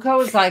 And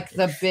Foucault is like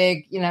the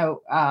big,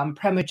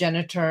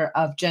 primogenitor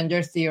of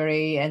gender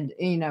theory. And,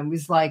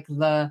 he's like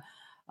the,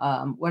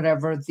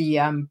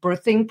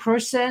 birthing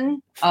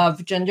person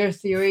of gender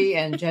theory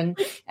and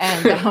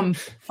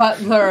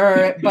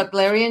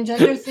Butlerian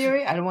gender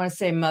theory. I don't want to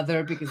say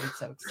mother because it's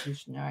so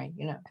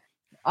exclusionary,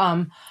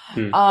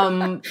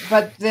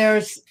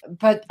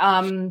 But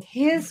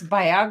his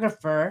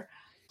biographer,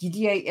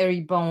 Didier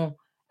Eribon,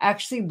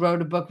 actually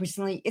wrote a book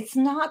recently. It's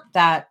not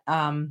that,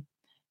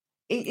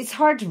 it's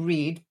hard to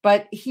read,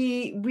 but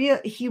he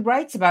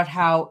writes about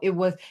how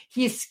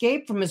he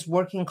escaped from his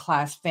working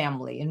class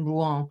family in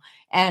Rouen,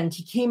 and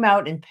he came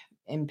out in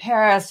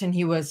Paris, and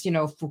he was,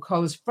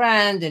 Foucault's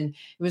friend, and it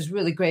was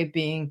really great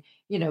being,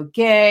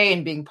 gay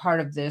and being part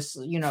of this,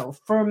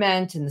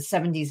 ferment in the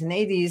 70s and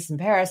 80s in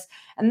Paris.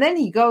 And then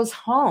he goes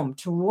home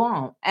to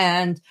Rouen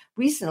and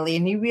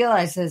he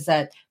realizes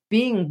that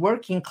being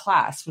working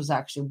class was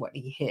actually what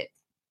he hit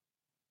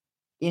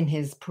in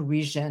his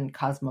Parisian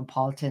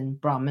cosmopolitan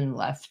Brahmin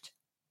left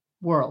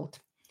world.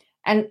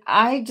 And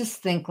I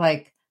just think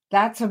like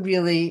that's a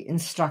really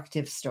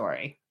instructive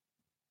story.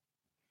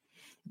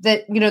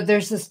 That,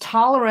 there's this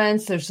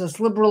tolerance, there's this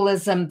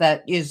liberalism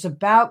that is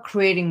about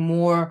creating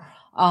more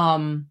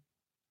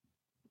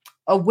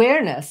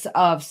awareness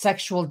of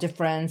sexual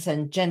difference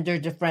and gender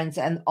difference.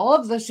 And all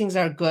of those things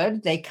are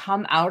good. They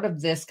come out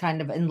of this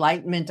kind of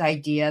Enlightenment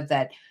idea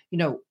that,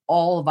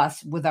 all of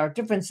us with our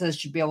differences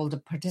should be able to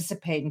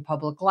participate in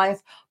public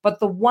life. But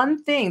the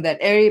one thing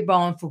that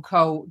Eribon and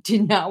Foucault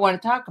did not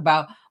want to talk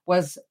about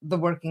was the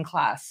working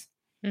class.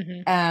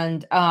 Mm-hmm.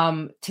 And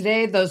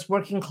today, those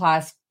working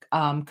class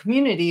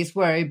communities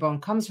where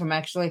Eribon comes from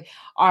actually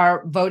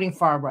are voting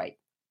far right.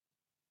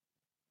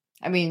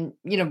 I mean,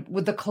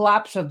 with the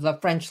collapse of the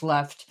French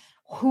left,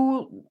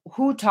 who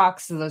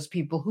talks to those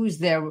people? Who's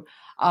there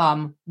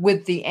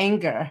with the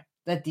anger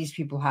that these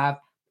people have?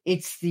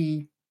 It's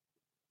the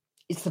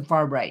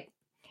far right,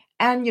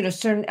 and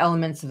certain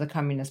elements of the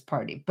Communist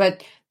Party.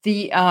 But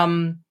the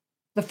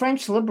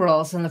French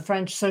liberals and the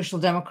French social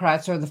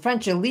democrats or the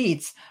French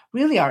elites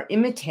really are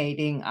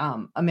imitating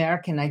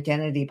American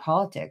identity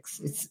politics.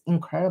 It's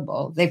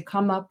incredible. They've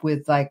come up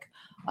with like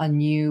a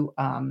new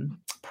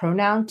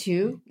pronoun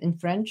too in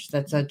French.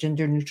 That's a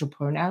gender neutral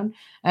pronoun.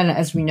 And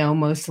as we know,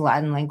 most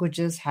Latin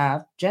languages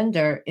have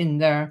gender in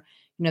their,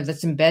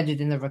 that's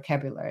embedded in the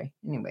vocabulary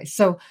anyway.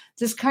 So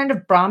this kind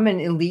of Brahmin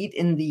elite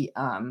in the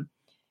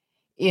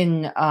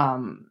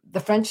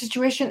French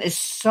situation is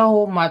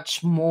so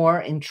much more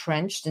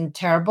entrenched and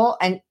terrible.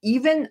 And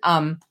even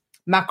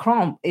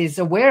Macron is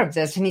aware of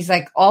this, and he's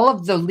like, all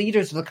of the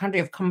leaders of the country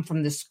have come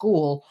from this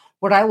school.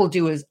 What I will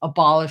do is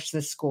abolish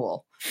this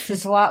school. So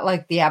it's a lot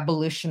like the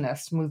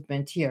abolitionist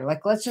movement here.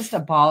 Like, let's just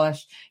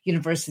abolish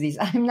universities.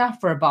 I'm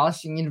not for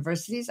abolishing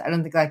universities. I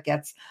don't think that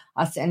gets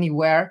us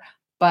anywhere.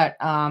 But,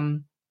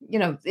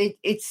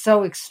 it's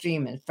so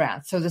extreme in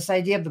France. So this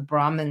idea of the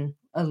Brahmin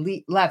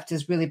elite left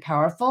is really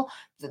powerful.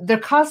 Their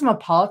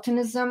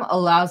cosmopolitanism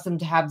allows them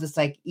to have this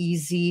like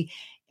easy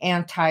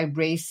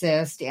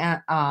anti-racist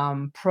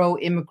and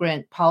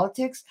pro-immigrant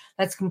politics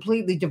that's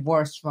completely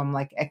divorced from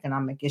like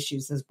economic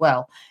issues as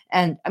well.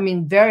 And I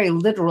mean, very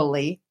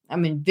literally,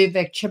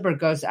 Vivek Chibber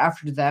goes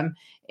after them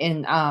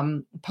in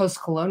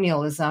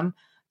post-colonialism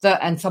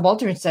and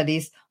subaltern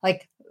studies.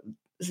 Like,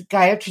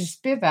 Gayatri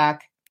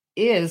Spivak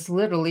is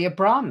literally a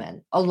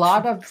Brahmin. A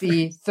lot of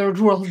the third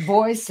world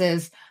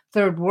voices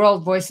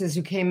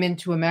who came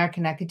into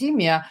American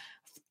academia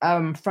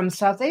from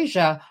South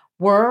Asia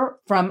were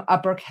from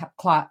upper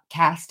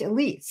caste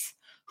elites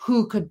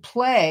who could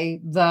play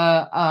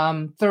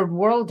the third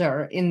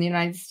worlder in the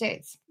United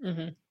States,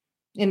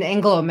 in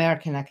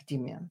Anglo-American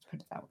academia. Let's put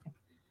it that way.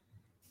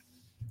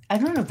 I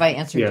don't know if I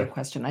answered your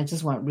question. I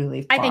just went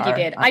really far. I think you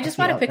did. I just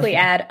want to quickly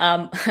add,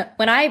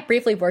 when I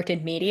briefly worked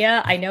in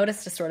media, I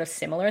noticed a sort of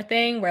similar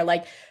thing where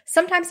like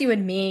sometimes you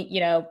would meet,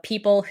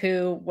 people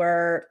who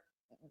were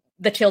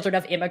the children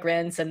of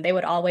immigrants, and they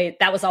would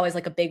that was always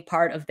like a big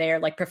part of their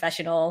like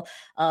professional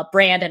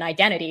brand and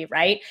identity,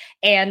 right?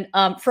 And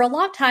for a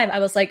long time, I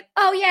was like,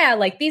 oh yeah,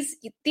 like these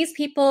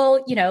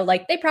people,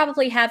 like they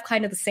probably have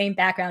kind of the same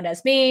background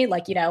as me,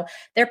 like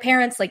their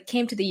parents like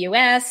came to the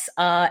U.S.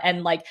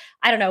 And like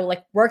I don't know,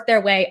 like worked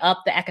their way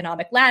up the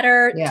economic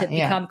ladder to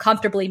become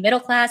comfortably middle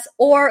class,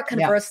 or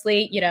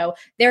conversely,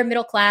 they're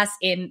middle class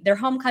in their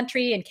home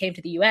country and came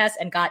to the U.S.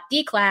 and got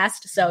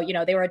declassed, so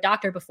they were a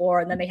doctor before,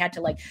 and then they had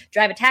to like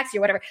drive a taxi or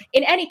whatever.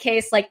 In any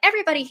case, like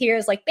everybody here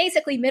is like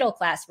basically middle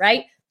class,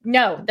 right?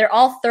 No, they're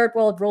all third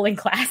world ruling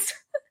class.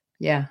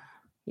 Yeah.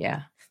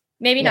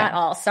 Maybe not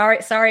all.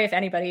 Sorry if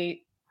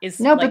anybody is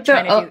but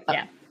trying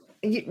to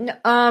do.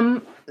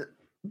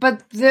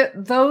 But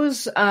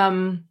those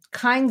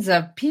kinds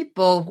of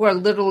people who are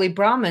literally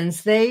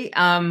Brahmins, they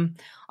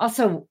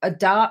also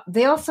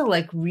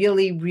like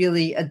really,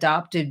 really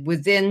adopted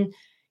within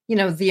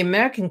the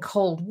American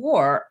Cold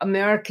War,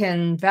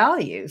 American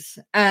values.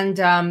 And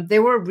they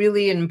were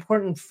really an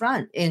important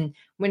front in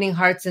winning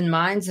hearts and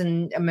minds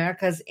in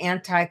America's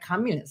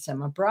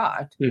anti-communism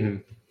abroad. Mm-hmm.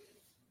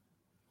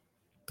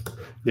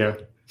 Yeah.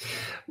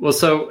 Well,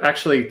 so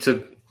actually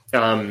to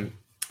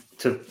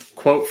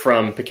quote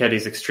from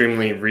Piketty's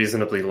extremely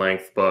reasonably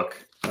length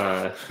book,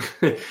 I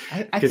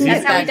think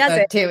that's how he does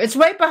it too. It's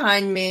right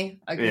behind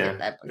me.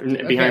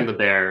 Behind the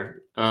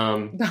bear.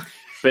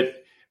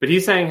 But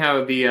he's saying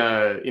how the,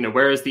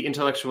 whereas the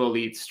intellectual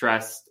elite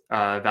stressed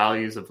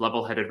values of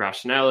level-headed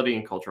rationality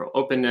and cultural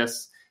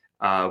openness,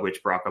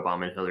 which Barack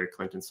Obama and Hillary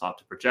Clinton sought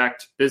to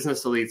project,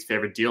 business elites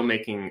favored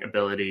deal-making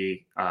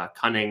ability,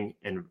 cunning,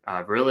 and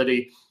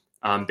virility,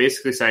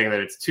 basically saying that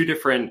it's two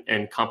different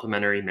and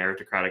complementary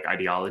meritocratic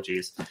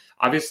ideologies.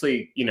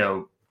 Obviously,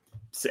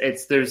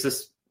 there's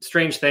this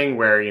strange thing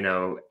where,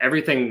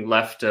 everything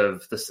left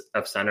of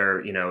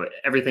center,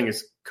 everything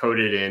is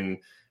coded in,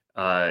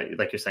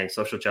 like you're saying,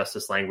 social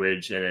justice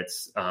language, and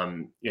it's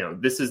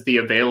this is the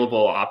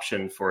available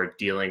option for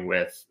dealing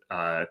with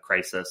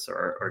crisis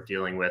or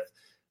dealing with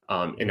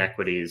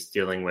inequities,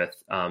 dealing with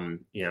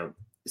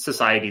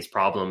society's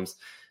problems,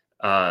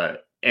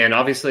 and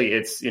obviously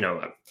it's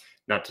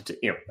not to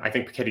I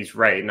think Piketty's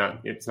right.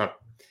 It's not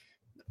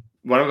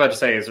what I'm about to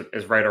say is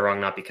right or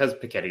wrong, not because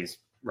Piketty's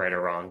right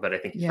or wrong, but I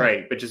think he's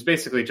right. But just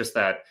basically just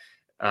that.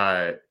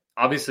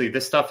 Obviously,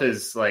 this stuff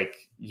is like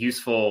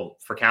useful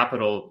for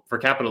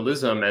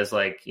capitalism as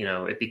like,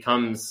 it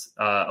becomes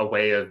a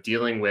way of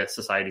dealing with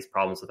society's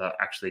problems without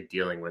actually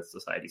dealing with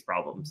society's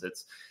problems.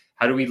 It's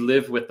how do we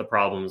live with the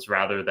problems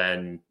rather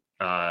than,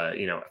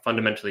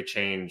 fundamentally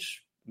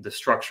change the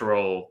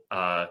structural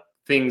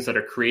things that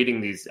are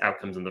creating these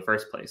outcomes in the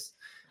first place.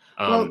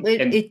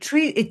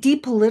 It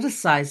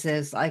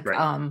depoliticizes like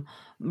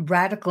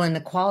radical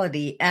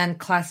inequality and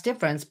class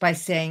difference by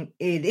saying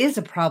it is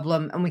a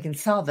problem and we can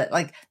solve it.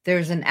 Like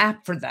there's an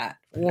app for that,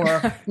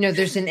 or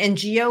there's an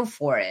NGO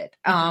for it.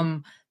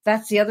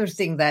 That's the other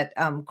thing that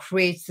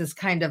creates this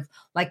kind of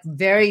like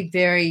very,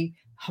 very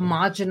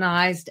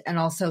homogenized and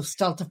also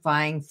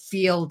stultifying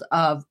field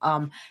of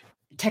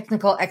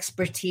technical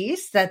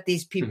expertise that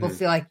these people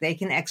feel like they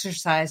can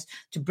exercise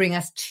to bring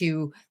us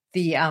to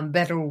the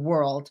better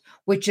world,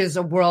 which is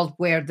a world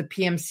where the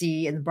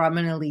PMC and the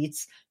Brahmin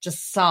elites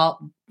just solve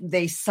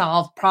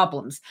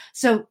problems.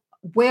 So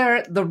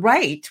where the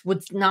right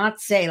would not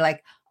say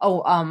like,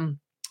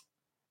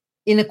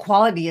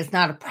 inequality is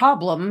not a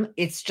problem.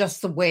 It's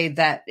just the way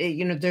that,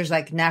 there's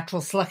like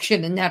natural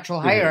selection and natural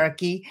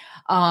hierarchy.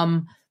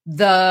 The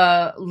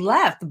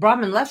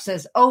Brahmin left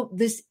says,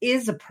 this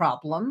is a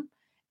problem.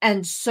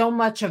 And so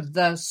much of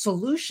the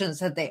solutions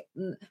that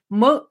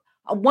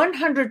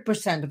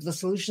 100% of the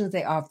solutions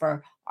they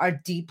offer are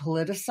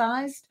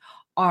depoliticized,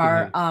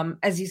 are,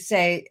 as you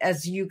say,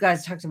 as you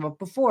guys talked about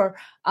before,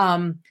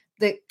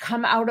 that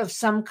come out of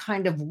some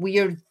kind of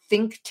weird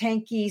think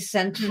tanky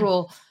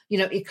central,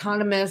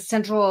 economist,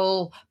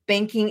 central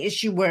banking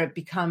issue where it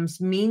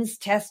becomes means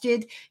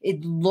tested.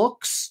 It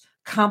looks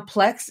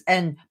complex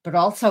but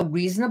also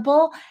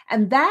reasonable.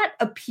 And that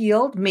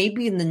appealed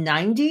maybe in the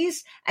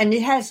 90s, and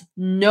it has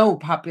no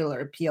popular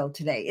appeal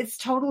today. It's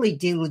totally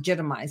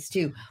delegitimized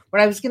too.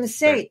 What I was going to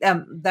say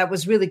that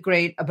was really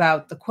great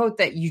about the quote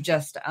that you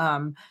just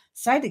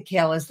cited,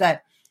 Cale, is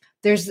that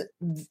there's,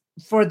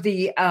 for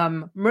the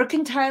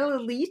mercantile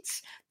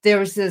elites,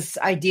 there's this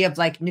idea of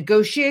like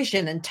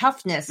negotiation and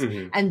toughness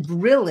and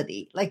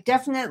virility. Like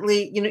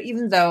definitely,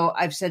 even though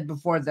I've said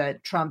before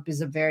that Trump is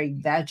a very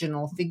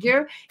vaginal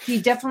figure, he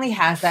definitely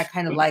has that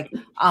kind of like,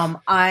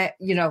 I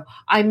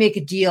make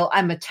a deal,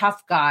 I'm a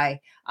tough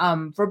guy,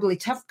 verbally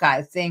tough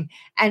guy thing.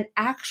 And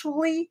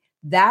actually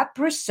that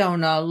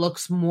persona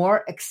looks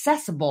more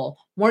accessible,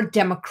 more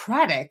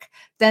democratic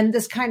than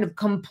this kind of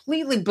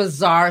completely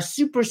bizarre,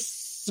 super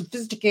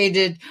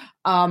sophisticated,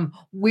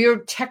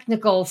 weird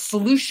technical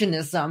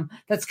solutionism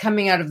that's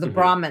coming out of the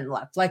Brahmin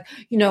left. Like,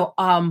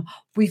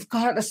 we've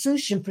got a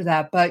solution for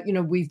that, but,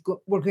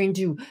 we're going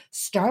to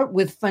start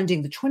with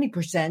funding the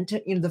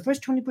 20%, the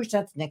first 20%,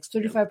 the next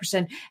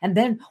 35%, and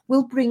then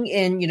we'll bring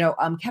in,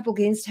 capital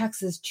gains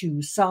taxes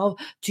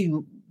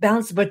to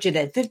balance the budget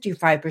at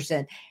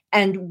 55%.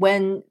 And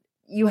when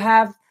you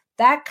have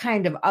that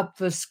kind of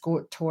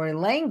obfuscatory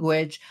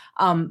language,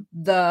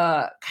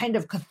 the kind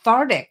of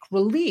cathartic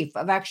relief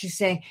of actually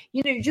saying,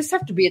 you just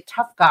have to be a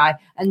tough guy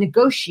and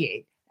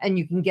negotiate and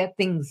you can get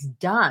things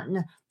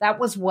done. That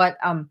was what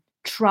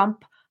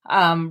Trump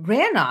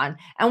ran on.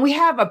 And we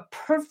have a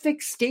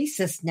perfect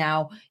stasis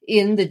now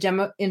in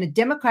a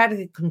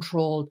democratically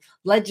controlled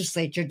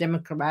legislature,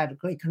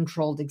 democratically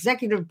controlled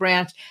executive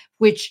branch,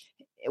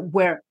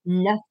 where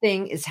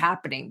nothing is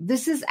happening.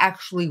 This is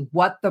actually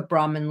what the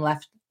Brahmin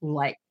left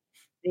like.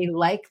 They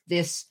like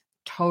this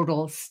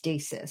total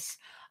stasis.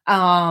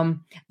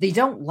 They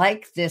don't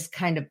like this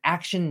kind of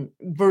action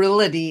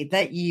virility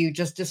that you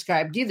just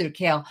described either,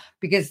 Cale,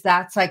 because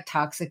that's like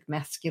toxic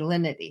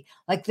masculinity.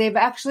 Like they've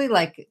actually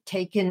like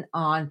taken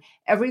on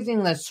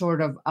everything that's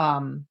sort of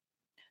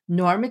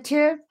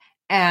normative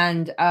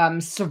and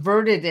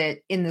subverted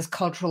it in this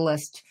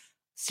culturalist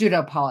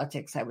pseudo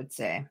politics, I would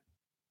say.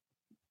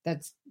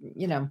 That's,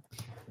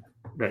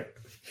 Right.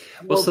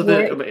 Well, so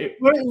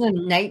we're in a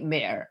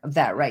nightmare of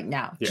that right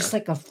now, just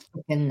like a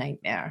freaking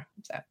nightmare.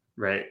 So.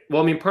 Right.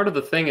 Well, I mean, part of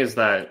the thing is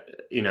that,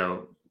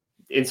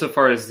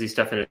 insofar as these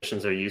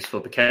definitions are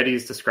useful, Piketty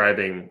is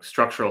describing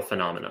structural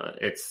phenomena.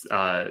 It's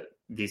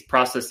these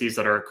processes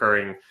that are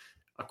occurring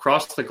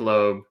across the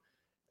globe.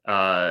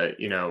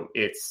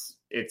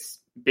 It's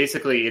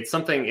basically it's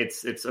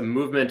a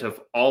movement of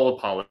all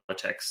of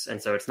politics,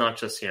 and so it's not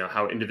just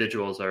how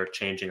individuals are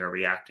changing or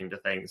reacting to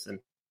things. And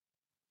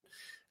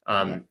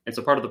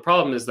so part of the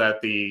problem is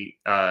that the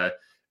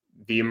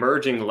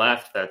emerging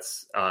left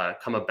that's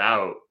come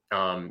about,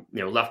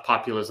 left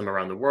populism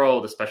around the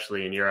world,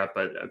 especially in Europe,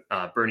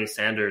 but Bernie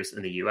Sanders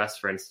in the U.S.,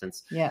 for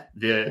instance,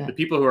 the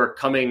people who are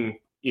coming,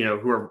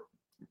 who are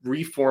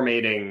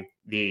reformating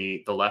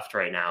the left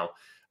right now,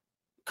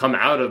 come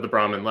out of the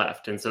Brahmin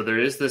left, and so there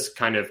is this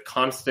kind of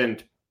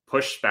constant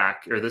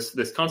pushback or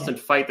this constant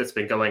fight that's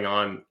been going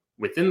on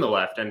within the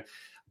left. And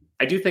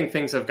I do think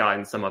things have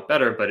gotten somewhat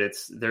better, but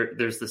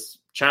there's this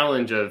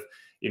challenge of,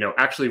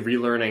 actually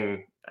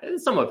relearning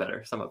somewhat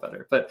better,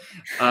 but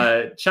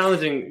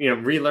challenging,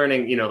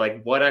 relearning,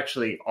 like what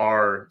actually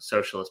are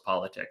socialist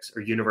politics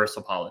or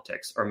universal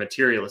politics or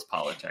materialist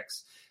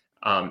politics?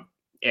 How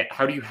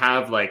do you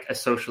have like a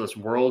socialist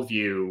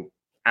worldview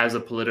as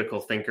a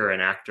political thinker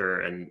and actor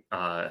and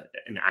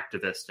an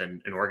activist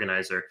and an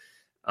organizer?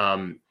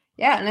 And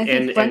I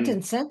think front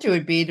and center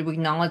would be to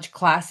acknowledge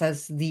class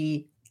as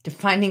the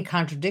defining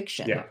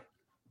contradiction. Yeah.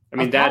 I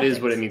mean, that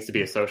is what it means to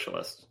be a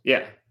socialist.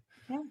 Yeah.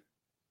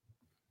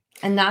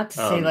 And not to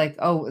say like,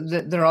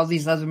 there are all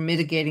these other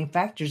mitigating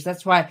factors.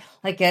 That's why,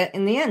 like,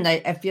 in the end,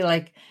 I feel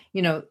like,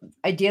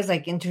 ideas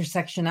like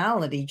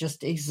intersectionality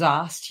just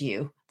exhaust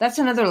you. That's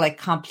another like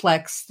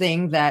complex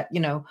thing that,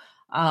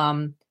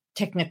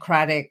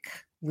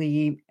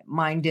 technocratically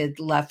minded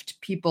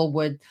left people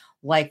would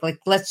like,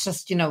 let's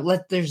just,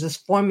 there's this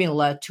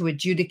formula to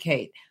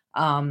adjudicate,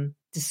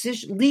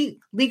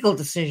 legal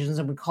decisions,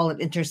 and we call it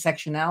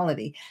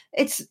intersectionality.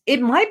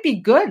 It might be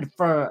good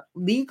for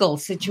legal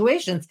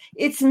situations.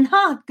 It's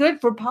not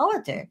good for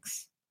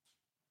politics.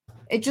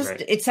 It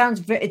just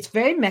it's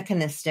very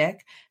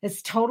mechanistic.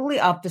 It's totally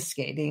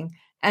obfuscating,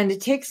 and it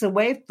takes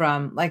away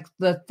from like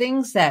the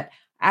things that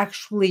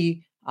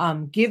actually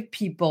give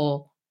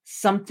people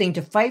something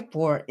to fight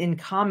for in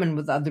common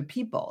with other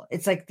people.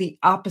 It's like the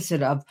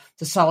opposite of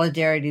the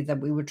solidarity that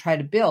we would try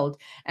to build.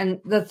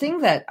 And the thing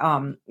that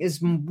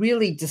is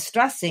really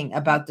distressing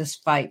about this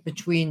fight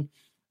between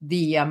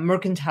the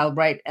mercantile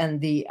right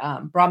and the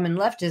Brahmin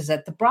left is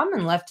that the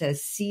Brahmin left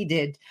has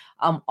seeded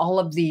all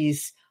of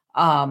these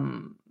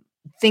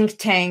think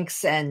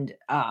tanks and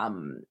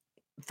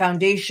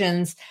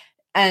foundations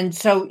and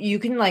so you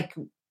can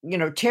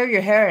tear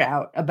your hair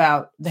out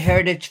about the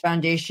Heritage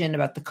Foundation,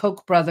 about the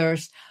Koch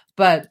brothers,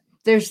 but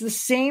there's the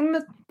same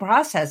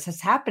process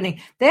that's happening.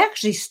 They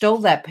actually stole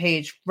that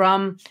page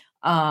from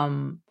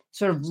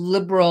sort of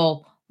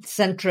liberal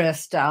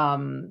centrist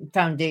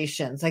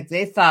foundations. Like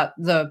they thought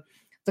the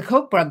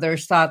Koch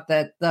brothers thought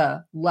that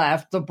the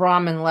left, the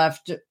Brahmin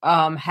left,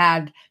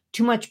 had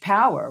too much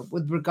power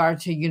with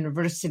regard to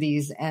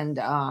universities and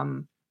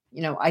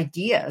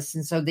ideas,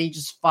 and so they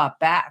just fought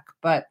back.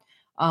 But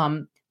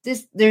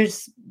there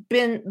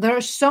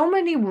are so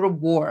many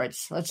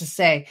rewards, let's just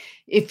say,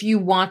 if you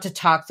want to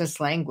talk this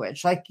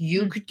language. Like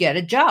you could get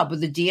a job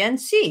with the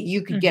DNC,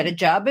 you could get a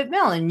job at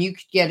Mellon, you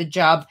could get a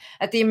job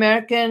at the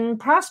American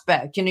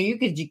Prospect, you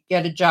could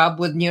get a job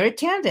with Neera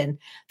Tanden.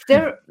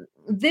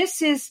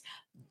 This is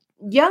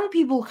young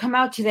people who come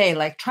out today,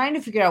 like trying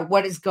to figure out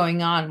what is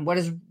going on, what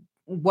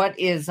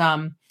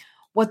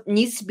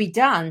needs to be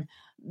done.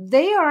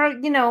 They are,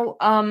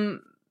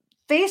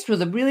 faced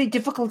with a really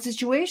difficult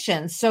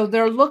situation. So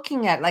they're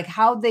looking at like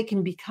how they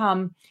can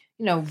become,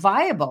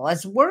 viable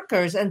as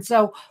workers. And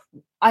so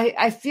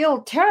I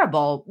feel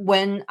terrible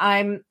when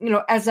I'm,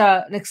 as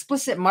an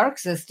explicit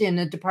Marxist in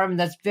a department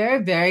that's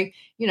very, very,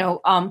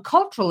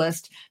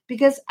 culturalist,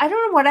 because I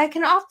don't know what I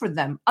can offer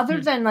them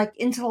other than like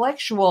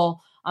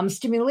intellectual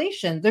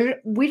stimulation.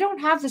 We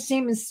don't have the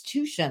same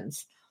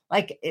institutions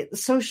like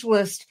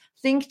socialist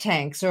think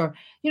tanks, or,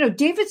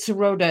 David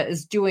Sirota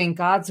is doing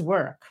God's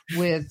work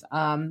with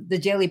the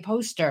Daily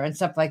Poster and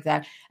stuff like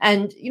that.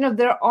 And,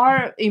 there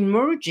are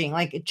emerging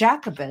like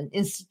Jacobin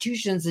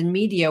institutions and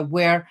media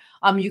where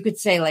you could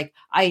say like,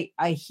 I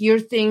hear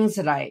things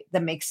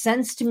that make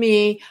sense to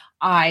me.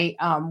 I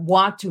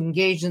want to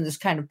engage in this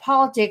kind of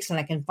politics and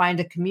I can find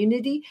a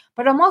community,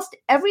 but almost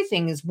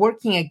everything is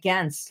working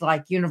against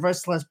like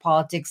universalist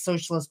politics,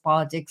 socialist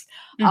politics,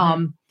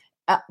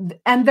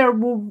 and there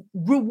are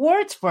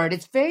rewards for it.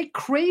 It's very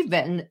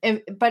craven.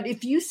 But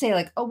if you say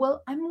like, oh,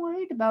 well, I'm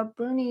worried about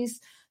Bernie's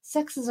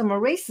sexism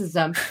or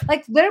racism,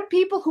 like there are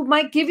people who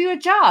might give you a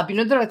job.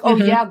 They're like, oh,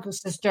 yeah,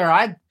 sister,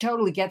 I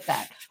totally get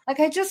that.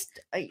 Like I just,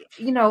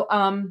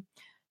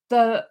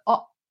 the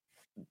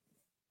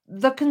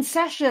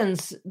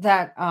concessions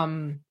that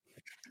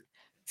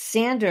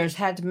Sanders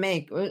had to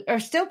make are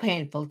still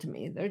painful to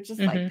me. They're just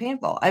like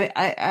painful.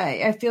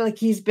 I feel like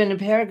he's been a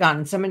paragon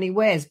in so many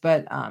ways,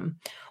 but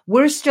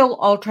we're still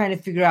all trying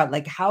to figure out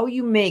like how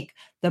you make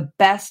the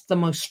best, the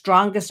most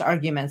strongest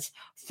arguments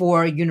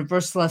for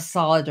universalist,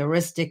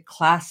 solidaristic,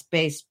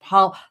 class-based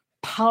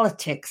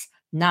politics,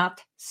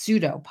 not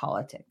pseudo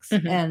politics.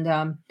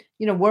 And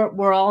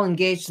we're all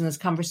engaged in this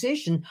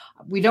conversation.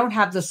 We don't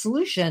have the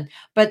solution,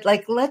 but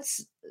like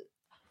let's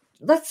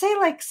say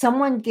like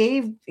someone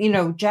gave,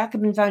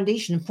 Jacobin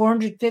Foundation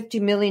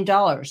 $450 million,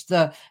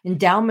 the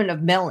endowment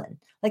of Mellon.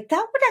 Like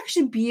that would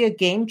actually be a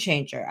game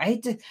changer. I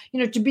hate to,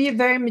 to be a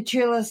very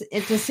materialist,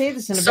 to say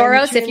this in a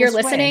Soros, if you're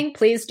listening,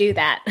 please do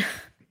that.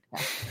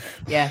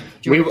 Yeah.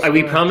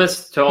 We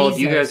promise to all of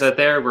you guys out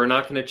there, we're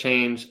not going to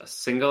change a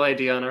single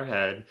idea on our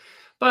head.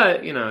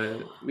 But, we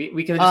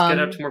can just get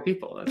out to more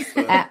people.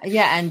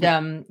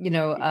 And,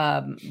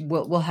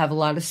 we'll have a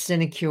lot of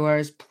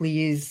sinecures.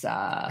 Please.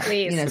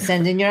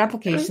 Send in your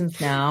applications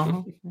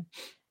now.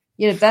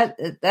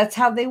 That's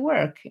how they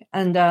work.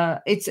 And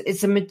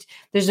there's a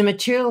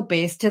material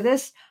base to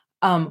this.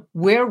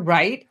 We're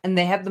right, and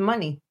they have the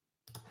money.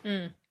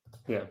 Yeah.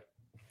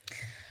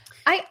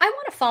 I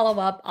want to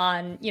follow up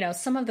on,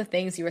 some of the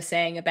things you were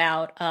saying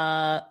about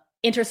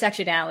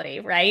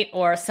intersectionality, right?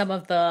 Or some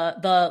of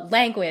the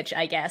language,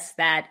 I guess,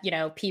 that,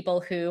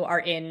 people who are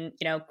in,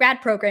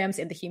 grad programs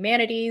in the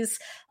humanities,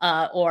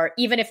 or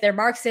even if they're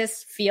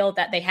Marxists, feel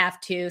that they have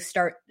to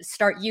start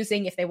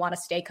using if they want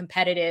to stay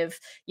competitive,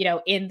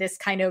 in this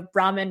kind of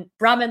Brahmin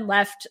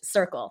left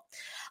circle.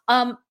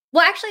 Well,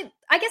 actually,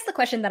 I guess the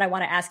question that I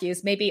want to ask you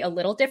is maybe a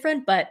little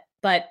different, but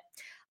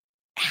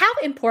how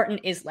important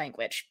is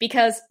language?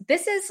 Because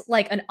this is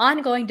like an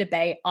ongoing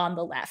debate on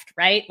the left,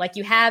 right? Like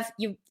okay,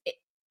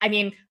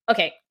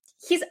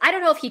 I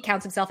don't know if he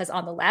counts himself as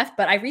on the left,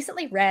 but I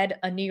recently read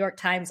a New York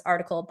Times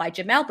article by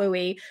Jamelle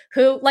Bouie,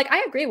 who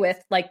I agree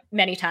with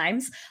many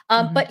times.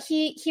 But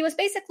he was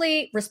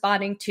basically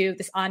responding to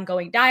this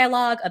ongoing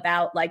dialogue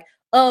about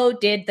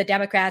did the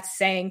Democrats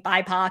saying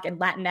BIPOC and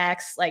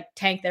Latinx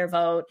tank their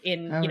vote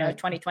in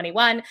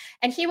 2021?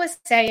 And he was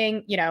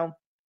saying,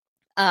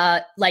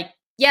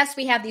 yes,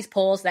 we have these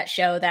polls that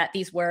show that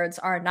these words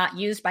are not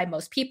used by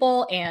most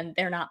people and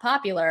they're not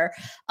popular.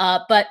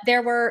 But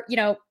there were,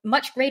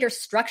 much greater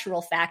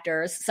structural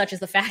factors, such as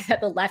the fact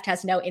that the left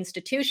has no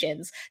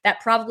institutions,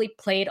 that probably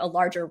played a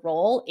larger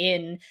role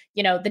in,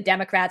 the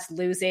Democrats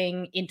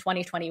losing in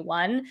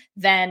 2021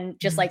 than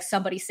just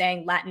somebody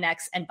saying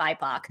Latinx and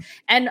BIPOC.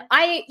 And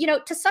I,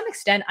 to some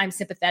extent, I'm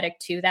sympathetic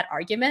to that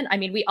argument. I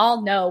mean, we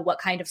all know what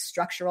kind of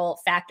structural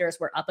factors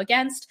we're up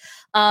against.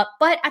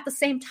 But at the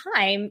same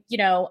time,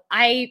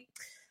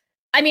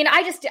 I mean,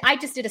 I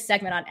just did a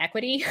segment on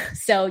equity.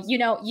 So,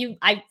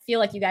 I feel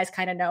like you guys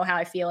kind of know how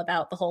I feel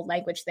about the whole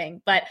language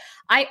thing, but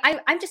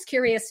I'm just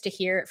curious to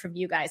hear from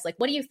you guys. Like,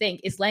 what do you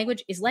think? Is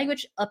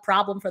language a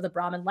problem for the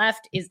Brahmin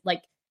left? Is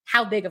like,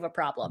 how big of a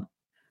problem?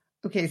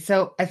 Okay.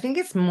 So I think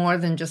it's more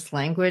than just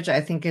language.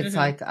 I think it's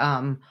like,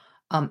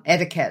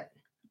 etiquette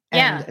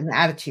and an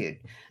attitude.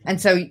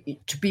 And so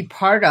to be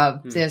part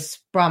of this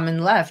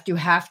Brahmin left, you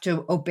have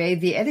to obey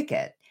the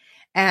etiquette.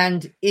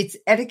 And it's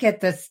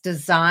etiquette that's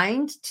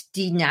designed to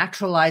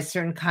denaturalize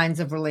certain kinds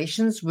of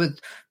relations with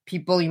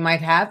people you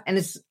might have. And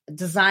it's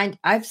designed,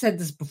 I've said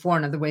this before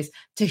in other ways,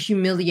 to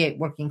humiliate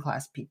working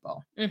class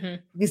people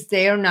because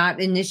they are not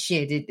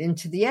initiated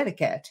into the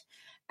etiquette.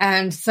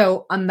 And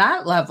so on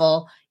that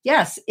level,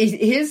 yes, it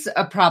is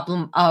a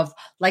problem of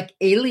like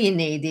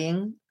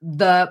alienating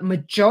the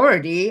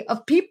majority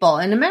of people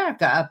in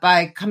America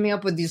by coming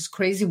up with these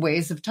crazy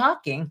ways of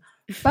talking.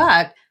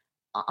 But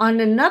on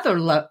another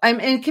level, I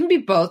mean, it can be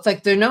both.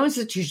 Like there are no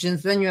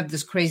institutions, then you have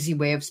this crazy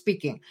way of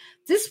speaking.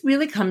 This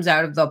really comes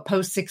out of the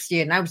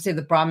post-68, and I would say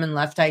the Brahmin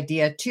left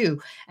idea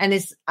too. And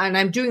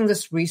I'm doing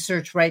this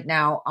research right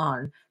now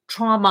on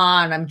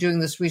trauma, and I'm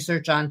doing this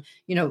research on,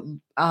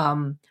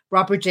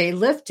 Robert J.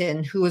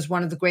 Lifton, who was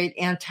one of the great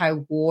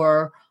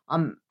anti-war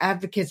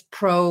advocates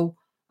pro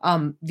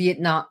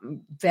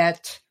Vietnam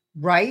vet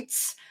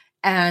rights,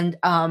 and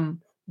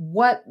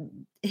what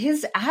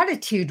his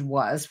attitude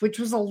was, which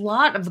was a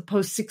lot of the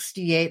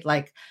post-68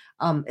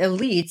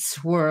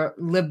 elites were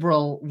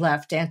liberal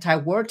left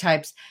anti-war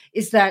types,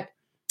 is that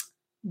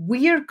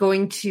we're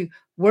going to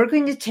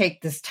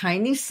take this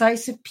tiny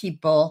slice of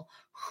people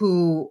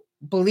who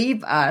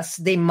believe us.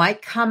 They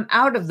might come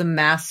out of the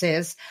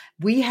masses.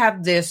 We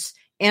have this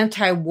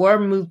anti-war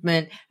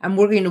movement, and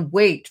we're going to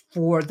wait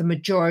for the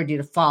majority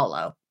to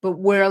follow. But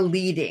we're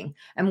leading,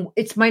 and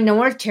it's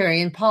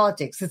minoritarian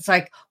politics. It's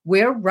like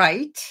we're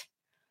right.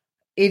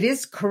 It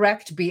is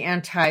correct to be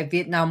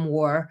anti-Vietnam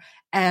War,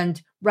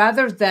 and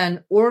rather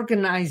than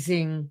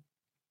organizing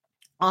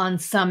on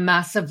some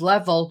massive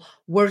level,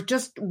 we're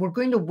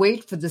going to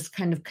wait for this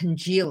kind of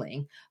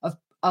congealing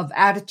of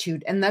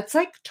attitude. And that's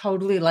like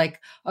totally like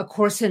A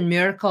Course in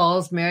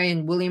Miracles.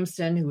 Marianne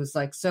Williamson, who was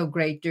like so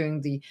great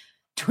during the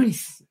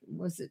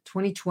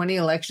 2020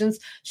 elections,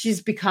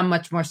 she's become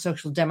much more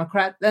social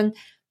democrat than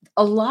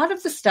a lot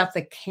of the stuff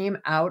that came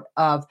out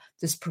of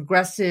this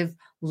progressive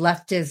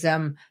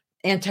leftism,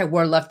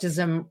 anti-war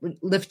leftism.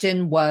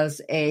 Lifton was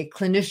a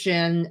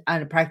clinician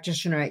and a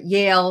practitioner at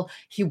Yale.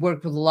 He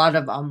worked with a lot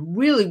of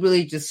really,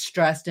 really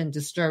distressed and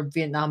disturbed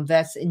Vietnam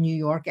vets in New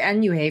York and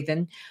New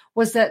Haven.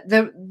 Was that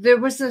there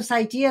was this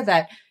idea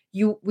that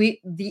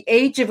the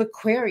age of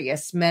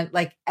Aquarius meant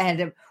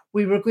and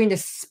we were going to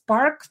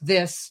spark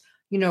this,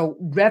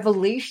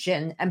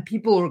 revelation, and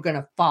people were going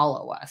to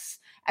follow us.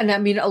 And I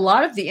mean, a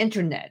lot of the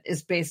internet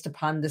is based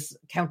upon this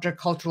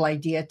countercultural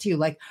idea too.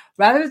 Like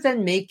rather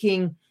than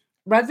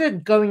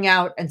going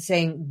out and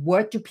saying,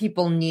 what do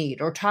people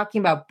need? Or talking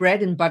about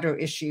bread and butter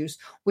issues,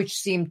 which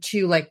seem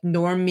too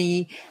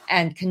normie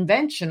and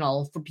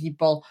conventional for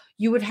people,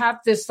 you would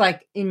have this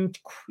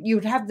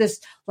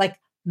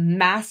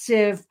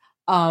massive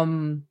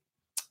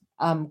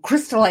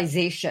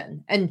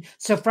crystallization. And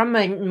so from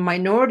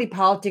minority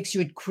politics,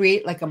 you would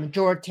create a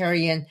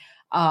majoritarian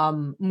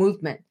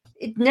movement.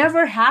 It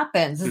never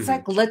happens. It's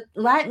like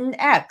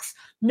Latinx.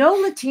 No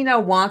Latina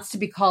wants to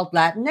be called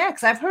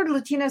Latinx. I've heard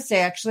Latinas say,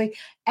 actually,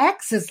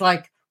 X is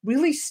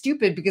really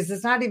stupid because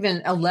it's not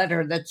even a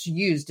letter that's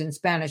used in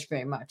Spanish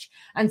very much.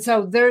 And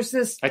so there's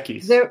this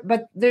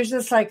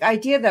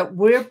idea that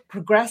we're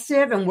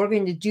progressive and we're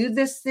going to do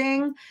this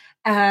thing,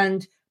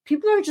 and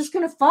people are just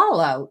going to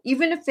follow,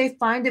 even if they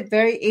find it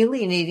very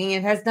alienating.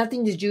 It has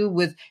nothing to do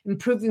with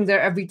improving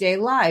their everyday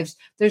lives.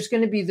 There's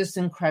going to be this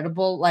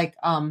incredible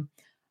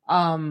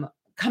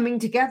coming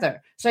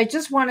together. So I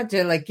just wanted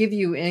to give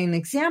you an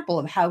example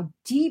of how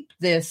deep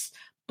this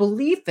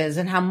belief is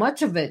and how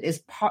much of it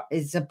is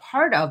a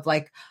part of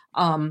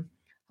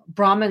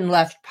Brahmin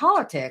left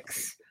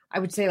politics. I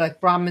would say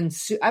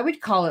I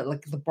would call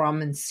it the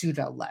Brahmin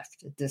pseudo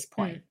left at this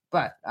point,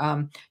 but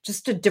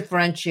just to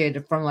differentiate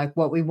it from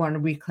what we want to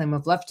reclaim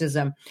of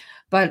leftism.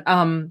 But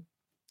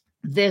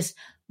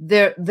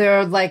they're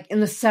in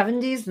the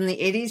 70s and the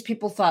 80s,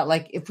 people thought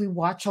if we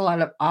watch a lot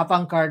of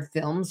avant-garde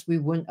films, we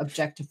wouldn't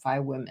objectify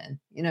women,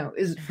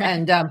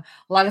 and a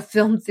lot of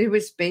film theory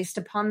was based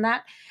upon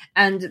that,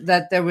 and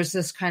that there was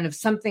this kind of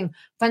something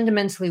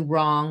fundamentally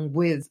wrong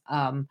with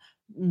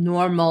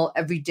normal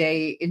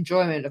everyday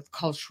enjoyment of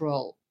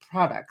cultural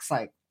products,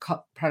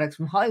 products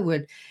from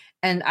Hollywood.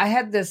 And I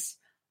had this,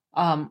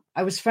 I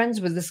was friends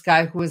with this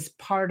guy who was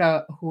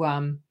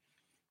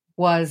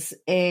was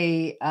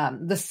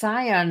the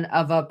scion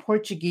of a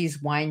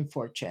Portuguese wine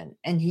fortune.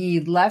 And he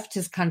left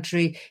his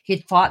country. He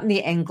had fought in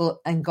the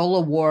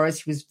Angola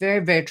Wars. He was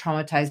very, very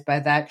traumatized by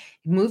that.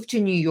 He moved to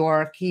New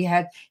York. He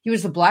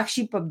was the black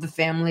sheep of the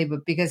family,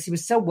 but because he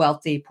was so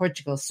wealthy,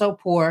 Portugal is so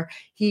poor,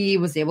 he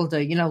was able to,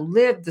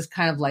 live this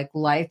kind of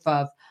life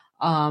of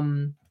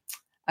an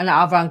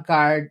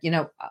avant-garde,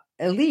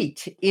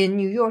 elite in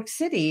New York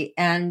City,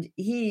 and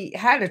he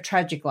had a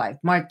tragic life.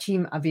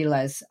 Martim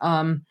Aviles.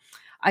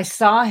 I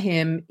saw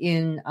him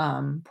in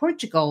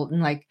Portugal in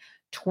like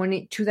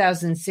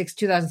 2006,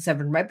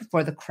 2007, right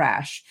before the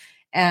crash.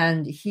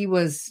 And he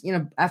was,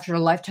 after a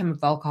lifetime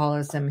of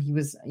alcoholism, he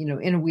was,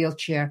 in a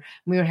wheelchair.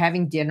 We were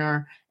having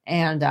dinner,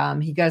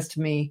 and he goes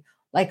to me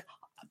like,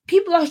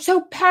 people are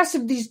so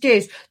passive these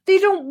days. They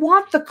don't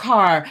want the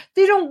car.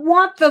 They don't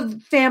want the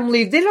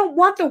family. They don't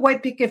want the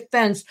white picket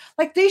fence.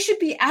 Like, they should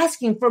be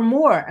asking for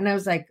more. And I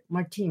was like,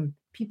 Martim,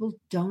 people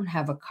don't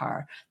have a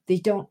car. They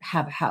don't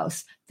have a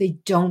house. They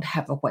don't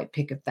have a white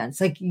picket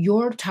fence. Like,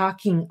 you're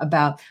talking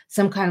about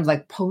some kind of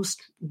like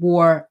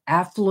post-war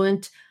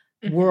affluent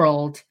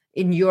world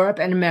in Europe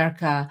and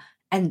America,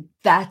 and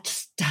that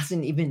just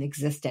doesn't even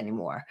exist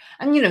anymore.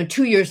 And,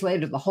 2 years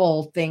later, the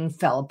whole thing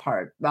fell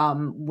apart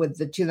with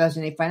the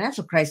 2008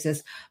 financial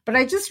crisis. But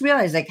I just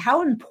realized like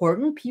how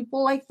important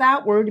people like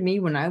that were to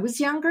me when I was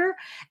younger,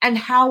 and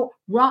how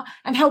wrong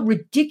and how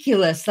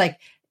ridiculous like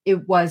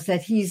it was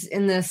that he's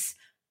in this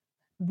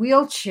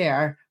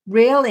wheelchair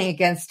railing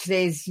against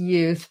today's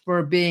youth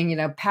for being,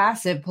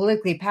 passive,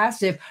 politically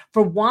passive,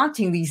 for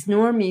wanting these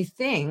normie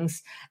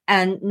things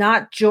and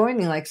not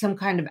joining like some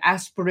kind of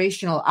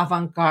aspirational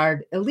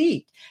avant-garde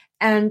elite.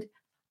 And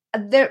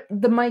the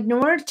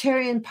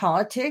minoritarian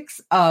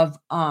politics of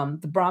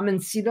the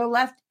Brahmin pseudo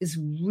left is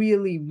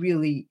really,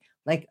 really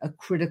like a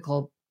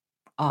critical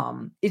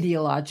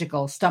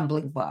ideological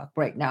stumbling block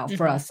right now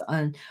for us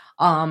on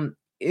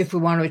if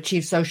we want to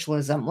achieve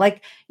socialism.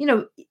 Like,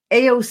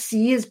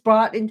 AOC is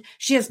brought in.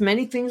 She has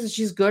many things that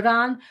she's good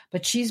on,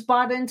 but she's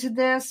bought into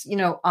this.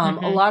 A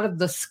lot of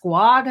the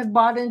squad have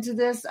bought into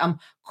this.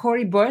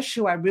 Cori Bush,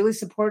 who I really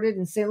supported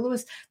in St.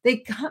 Louis, they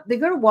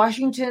go to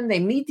Washington. They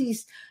meet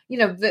these, they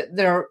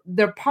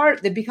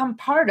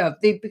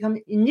become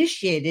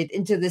initiated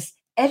into this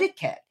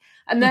etiquette.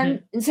 And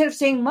then instead of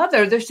saying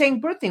mother, they're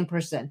saying birthing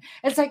person.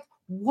 It's like,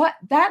 what,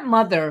 that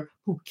mother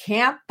who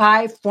can't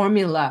buy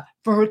formula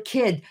for her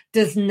kid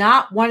does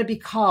not want to be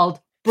called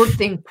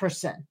birthing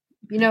person.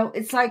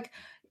 It's like,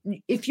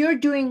 if you're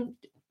doing,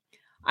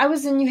 I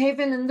was in New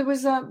Haven and there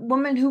was a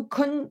woman who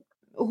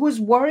was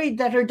worried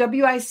that her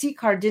WIC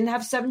card didn't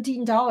have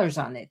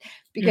 $17 on it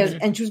because,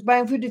 and she was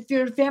buying food to feed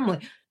her family.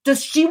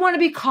 Does she want to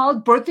be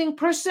called birthing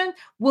person?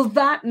 Will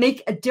that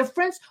make a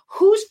difference?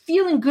 Who's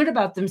feeling good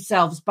about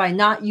themselves by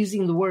not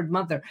using the word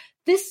mother?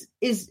 This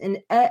is an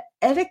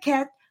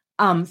etiquette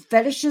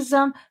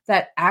fetishism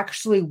that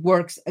actually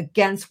works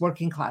against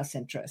working class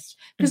interests,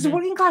 because the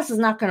working class is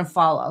not going to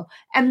follow.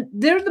 And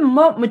they're the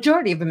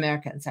majority of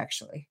Americans,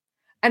 actually.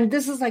 And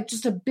this is like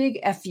just a big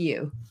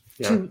FU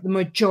to the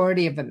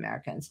majority of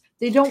Americans.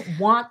 They don't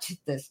want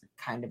this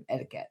kind of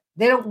etiquette.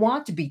 They don't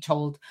want to be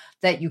told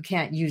that you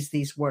can't use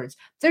these words.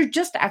 They're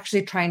just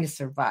actually trying to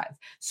survive.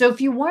 So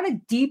if you want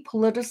to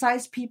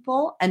depoliticize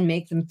people and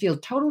make them feel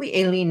totally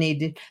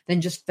alienated, then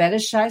just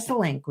fetishize the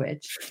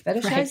language.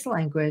 Fetishize the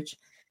language.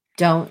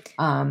 Don't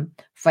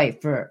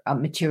fight for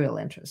material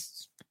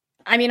interests.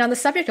 I mean, on the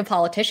subject of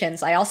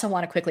politicians, I also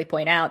want to quickly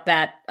point out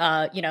that,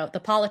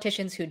 the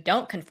politicians who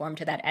don't conform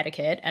to that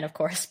etiquette, and of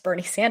course,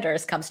 Bernie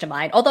Sanders comes to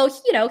mind, although,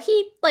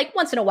 he like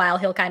once in a while,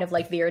 he'll kind of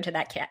like veer into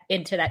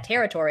that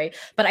territory.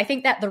 But I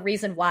think that the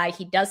reason why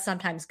he does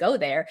sometimes go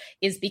there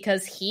is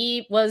because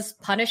he was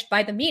punished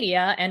by the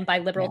media and by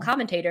liberal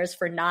commentators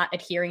for not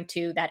adhering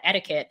to that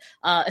etiquette,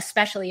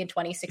 especially in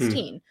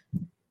 2016.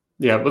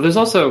 Yeah, but there's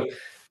also,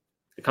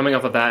 coming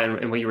off of that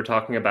and what you were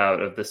talking about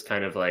of this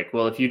kind of like,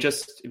 well, if you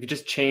just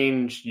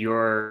change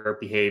your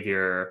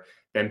behavior,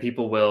 then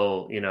people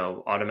will,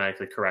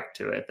 automatically correct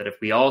to it. That if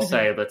we all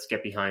say, let's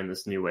get behind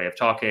this new way of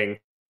talking,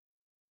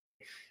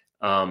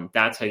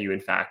 that's how you,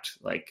 in fact,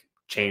 like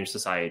change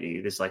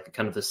society. There's like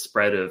kind of the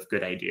spread of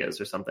good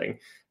ideas or something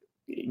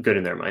good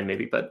in their mind,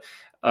 maybe. But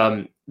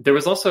there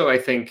was also, I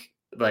think,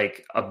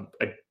 like a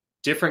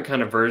different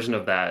kind of version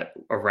of that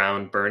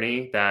around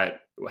Bernie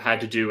that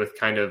had to do with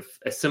kind of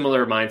a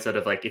similar mindset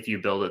of like, if you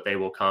build it, they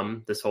will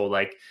come. This whole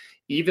like,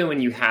 even when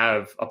you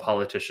have a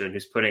politician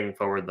who's putting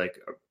forward like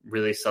a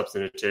really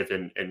substantive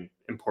and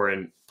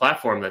important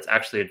platform that's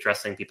actually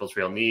addressing people's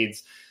real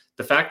needs,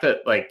 the fact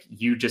that like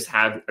you just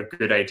have a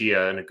good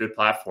idea and a good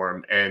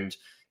platform and,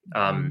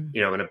 and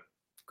a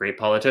great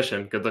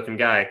politician, good looking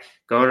guy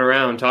going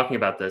around talking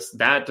about this,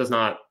 that does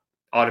not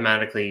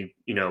automatically,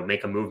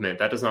 make a movement.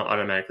 That does not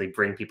automatically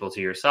bring people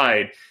to your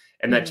side.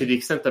 And that to the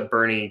extent that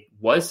Bernie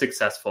was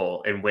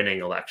successful in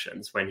winning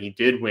elections, when he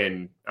did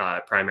win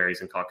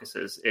primaries and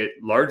caucuses, it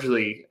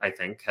largely, I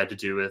think, had to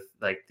do with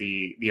like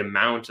the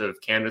amount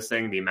of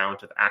canvassing, the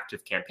amount of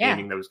active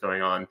campaigning that was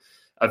going on,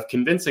 of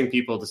convincing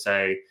people to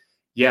say,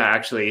 yeah,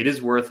 actually, it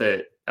is worth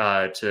it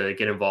to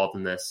get involved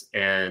in this.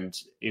 And,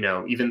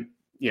 even,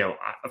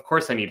 of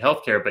course I need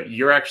healthcare, but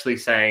you're actually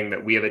saying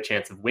that we have a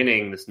chance of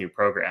winning this new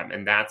program.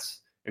 And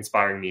that's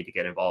inspiring me to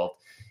get involved.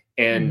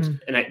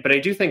 And, but I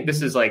do think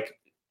this is like,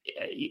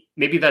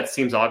 maybe that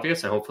seems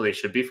obvious and hopefully it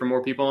should be for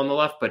more people on the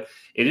left, but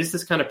it is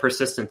this kind of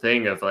persistent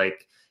thing of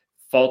like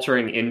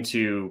faltering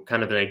into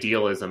kind of an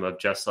idealism of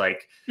just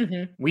like,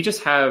 we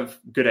just have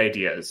good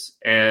ideas.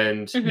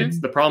 And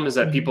the problem is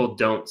that people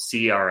don't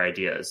see our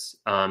ideas.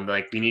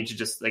 Like we need to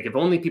just like, if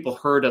only people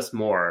heard us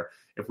more,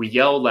 if we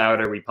yell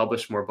louder, we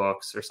publish more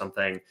books or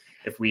something.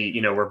 If we, you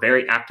know, we're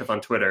very active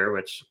on Twitter,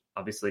 which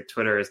obviously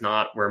Twitter is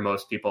not where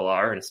most people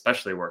are, and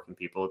especially working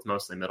people. It's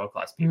mostly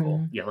middle-class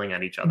people yelling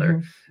at each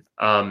other.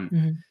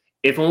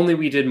 If only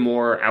we did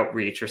more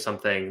outreach or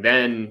something,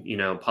 then, you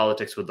know,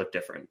 politics would look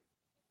different.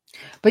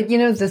 But, you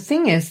know, the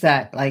thing is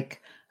that, like,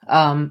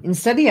 in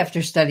study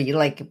after study,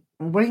 like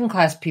working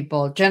class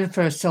people,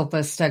 Jennifer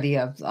Silva's study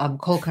of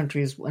coal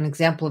countries, one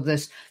example of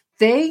this,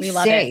 they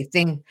say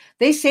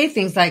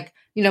things like,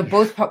 you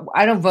know,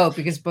 I don't vote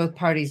because both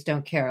parties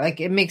don't care. Like,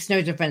 it makes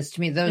no difference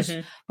to me. Those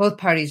both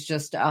parties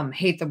just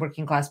hate the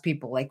working class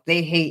people. Like,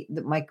 they hate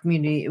my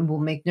community. It will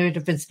make no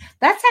difference.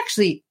 That's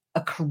actually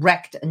a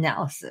correct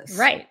analysis.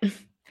 Right.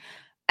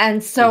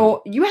 And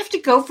so you have to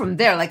go from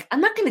there. Like,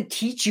 I'm not going to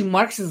teach you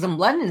Marxism,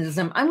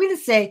 Leninism. I'm going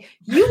to say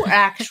you are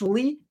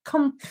actually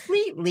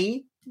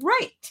completely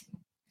right.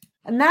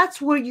 And that's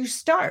where you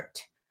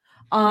start.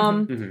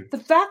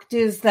 The fact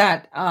is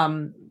that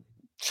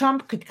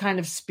Trump could kind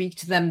of speak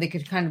to them. They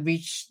could kind of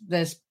reach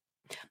this.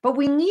 But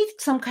we need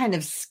some kind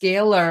of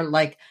scalar,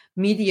 like,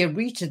 media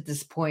reach at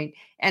this point.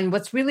 And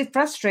what's really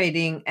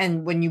frustrating,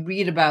 and when you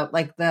read about,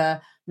 like, the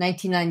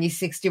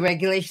 1996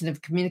 deregulation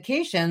of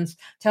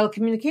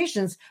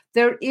telecommunications,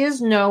 there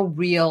is no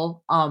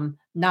real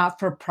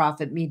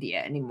not-for-profit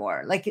media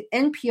anymore. Like,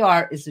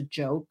 NPR is a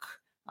joke.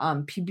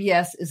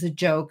 PBS is a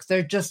joke.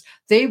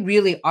 They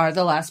really are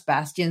the last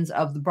bastions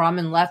of the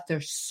Brahmin left.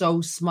 They're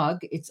so smug.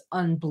 It's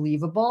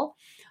unbelievable.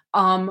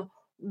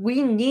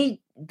 We need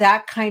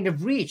that kind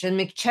of reach. And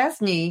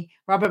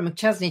Robert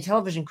McChesney,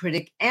 television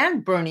critic,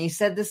 and Bernie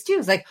said this too.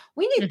 It's like,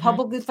 we need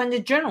publicly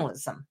funded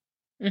journalism.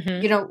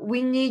 You know,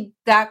 we need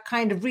that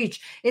kind of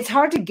reach. It's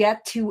hard to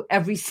get to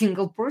every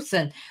single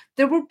person.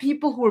 There were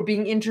people who were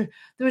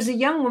there was a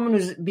young woman who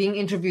was being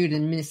interviewed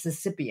in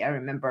Mississippi, I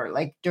remember,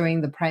 like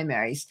during the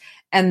primaries.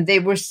 And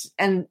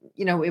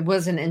you know, it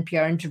was an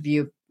NPR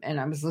interview, and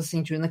I was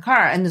listening to it in the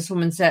car. And this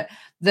woman said,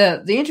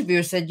 the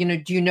interviewer said, you know,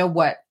 do you know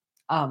what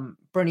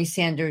Bernie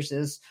Sanders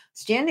is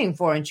standing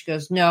for? And she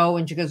goes, no.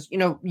 And she goes, you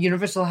know,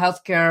 universal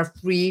healthcare,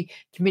 free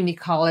community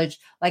college,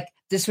 like,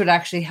 this would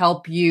actually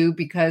help you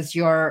because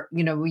you're,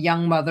 you know, a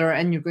young mother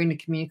and you're going to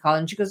community college.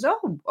 And she goes,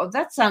 oh,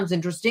 that sounds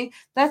interesting.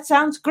 That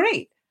sounds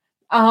great.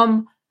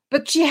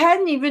 But she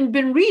hadn't even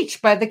been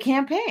reached by the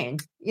campaign,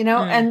 you know,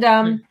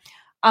 and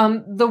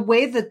the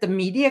way that the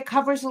media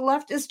covers the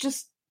left is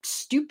just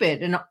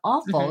stupid and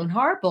awful and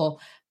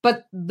horrible.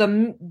 But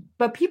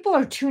people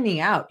are tuning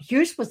out.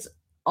 Here's what's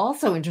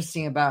also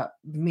interesting about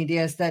the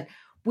media is that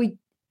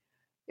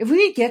if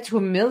we could get to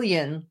 1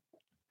 million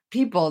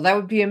people, that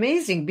would be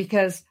amazing,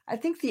 because I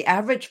think the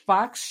average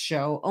Fox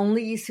show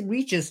only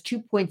reaches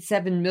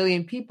 2.7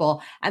 million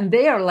people, and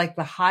they are like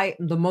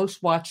the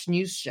most watched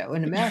news show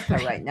in America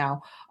right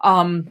now.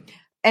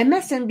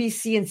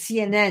 MSNBC and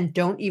CNN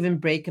don't even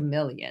break 1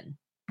 million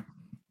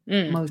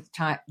most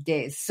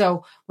days.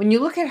 So when you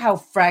look at how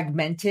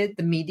fragmented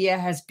the media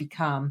has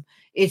become,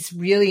 it's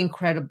really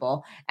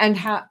incredible, and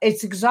how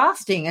it's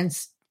exhausting and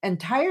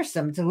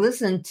tiresome to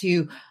listen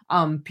to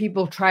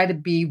people try to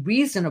be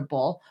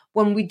reasonable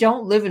when we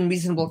don't live in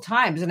reasonable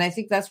times. And I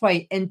think that's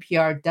why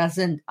NPR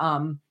doesn't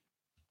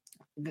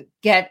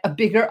get a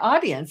bigger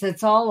audience.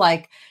 It's all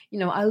like, you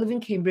know, I live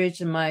in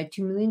Cambridge in my $2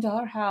 million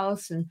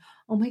house, and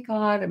oh my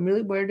God, I'm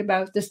really worried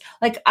about this.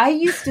 Like, I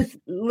used to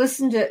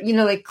listen to, you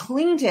know, like,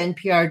 cling to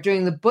NPR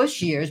during the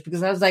Bush years,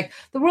 because I was like,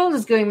 the world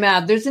is going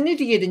mad. There's an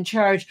idiot in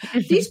charge.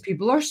 These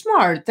people are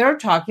smart. They're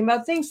talking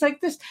about things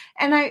like this.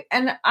 And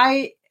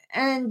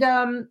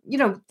you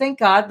know, thank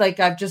God, like,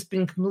 I've just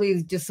been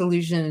completely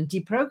disillusioned and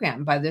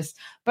deprogrammed by this.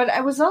 But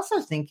I was also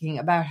thinking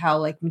about how,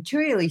 like,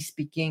 materially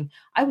speaking,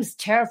 I was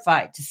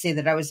terrified to say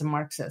that I was a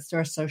Marxist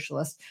or a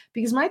socialist,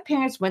 because my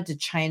parents went to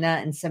China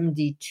in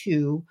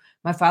 1972.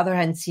 My father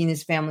hadn't seen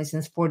his family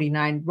since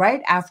 1949,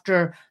 right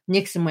after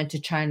Nixon went to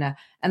China.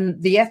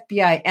 And the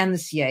FBI and the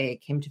CIA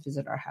came to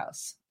visit our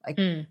house, like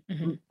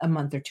a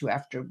month or two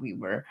after we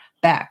were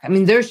back. I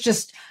mean, there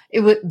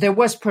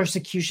was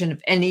persecution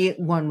of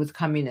anyone with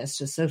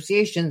communist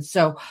associations.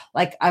 So,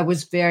 like, I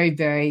was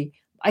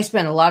I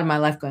spent a lot of my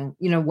life going,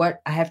 you know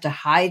what, I have to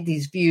hide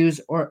these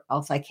views, or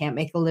else I can't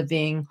make a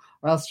living,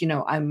 or else, you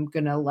know, I'm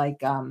going to,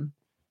 like,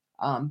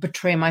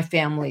 betray my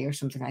family or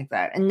something like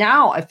that. And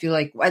now I feel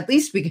like at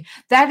least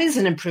that is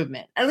an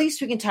improvement. At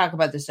least we can talk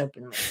about this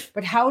openly.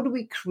 But how do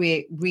we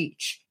create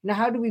reach? Now,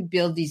 how do we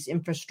build these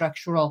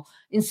infrastructural,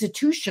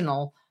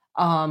 institutional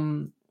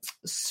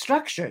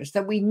structures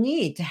that we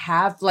need to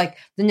have, like,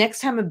 the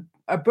next time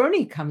a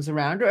Bernie comes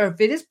around, or if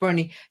it is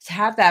Bernie, to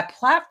have that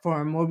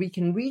platform where we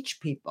can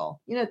reach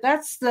people? You know,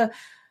 that's the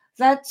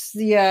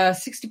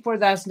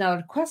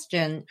 $64,000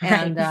 question.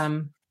 Right.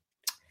 And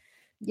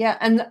yeah,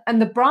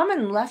 and the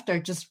Brahmin left are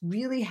just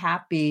really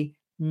happy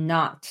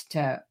not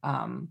to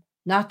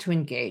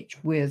engage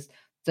with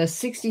the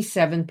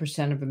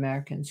 67% of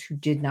Americans who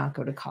did not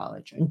go to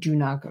college and do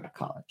not go to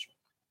college.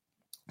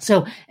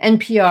 So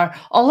NPR,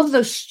 all of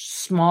those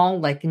small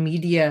like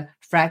media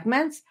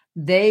fragments,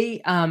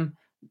 they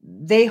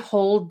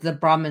hold the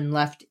Brahmin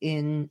left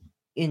in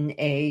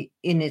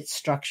its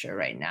structure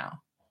right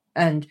now.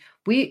 And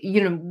we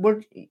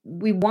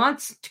want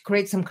to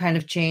create some kind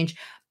of change.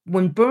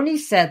 When Bernie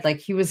said like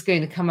he was going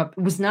to come up,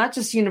 it was not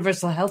just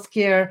universal health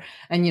care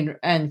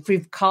and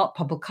free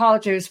public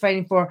college he was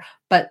fighting for,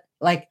 but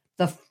like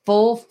the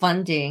full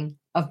funding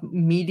of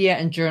media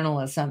and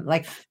journalism,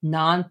 like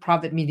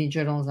nonprofit media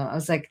journalism. I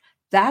was like,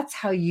 that's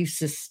how you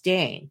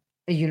sustain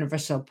a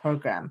universal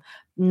program,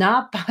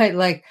 not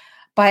by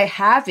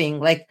having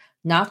like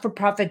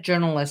not-for-profit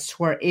journalists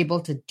who are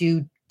able to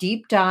do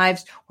deep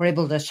dives, who are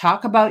able to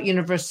talk about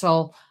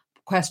universal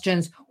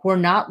questions, who are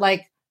not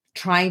like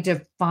trying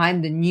to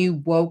find the new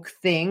woke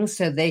thing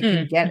so they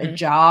can get a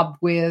job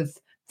with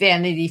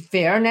Vanity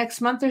Fair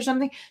next month or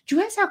something. Do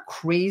you guys know how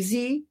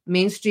crazy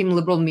mainstream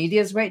liberal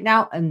media is right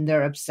now and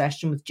their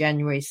obsession with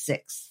January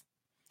 6th?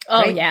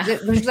 Oh, right? yeah.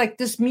 There's like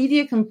this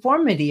media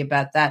conformity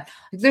about that.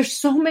 Like, there's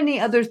so many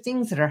other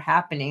things that are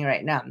happening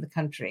right now in the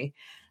country.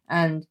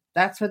 And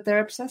that's what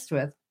they're obsessed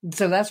with.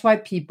 So that's why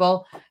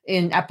people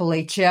in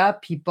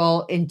Appalachia,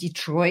 people in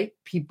Detroit,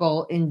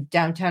 people in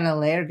downtown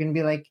LA are going to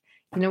be like,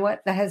 you know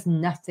what? That has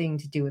nothing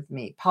to do with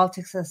me.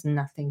 Politics has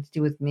nothing to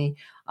do with me.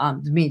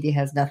 The media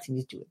has nothing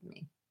to do with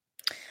me.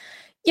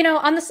 You know,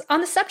 on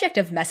the subject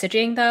of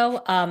messaging,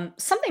 though,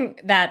 something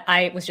that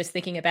I was just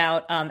thinking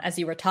about as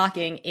you were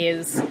talking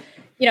is,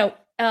 you know,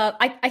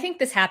 I think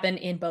this happened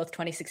in both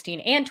 2016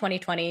 and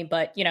 2020.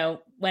 But, you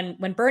know,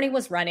 when Bernie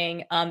was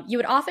running, you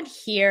would often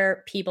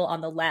hear people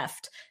on the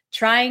left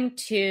trying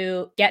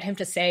to get him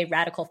to say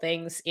radical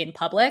things in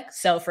public.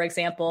 So, for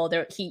example,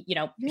 he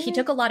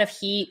took a lot of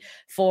heat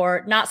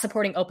for not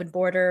supporting open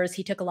borders.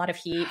 He took a lot of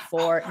heat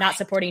for not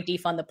supporting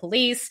defund the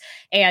police.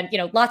 And, you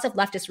know, lots of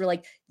leftists were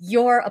like,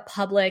 you're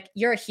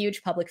a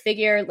huge public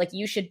figure. Like,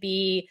 you should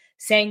be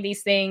saying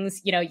these things,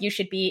 you know, you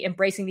should be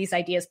embracing these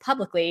ideas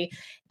publicly.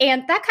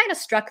 And that kind of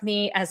struck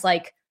me as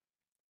like,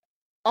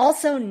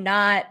 also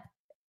not,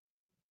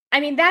 I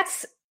mean,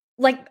 that's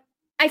like,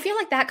 I feel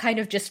like that kind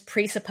of just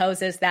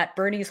presupposes that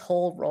Bernie's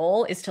whole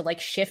role is to like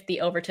shift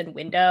the Overton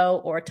window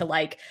or to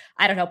like,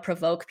 I don't know,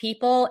 provoke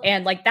people.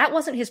 And like, that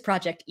wasn't his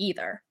project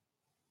either.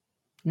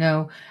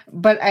 No,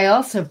 but I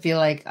also feel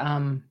like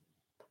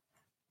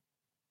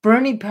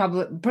Bernie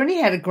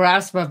had a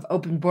grasp of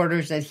open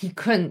borders that he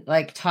couldn't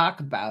like talk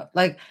about.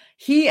 Like,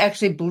 he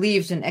actually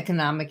believes in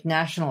economic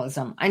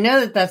nationalism. I know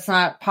that that's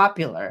not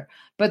popular,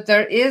 but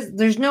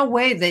there's no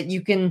way that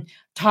you can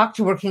talk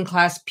to working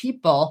class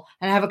people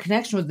and have a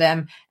connection with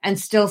them and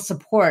still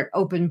support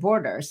open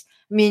borders.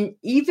 I mean,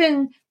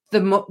 even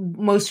the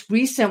most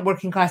recent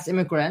working class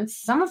immigrants,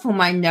 some of whom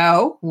I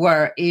know who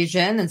are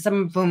Asian and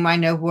some of whom I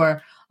know who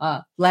are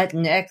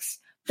Latinx,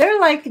 they're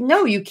like,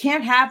 no, you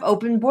can't have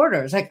open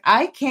borders. Like,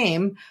 I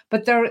came,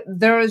 but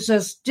there is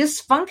just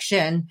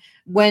dysfunction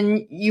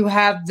when you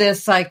have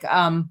this like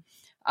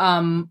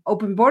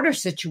open border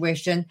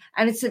situation,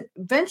 and it's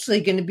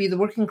eventually going to be the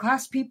working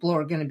class people who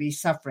are going to be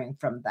suffering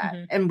from that.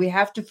 Mm-hmm. And we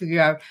have to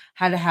figure out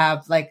how to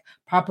have like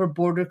proper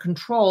border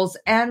controls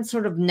and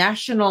sort of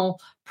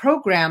national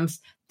programs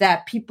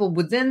that people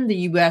within the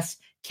U.S.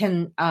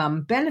 can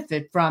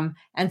benefit from.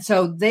 And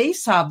so they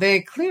saw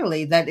very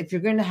clearly that if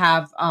you're going to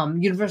have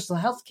universal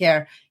health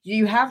care,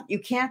 you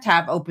can't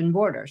have open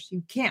borders.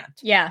 You can't.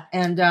 Yeah.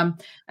 And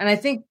I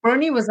think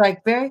Bernie was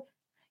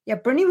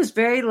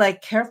very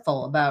like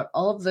careful about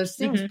all of those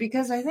things, mm-hmm.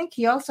 because I think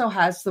he also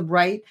has the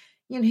right,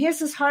 you know, he has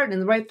his heart in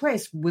the right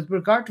place with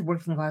regard to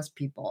working class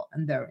people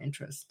and their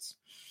interests.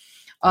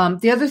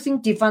 The other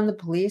thing, defund the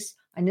police.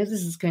 I know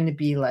this is going to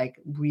be like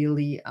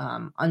really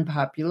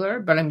unpopular,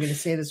 but I'm going to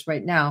say this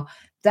right now.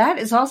 That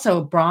is also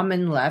a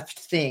Brahmin left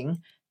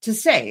thing to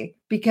say,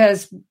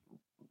 because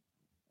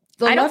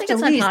I don't think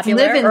it's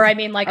unpopular.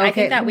 I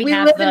think that we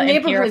have live in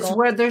neighborhoods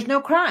where there's no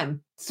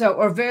crime,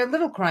 or very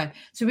little crime.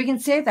 So we can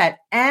say that.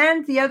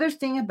 And the other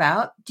thing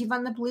about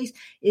defund the police,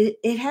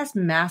 it has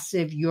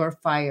massive "you're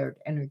fired"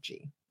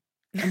 energy.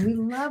 And we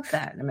love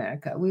that in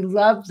America. We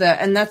love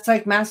and that's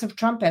like massive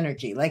Trump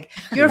energy. Like,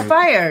 you're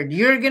fired.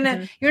 You're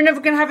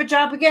never gonna have a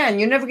job again.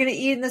 You're never gonna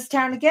eat in this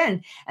town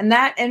again. And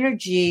that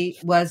energy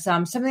was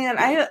something that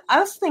I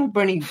also think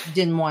Bernie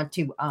didn't want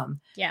to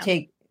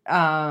take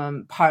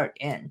part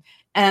in.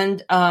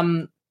 And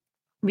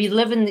we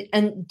live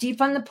and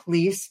defund the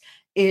police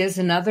is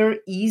another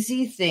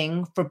easy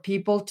thing for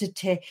people to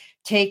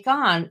take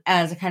on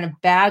as a kind of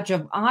badge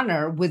of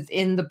honor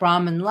within the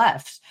Brahmin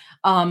left.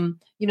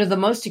 You know, the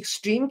most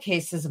extreme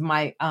cases of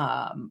my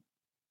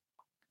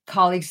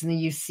colleagues in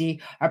the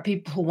UC are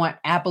people who want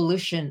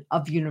abolition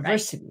of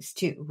universities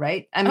too,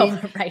 right? I mean,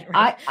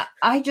 right.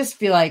 I just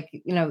feel like,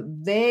 you know,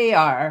 they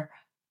are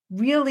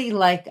really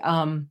like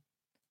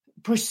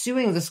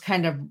pursuing this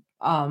kind of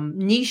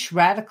niche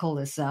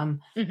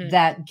radicalism, mm-hmm.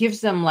 that gives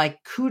them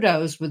like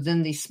kudos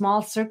within these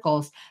small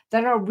circles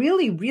that are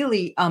really,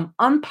 really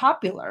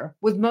unpopular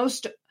with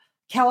most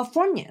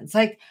Californians.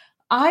 Like,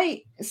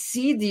 I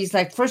see these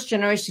like first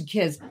generation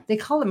kids. They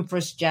call them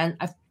first gen.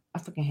 I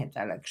fucking hate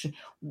that actually.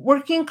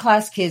 Working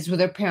class kids with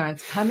their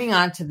parents coming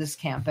onto this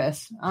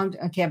campus, on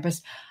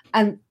campus,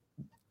 and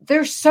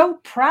they're so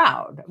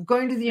proud of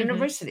going to the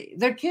university.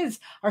 Their kids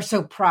are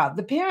so proud.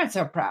 The parents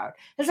are proud.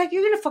 It's like,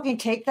 you're going to fucking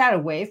take that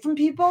away from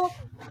people?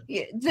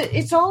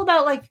 It's all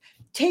about like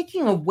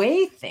taking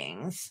away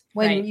things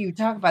when you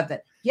talk about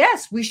that.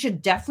 Yes, we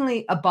should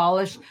definitely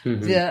abolish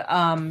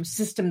the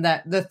system,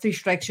 that the 3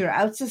 strikes you're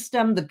out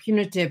system, the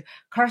punitive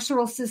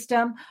carceral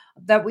system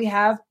that we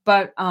have.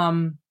 But,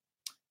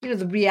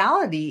 the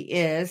reality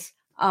is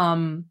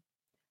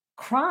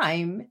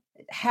crime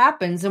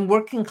happens in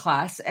working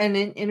class and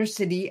in inner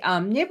city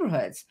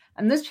neighborhoods.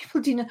 And those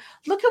people do not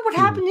look at what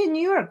happened in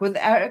New York with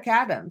Eric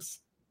Adams.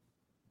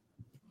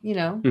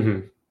 Yeah.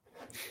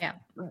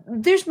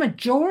 There's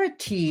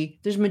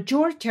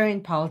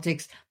majoritarian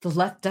politics the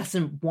left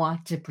doesn't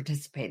want to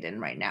participate in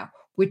right now,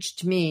 which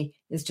to me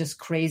is just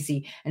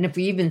crazy. And if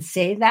we even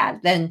say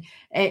that, then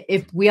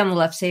if we on the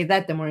left say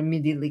that, then we're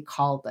immediately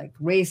called like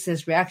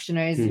racist,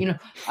 reactionaries.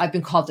 I've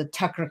been called the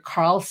Tucker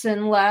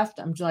Carlson left.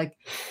 I'm just like,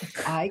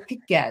 if I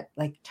could get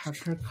like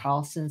Tucker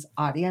Carlson's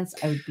audience,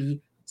 I would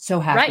be so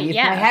happy.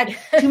 I had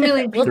 2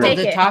 million people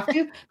to talk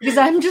to, because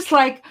I'm just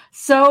like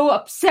so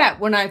upset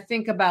when I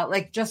think about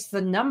like just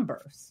the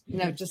numbers,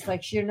 just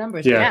like sheer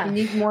numbers. Yeah. We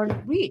need more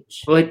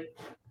reach. Well,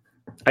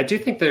 I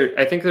think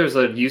there's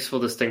a useful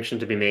distinction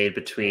to be made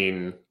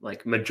between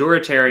like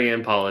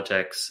majoritarian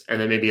politics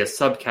and then maybe a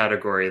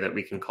subcategory that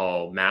we can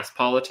call mass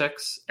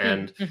politics.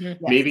 And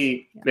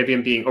maybe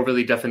I'm being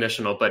overly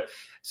definitional, but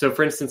so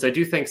for instance, I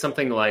do think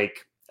something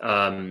like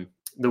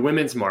the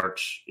Women's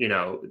March,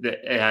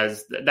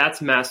 that's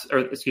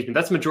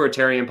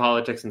majoritarian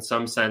politics in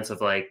some sense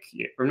of like,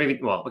 or maybe,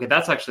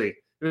 that's actually,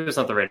 maybe it's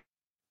not the right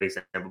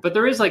example, but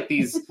there is like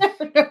these,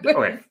 let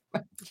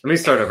me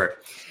start over.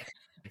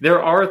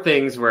 There are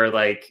things where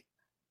like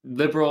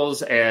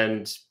liberals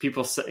and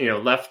people,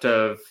 left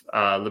of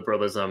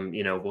liberalism,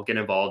 will get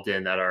involved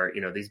in that are,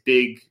 these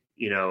big,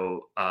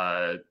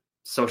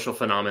 social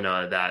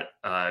phenomena that,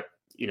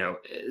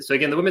 so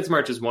again, the Women's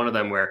March is one of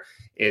them where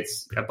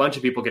it's a bunch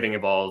of people getting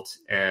involved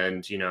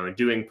and,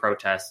 doing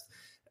protests.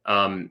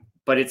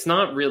 But it's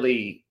not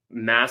really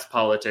mass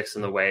politics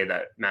in the way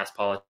that mass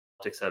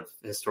politics have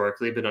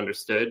historically been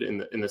understood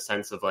in the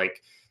sense of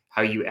like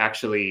how you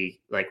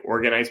actually like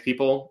organize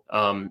people.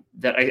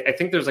 That I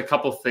think there's a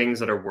couple things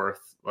that are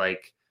worth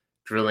like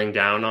drilling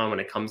down on when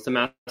it comes to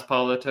mass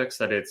politics.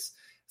 That it's,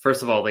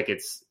 first of all, like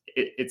its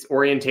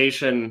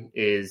orientation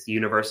is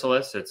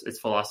universalist. Its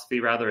philosophy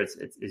rather is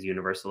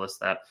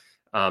universalist. That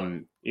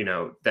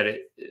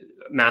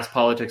mass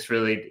politics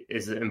really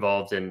is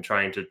involved in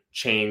trying to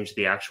change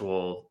the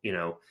actual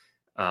who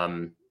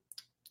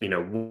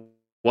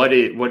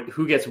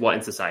gets what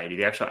in society,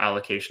 the actual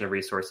allocation of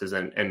resources,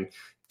 and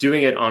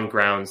doing it on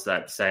grounds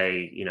that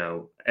say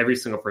every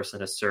single person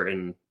has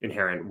certain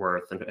inherent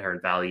worth and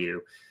inherent value.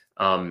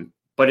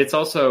 But it's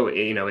also,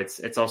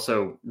 it's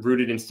also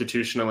rooted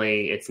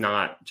institutionally. It's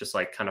not just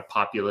like kind of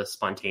populist,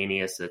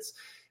 spontaneous. It's,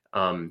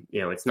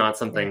 it's not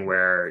something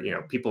where,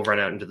 people run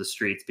out into the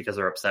streets because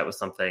they're upset with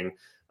something,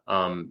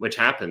 which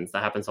happens.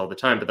 That happens all the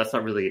time, but that's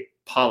not really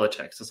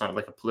politics. It's not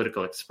like a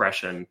political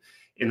expression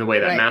in the way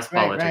that mass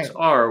politics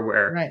are,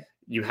 where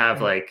you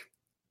have like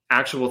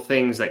actual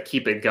things that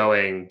keep it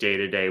going day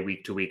to day,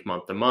 week to week,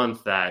 month to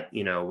month, that,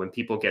 when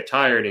people get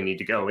tired and need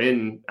to go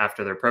in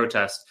after their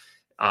protest,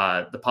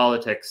 the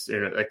politics,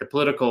 like the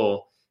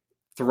political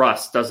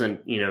thrust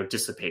doesn't,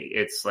 dissipate.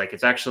 It's like,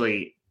 it's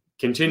actually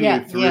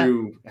continued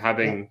through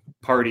having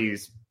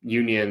parties,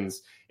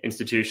 unions,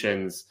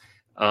 institutions.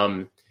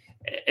 And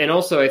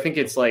also I think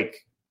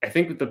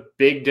the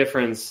big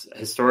difference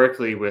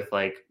historically with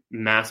like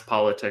mass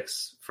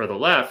politics for the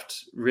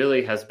left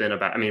really has been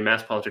about,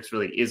 mass politics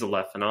really is a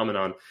left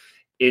phenomenon.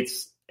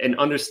 It's an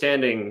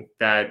understanding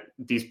that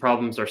these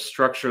problems are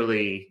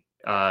structurally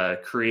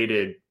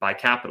created by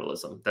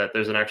capitalism, that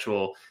there's an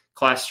actual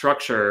class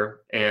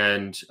structure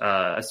and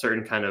a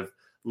certain kind of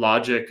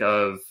logic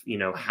of,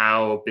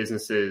 how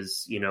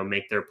businesses,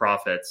 make their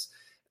profits,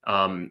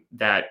 and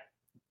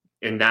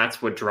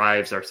that's what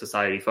drives our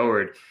society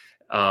forward.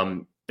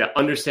 That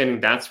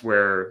understanding that's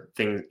where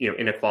things,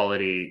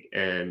 inequality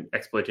and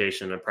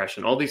exploitation,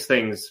 oppression, all these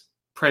things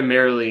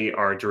primarily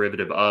are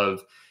derivative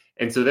of.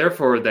 And so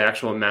therefore the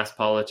actual mass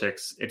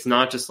politics, it's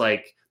not just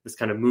like this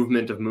kind of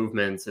movement of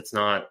movements. It's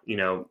not,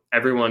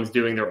 everyone's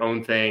doing their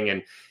own thing.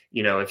 And,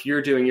 if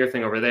you're doing your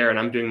thing over there and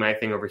I'm doing my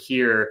thing over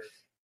here,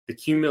 the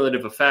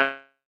cumulative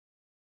effect,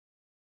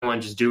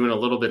 everyone just doing a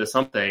little bit of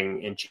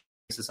something and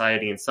changing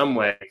society in some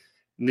way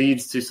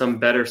leads to some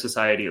better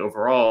society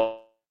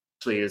overall.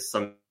 Actually is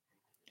some.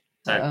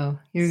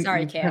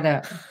 Sorry,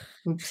 Cam.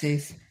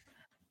 Oopsies.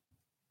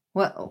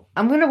 Well,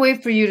 I'm going to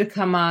wait for you to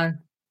come on.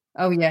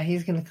 Oh, yeah,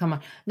 he's going to come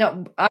on.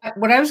 No,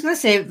 what I was going to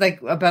say,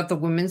 like about the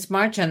Women's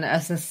March and a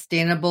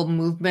sustainable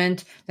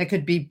movement that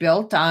could be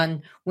built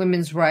on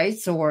women's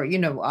rights or,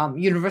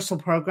 universal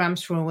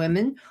programs for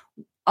women,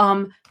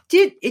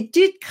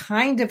 did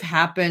kind of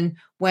happen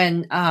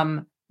when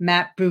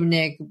Matt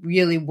Bruenig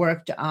really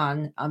worked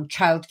on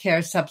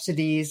childcare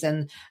subsidies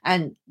and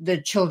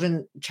the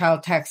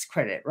child tax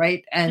credit,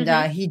 right?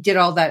 And he did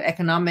all that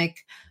economic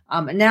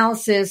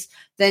analysis.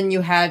 Then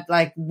you had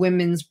like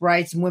women's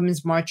rights and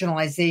women's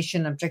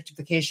marginalization,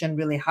 objectification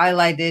really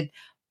highlighted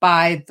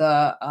by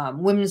the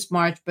Women's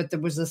March, but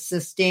there was a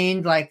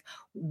sustained, like,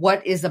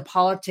 what is the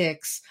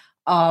politics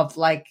of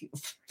like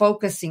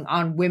focusing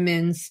on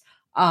women's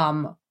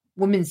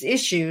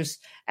issues.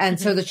 And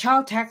so the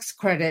child tax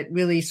credit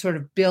really sort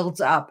of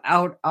builds up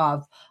out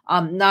of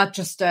not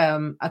just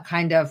a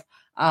kind of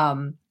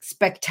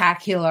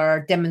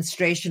spectacular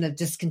demonstration of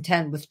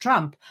discontent with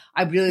Trump.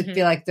 I really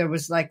feel like there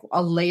was like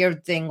a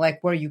layered thing,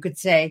 like where you could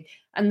say,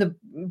 and the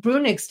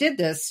Bruenigs did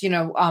this,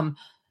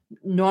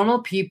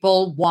 normal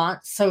people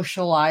want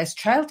socialized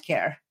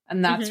childcare,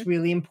 and that's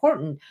really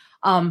important.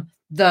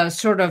 The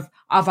sort of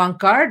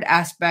avant-garde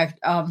aspect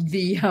of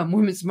the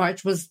Women's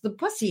March was the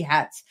pussy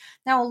hats.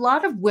 Now, a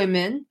lot of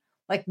women,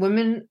 like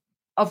women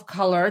of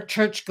color,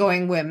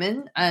 church-going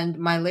women, and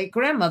my late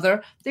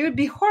grandmother, they would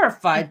be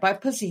horrified by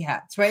pussy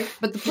hats, right?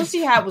 But the pussy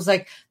hat was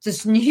like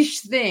this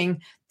niche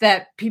thing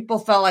that people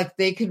felt like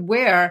they could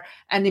wear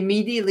and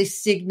immediately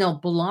signal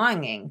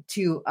belonging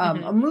to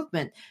a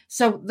movement.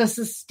 So the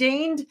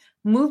sustained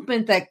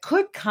movement that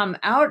could come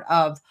out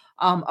of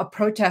a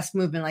protest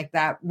movement like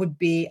that would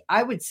be,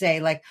 I would say,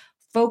 like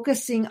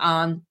focusing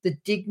on the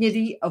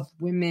dignity of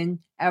women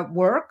at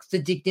work, the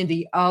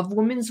dignity of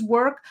women's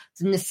work,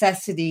 the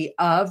necessity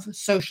of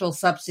social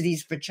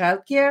subsidies for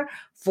childcare,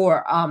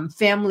 for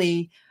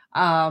family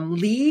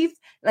leave,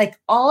 like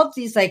all of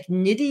these like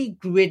nitty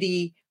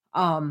gritty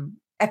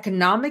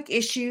economic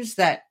issues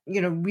that,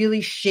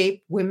 really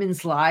shape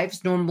women's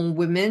lives, normal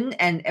women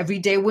and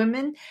everyday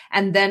women.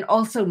 And then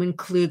also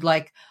include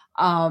like,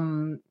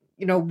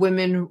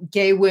 women,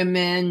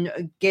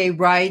 gay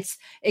rights.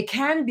 It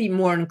can be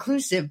more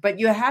inclusive, but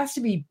it has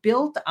to be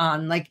built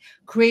on like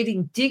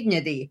creating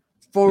dignity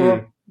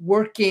for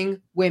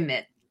working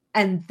women,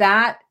 and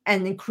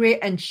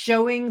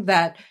showing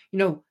that,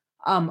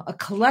 a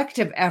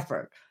collective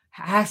effort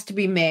has to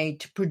be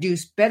made to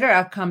produce better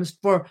outcomes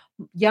for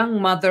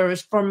young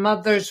mothers, for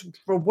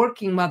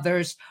working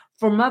mothers,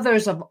 for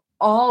mothers of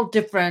all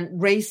different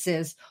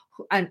races.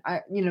 And,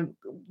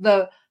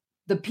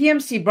 the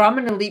PMC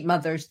Brahmin elite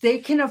mothers, they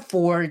can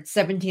afford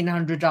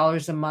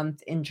 $1,700 a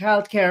month in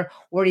childcare,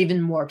 or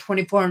even more,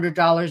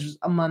 $2,400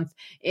 a month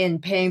in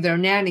paying their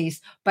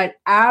nannies. But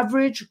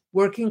average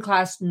working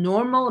class,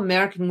 normal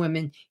American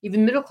women,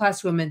 even middle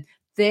class women,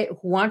 who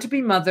want to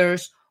be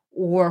mothers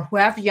or who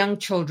have young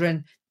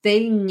children,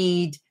 they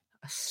need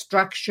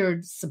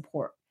structured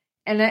support.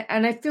 And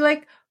I feel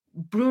like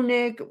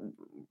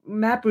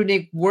Matt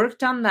Bruenig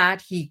worked on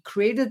that. He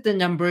created the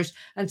numbers.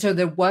 And so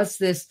there was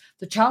the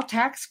child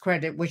tax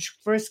credit, which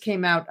first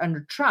came out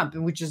under Trump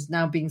and which is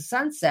now being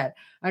sunset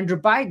under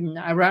Biden,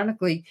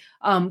 ironically,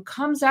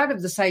 comes out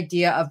of this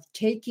idea of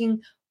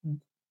taking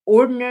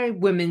ordinary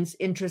women's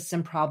interests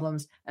and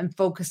problems and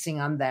focusing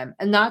on them,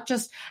 and not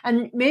just,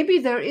 and maybe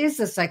there is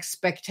this like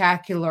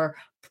spectacular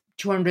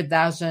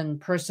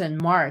 200,000 person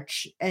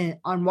march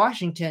on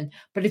Washington,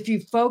 but if you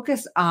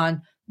focus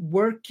on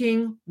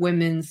working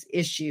women's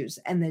issues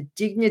and the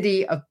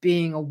dignity of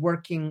being a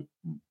working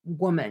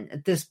woman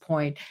at this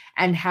point,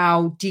 and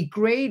how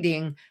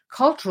degrading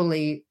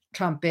culturally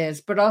Trump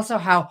is, but also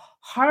how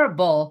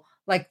horrible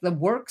like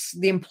the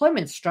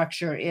employment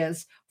structure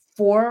is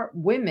for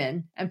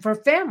women and for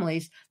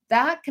families,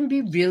 that can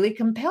be really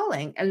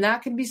compelling. And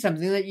that can be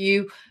something that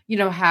you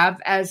have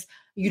as,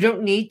 you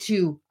don't need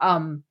to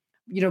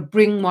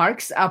bring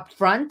Marx up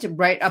front,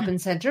 right up in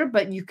center,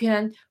 but you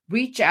can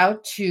reach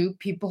out to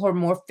people who are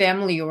more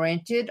family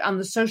oriented on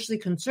the socially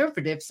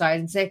conservative side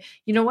and say,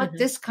 you know what,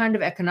 this kind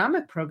of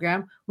economic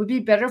program would be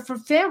better for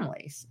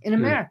families in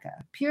America,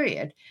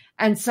 period.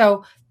 And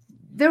so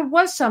there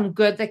was some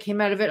good that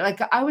came out of it.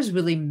 Like, I was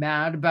really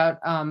mad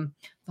about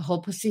the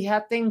whole pussy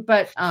hat thing,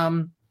 but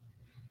and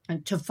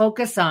to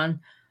focus on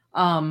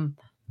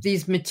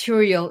these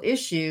material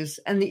issues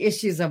and the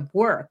issues of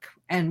work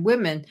and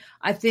women,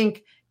 I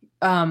think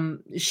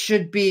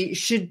should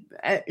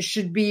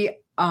be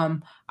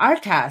our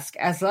task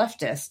as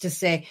leftists to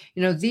say,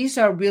 these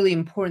are really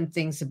important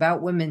things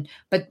about women,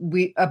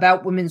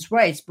 about women's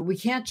rights, but we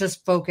can't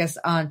just focus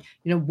on,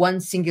 one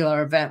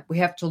singular event. We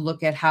have to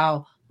look at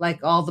how,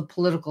 like, all the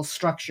political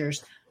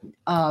structures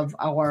of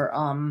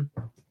our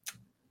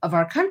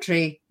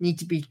country need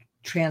to be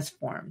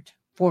transformed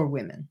for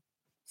women.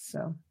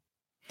 So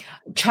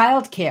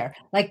childcare,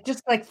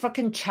 just like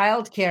fucking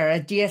childcare,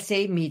 a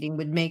DSA meeting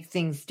would make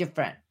things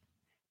different.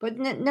 But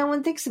no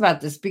one thinks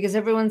about this because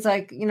everyone's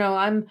like,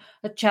 I'm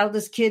a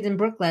childless kid in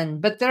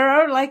Brooklyn. But there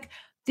are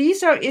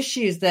these are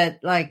issues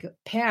that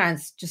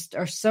parents just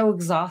are so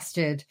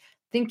exhausted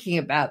thinking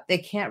about. They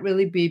can't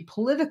really be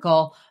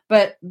political,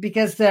 but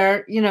because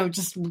they're,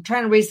 just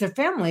trying to raise their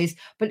families.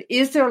 But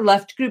is there a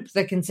left group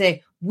that can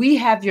say, we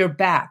have your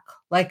back?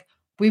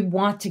 We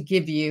want to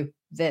give you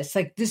this.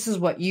 This is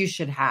what you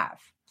should have.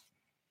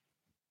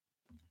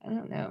 I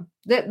don't know.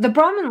 The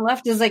Brahmin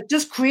left is like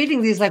just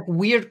creating these like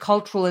weird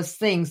culturalist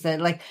things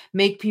that like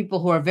make people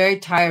who are very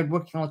tired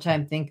working all the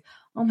time think,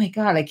 oh my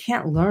God, I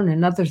can't learn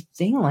another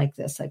thing like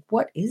this. Like,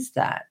 what is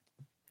that?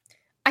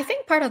 I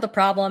think part of the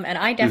problem, and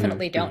I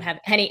definitely don't have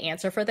any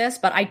answer for this,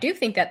 but I do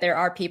think that there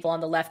are people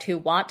on the left who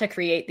want to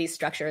create these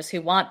structures,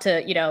 who want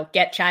to,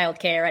 get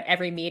childcare at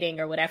every meeting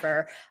or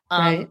whatever.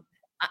 Right.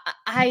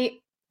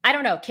 I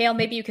don't know, Cale,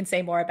 maybe you can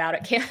say more about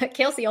it.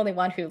 Cale's the only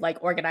one who like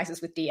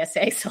organizes with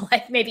DSA, so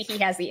like maybe he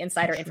has the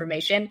insider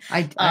information.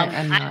 I'm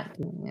not.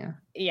 Yeah.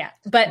 Yeah,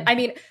 but I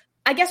mean,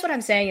 I guess what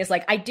I'm saying is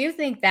like I do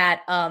think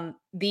that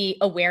the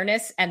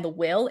awareness and the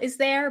will is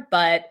there,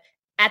 but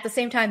at the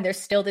same time, there's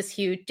still this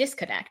huge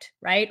disconnect,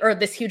 right? Or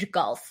this huge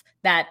gulf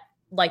that,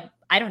 like,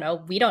 I don't know,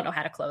 we don't know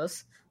how to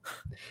close.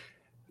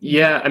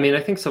 Yeah, I mean,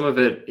 I think some of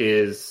it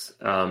is,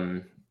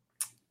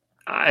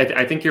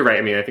 I think you're right.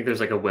 I mean, I think there's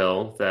like a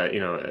will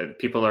that,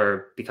 people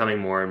are becoming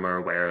more and more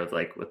aware of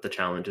like what the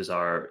challenges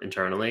are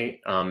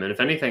internally. And if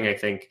anything, I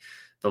think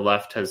the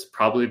left has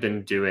probably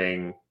been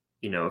doing,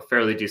 a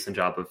fairly decent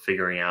job of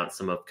figuring out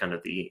some of kind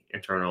of the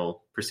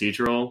internal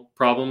procedural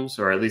problems,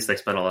 or at least they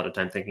spend a lot of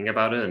time thinking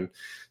about it, and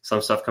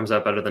some stuff comes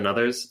out better than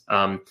others.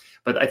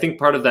 But I think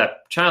part of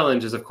that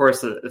challenge is, of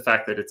course, the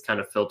fact that it's kind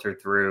of filtered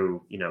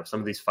through, some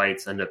of these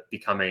fights end up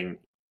becoming,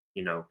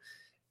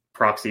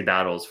 proxy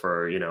battles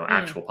for,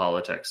 actual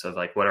politics of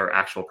like what are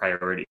actual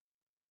priorities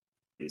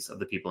of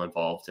the people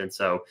involved. And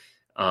so,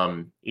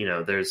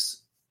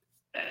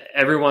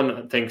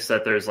 everyone thinks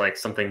that there's like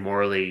something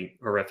morally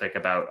horrific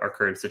about our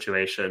current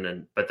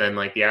situation, but then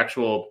like the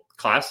actual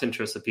class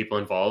interests of people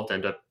involved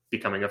end up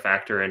becoming a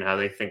factor in how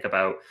they think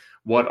about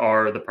what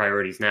are the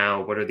priorities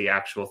now, what are the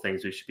actual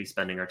things we should be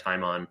spending our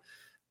time on.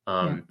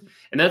 And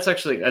that's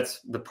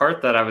the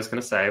part that I was going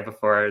to say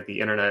before the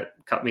internet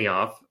cut me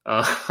off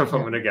a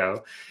moment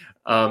ago.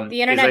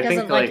 The internet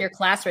doesn't like your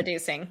class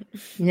reducing.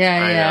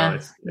 Yeah.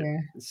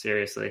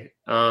 Seriously.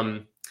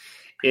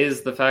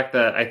 Is the fact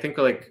that I think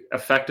like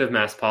effective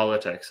mass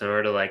politics, in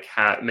order to like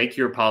make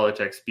your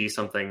politics be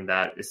something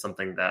that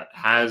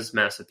has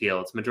mass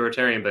appeal. It's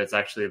majoritarian, but it's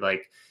actually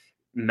like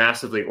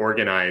massively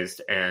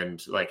organized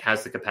and like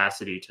has the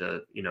capacity to,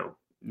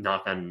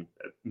 knock on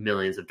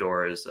millions of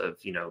doors of,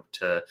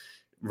 to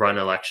run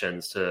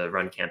elections, to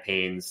run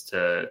campaigns,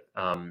 to,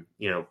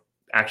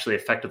 actually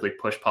effectively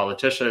push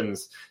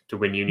politicians to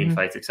win union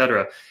fights,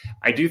 etc.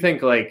 I do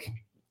think like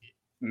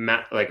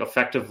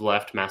effective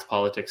left mass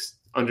politics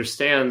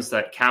understands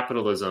that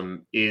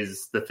capitalism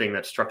is the thing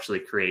that structurally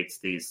creates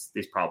these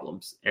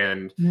problems.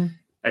 And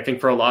I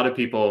think for a lot of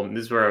people,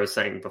 this is where I was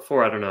saying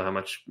before, I don't know how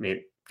much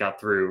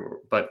got through,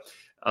 but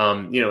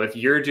if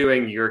you're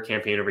doing your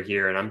campaign over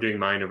here and I'm doing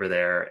mine over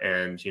there,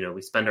 and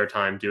we spend our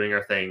time doing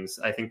our things,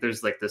 I think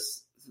there's like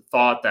this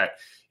thought that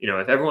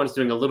if everyone's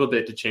doing a little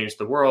bit to change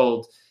the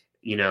world,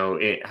 no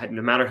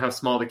matter how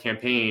small the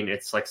campaign,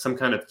 it's like some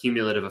kind of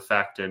cumulative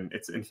effect, and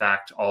it's in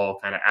fact all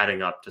kind of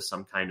adding up to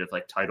some kind of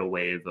like tidal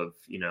wave of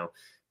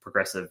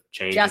progressive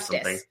change or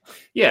something.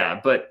 Yeah,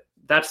 but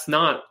that's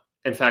not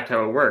in fact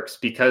how it works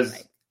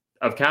because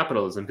of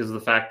capitalism, because of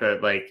the fact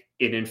that like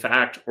it in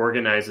fact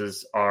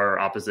organizes our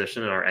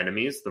opposition and our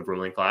enemies, the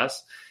ruling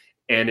class,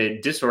 and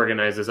it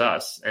disorganizes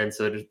us. And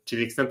so to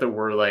the extent that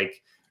we're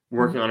like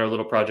working on our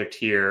little project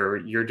here,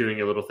 you're doing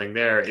a little thing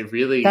there, it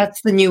really,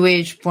 that's the new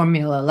age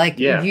formula. Like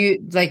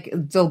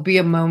there'll be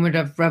a moment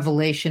of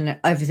revelation and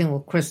everything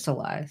will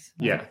crystallize.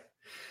 Yeah.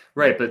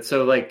 Right. But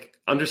so like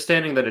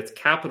understanding that it's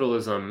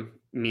capitalism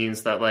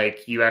means that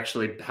like you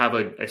actually have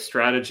a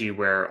strategy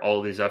where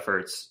all these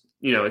efforts,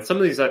 and some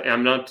of these,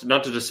 I'm not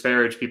to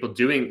disparage people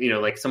doing,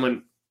 like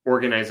someone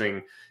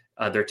organizing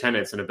their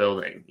tenants in a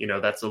building,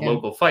 that's a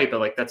local fight, but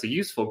like that's a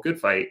useful, good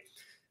fight.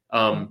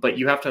 But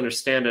you have to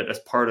understand it as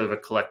part of a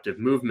collective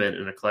movement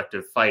and a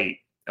collective fight,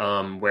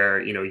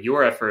 where,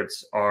 your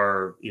efforts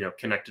are,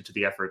 connected to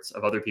the efforts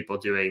of other people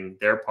doing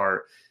their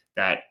part,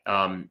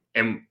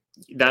 and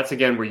that's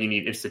again where you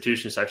need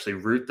institutions to actually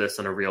root this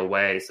in a real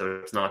way. So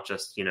it's not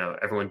just,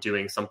 everyone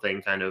doing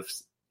something kind of,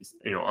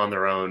 on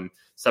their own,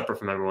 separate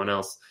from everyone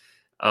else.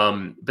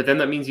 But then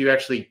that means you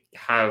actually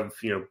have,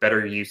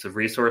 better use of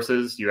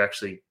resources. You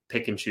actually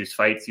pick and choose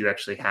fights. You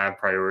actually have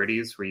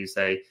priorities where you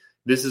say,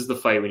 this is the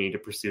fight we need to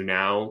pursue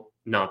now,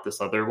 not this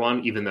other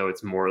one, even though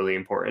it's morally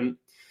important.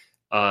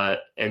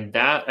 And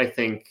that, I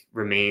think,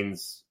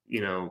 remains,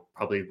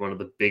 probably one of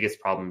the biggest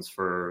problems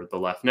for the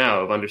left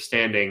now, of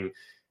understanding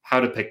how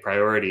to pick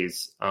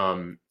priorities,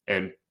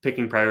 and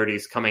picking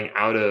priorities coming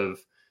out of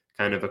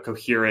kind of a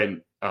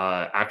coherent,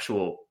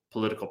 actual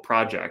political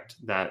project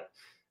that,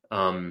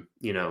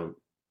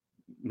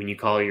 when you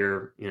call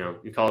you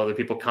call other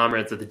people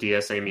comrades at the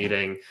DSA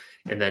meeting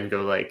and then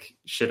go like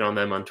shit on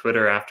them on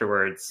Twitter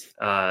afterwards,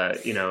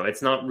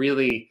 it's not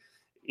really,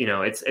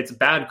 it's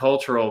bad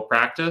cultural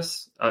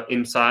practice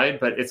inside,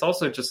 but it's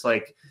also just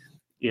like,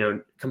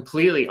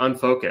 completely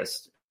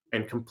unfocused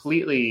and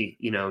completely,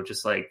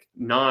 just like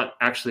not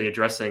actually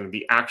addressing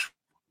the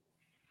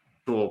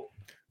actual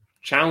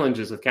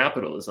challenges of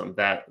capitalism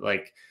that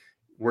like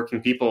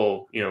working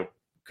people,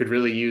 could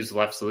really use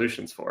left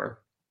solutions for.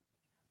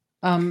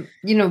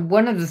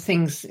 One of the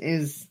things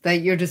is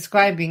that you're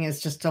describing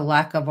is just a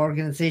lack of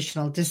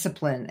organizational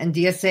discipline, and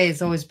DSA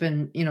has always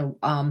been,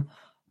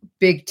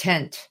 big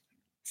tent,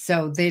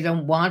 so they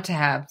don't want to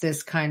have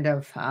this kind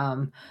of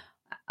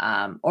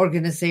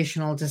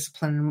organizational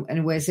discipline.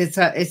 Anyways,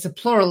 it's a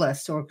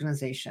pluralist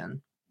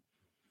organization,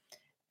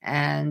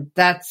 and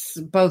that's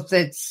both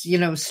its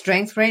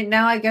strength right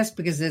now, I guess,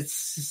 because it's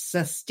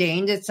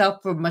sustained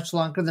itself for much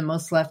longer than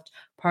most left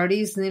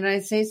parties in the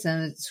United States,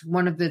 and it's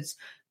one of its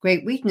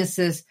great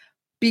weaknesses,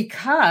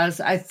 because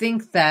I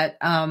think that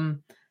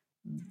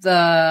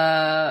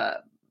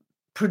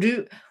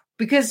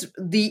because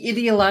the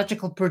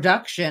ideological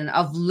production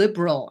of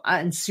liberal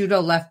and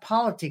pseudo-left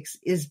politics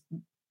is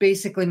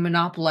basically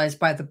monopolized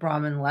by the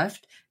Brahmin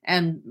left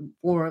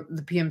or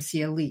the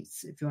PMC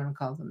elites, if you want to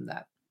call them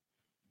that.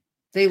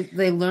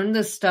 They learn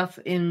this stuff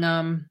in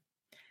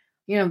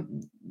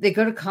they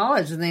go to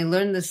college and they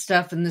learn this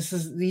stuff, and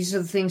these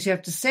are the things you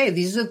have to say.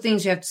 These are the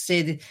things you have to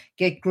say to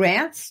get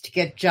grants, to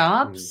get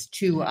jobs,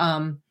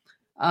 to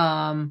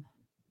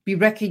be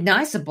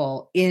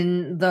recognizable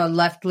in the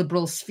left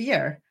liberal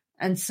sphere.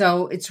 And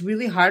so it's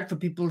really hard for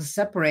people to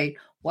separate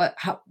what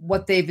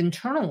they've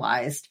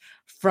internalized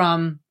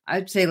from,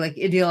 I'd say, like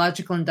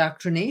ideological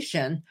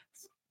indoctrination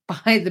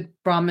by the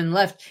Brahmin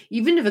left,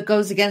 even if it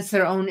goes against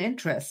their own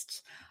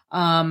interests.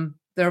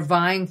 They're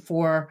vying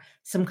for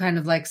some kind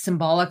of like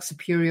symbolic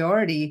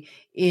superiority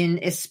in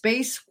a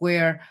space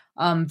where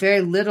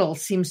very little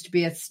seems to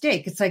be at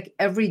stake. It's like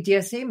every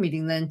DSA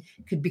meeting then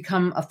could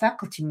become a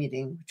faculty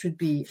meeting, which would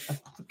be a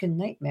freaking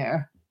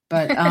nightmare.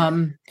 But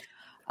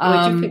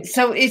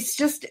so it's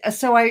just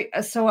I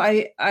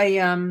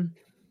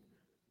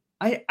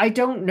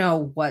don't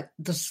know what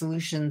the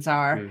solutions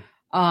are.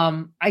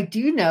 I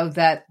do know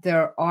that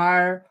there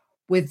are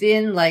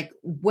within, like,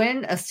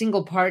 when a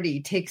single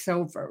party takes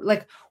over,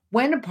 like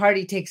when a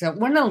party takes over,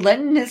 when a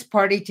Leninist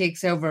party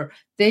takes over,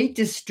 they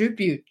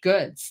distribute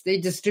goods, they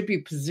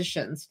distribute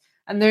positions,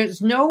 and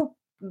the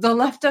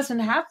left doesn't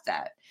have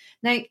that.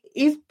 Like,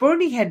 if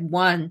Bernie had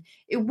won,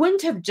 it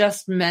wouldn't have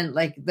just meant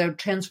like the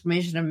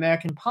transformation of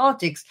American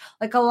politics.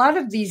 Like, a lot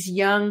of these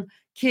young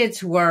kids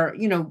who are,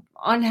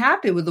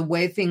 unhappy with the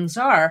way things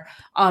are,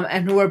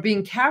 and who are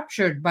being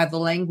captured by the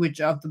language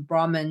of the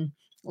Brahmin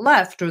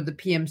left or the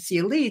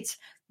PMC elites,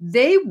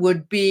 they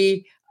would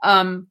be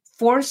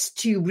forced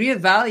to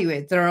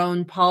reevaluate their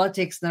own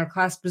politics and their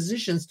class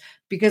positions,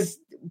 because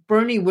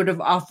Bernie would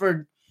have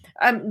offered,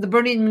 the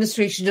Bernie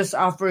administration just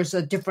offers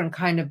a different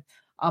kind of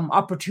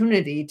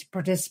opportunity to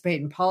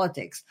participate in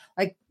politics.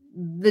 Like,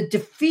 the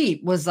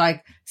defeat was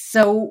like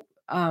so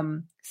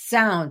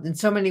sound in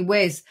so many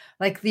ways.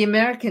 Like, the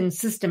American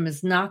system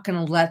is not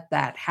going to let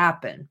that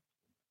happen.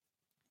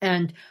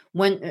 And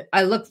when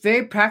I look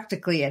very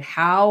practically at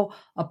how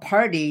a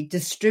party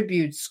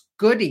distributes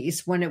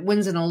goodies when it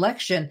wins an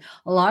election,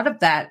 a lot of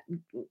that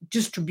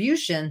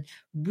distribution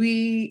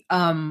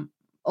aligns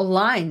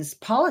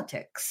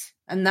politics.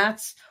 And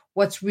that's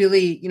what's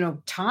really,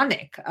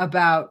 tonic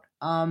about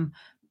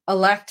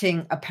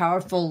electing a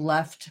powerful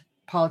left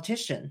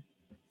politician.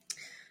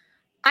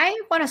 I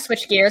want to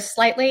switch gears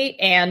slightly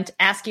and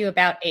ask you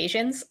about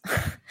Asians.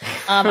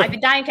 I've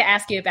been dying to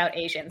ask you about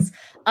Asians.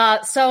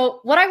 So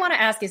what I want to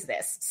ask is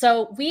this.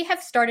 So we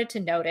have started to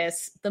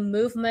notice the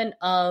movement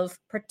of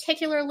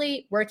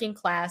particularly working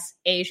class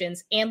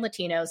Asians and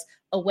Latinos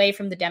away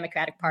from the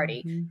Democratic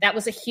Party. Mm-hmm. That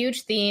was a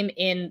huge theme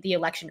in the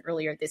election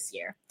earlier this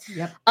year.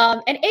 Yep.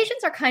 And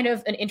Asians are kind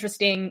of an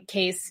interesting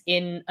case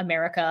in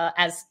America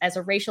as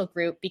a racial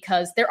group,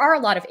 because there are a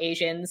lot of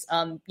Asians,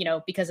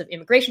 because of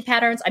immigration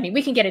patterns. I mean,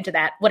 we can get into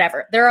that,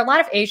 whatever. There are a lot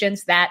of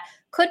Asians that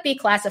could be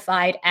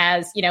classified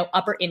as,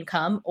 upper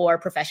income or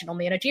professional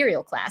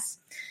managerial class.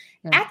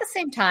 Yeah. At the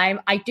same time,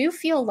 I do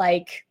feel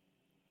like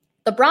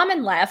the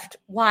Brahmin left,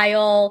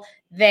 while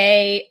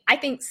they, I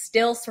think,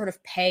 still sort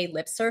of pay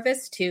lip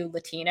service to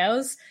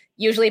Latinos,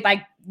 usually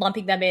by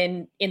lumping them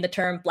in the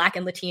term Black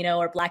and Latino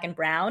or Black and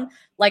Brown.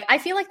 Like, I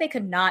feel like they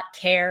could not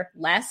care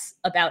less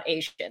about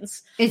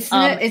Asians. It's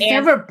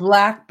never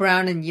Black,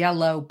 Brown, and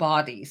Yellow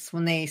bodies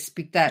when they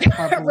speak that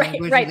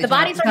language. Right. The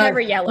bodies are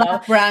never yellow.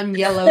 Black, brown,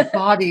 yellow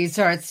bodies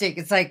are at stake.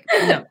 It's like,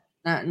 no,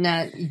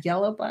 not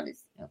yellow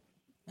bodies. No.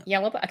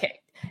 Yellow. Okay.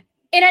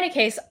 In any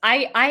case,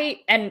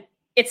 and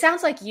it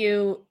sounds like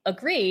you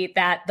agree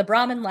that the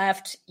Brahmin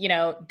left,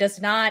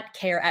 does not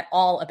care at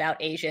all about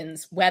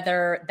Asians,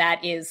 whether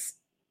that is,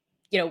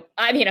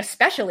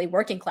 especially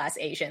working class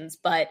Asians,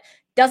 but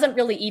doesn't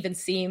really even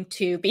seem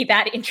to be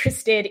that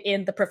interested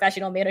in the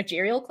professional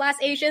managerial class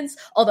Asians,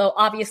 although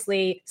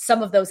obviously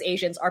some of those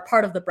Asians are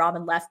part of the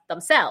Brahmin left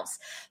themselves.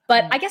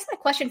 But I guess my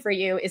question for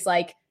you is,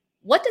 like,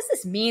 what does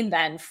this mean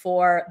then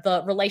for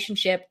the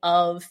relationship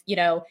of,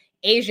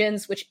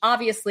 Asians, which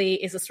obviously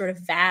is a sort of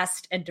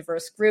vast and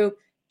diverse group,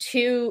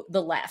 to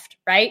the left,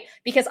 right?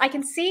 Because I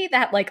can see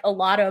that like a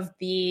lot of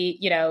the,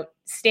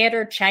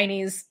 standard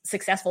Chinese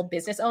successful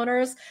business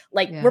owners,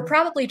 were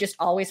probably just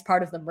always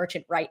part of the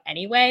merchant right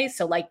anyway.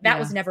 So like that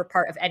was never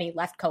part of any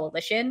left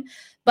coalition.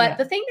 But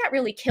the thing that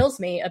really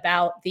kills me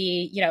about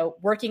the,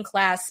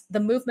 the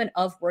movement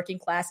of working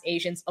class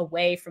Asians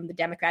away from the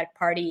Democratic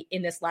Party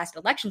in this last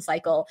election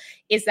cycle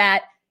is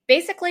that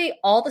basically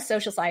all the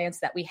social science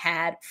that we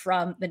had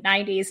from the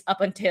 90s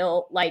up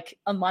until like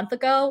a month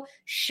ago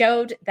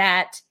showed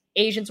that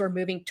Asians were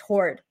moving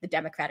toward the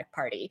Democratic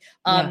Party.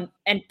 And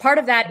part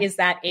of that is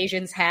that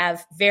Asians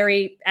have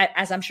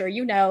as I'm sure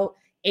you know,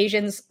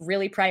 Asians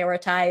really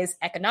prioritize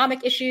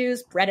economic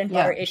issues, bread and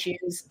butter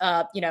issues,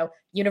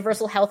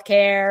 universal health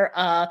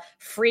care,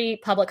 free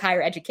public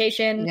higher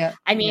education.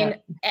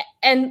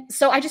 And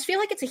so I just feel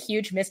like it's a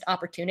huge missed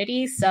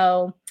opportunity.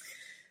 So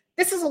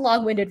this is a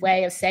long-winded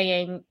way of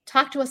saying,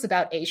 talk to us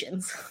about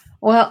Asians.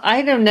 Well,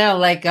 I don't know.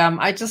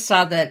 I just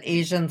saw that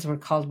Asians were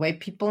called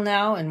white people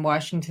now in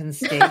Washington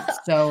State.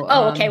 So,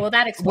 okay. Well,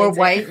 that explains we're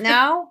white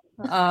now.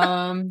 So,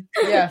 I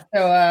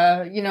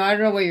don't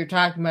know what you're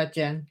talking about,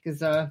 Jen,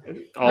 because all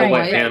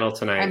white panel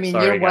tonight. I mean,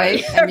 sorry, you're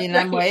white. Guys. I mean,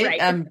 I'm white.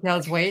 Right.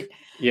 Kel's white.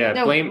 Yeah,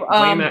 no, blame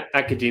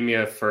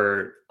academia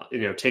for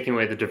taking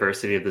away the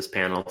diversity of this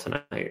panel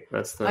tonight.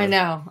 That's the. I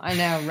know,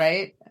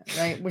 right?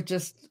 We're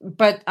just,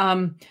 but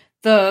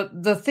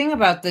the thing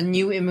about the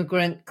new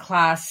immigrant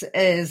class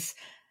is.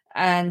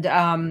 And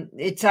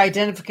its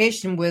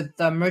identification with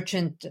the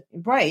merchant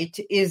right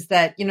is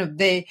that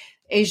the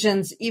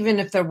Asians, even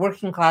if they're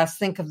working class,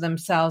 think of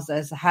themselves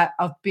as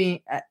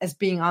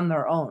being on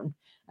their own,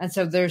 and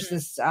so there's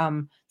this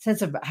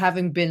sense of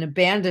having been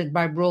abandoned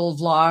by rule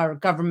of law or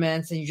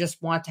governments, and you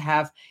just want to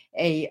have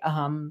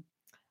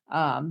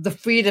the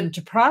freedom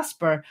to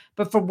prosper.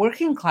 But for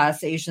working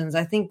class Asians,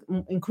 I think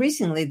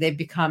increasingly they've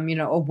become,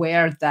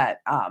 aware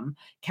that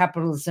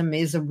capitalism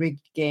is a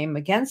rigged game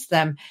against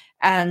them.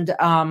 And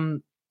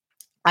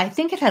I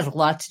think it has a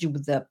lot to do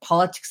with the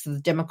politics of the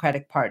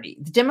Democratic Party.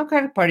 The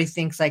Democratic Party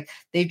thinks like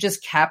they've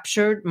just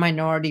captured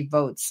minority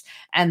votes,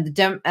 and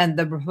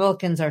the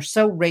Republicans are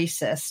so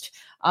racist.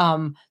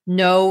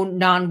 No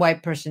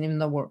non-white person, even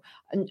though we're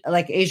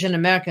like Asian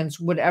Americans,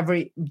 would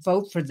ever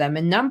vote for them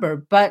in number.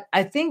 But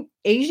I think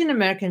Asian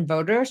American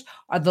voters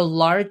are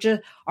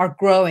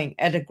growing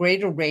at a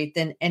greater rate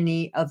than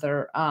any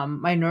other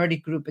minority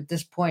group at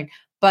this point.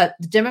 But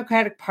the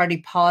Democratic Party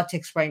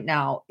politics right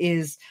now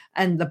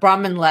and the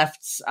Brahmin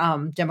left's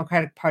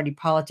Democratic Party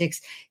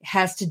politics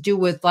has to do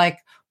with like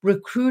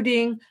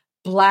recruiting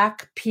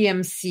Black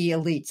PMC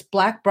elites,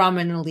 Black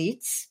Brahmin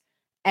elites,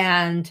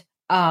 and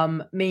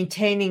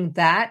maintaining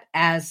that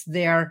as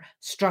their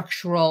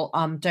structural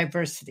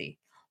diversity.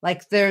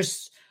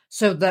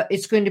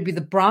 It's going to be the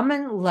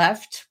Brahmin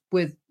left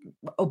with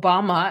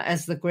Obama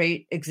as the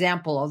great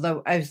example,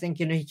 although I think,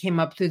 he came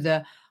up through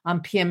the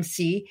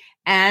PMC,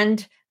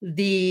 and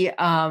the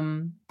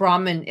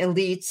Brahmin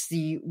elites,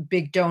 the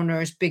big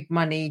donors, big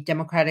money,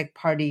 Democratic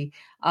Party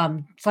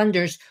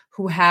funders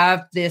who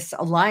have this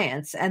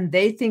alliance, and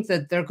they think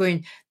that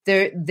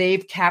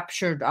they've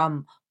captured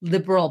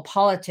liberal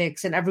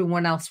politics, and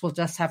everyone else will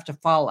just have to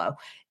follow.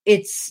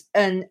 It's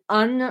an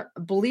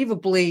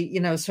unbelievably,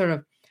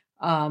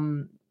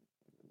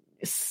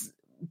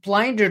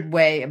 blinded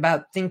way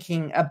about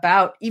thinking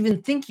about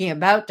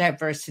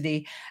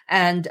diversity,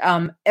 and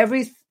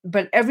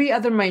every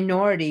other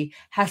minority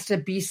has to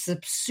be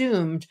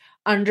subsumed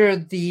under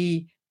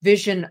the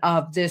vision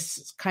of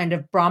this kind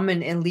of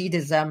Brahmin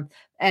elitism.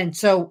 And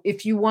so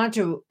if you want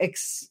to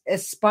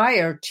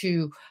aspire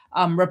to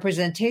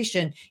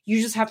representation,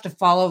 you just have to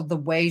follow the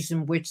ways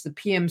in which the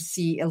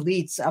PMC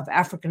elites of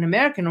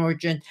African-American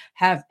origin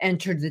have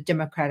entered the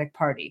Democratic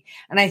Party.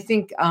 And I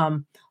think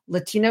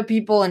Latino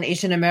people and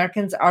Asian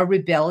Americans are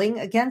rebelling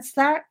against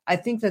that. I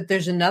think that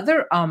there's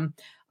another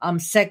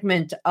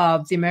segment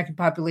of the American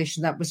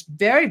population that was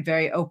very,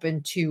 very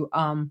open to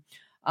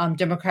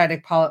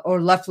democratic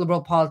or left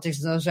liberal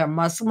politics. And those are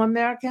Muslim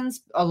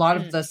Americans. A lot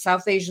of the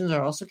South Asians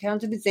are also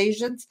counted as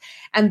Asians.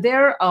 And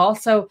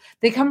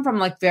they come from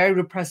like very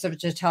repressive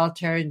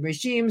totalitarian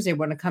regimes. They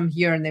want to come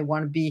here and they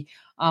want to be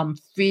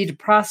free to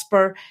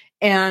prosper.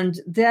 And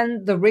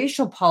then the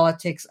racial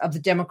politics of the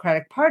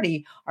Democratic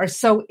Party are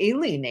so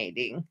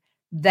alienating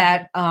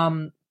that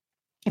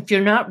if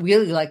you're not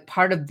really like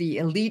part of the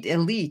elite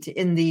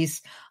in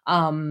these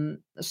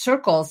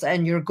circles,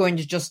 and you're going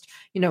to just,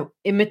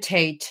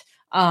 imitate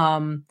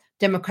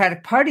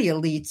Democratic Party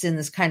elites in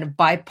this kind of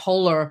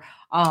bipolar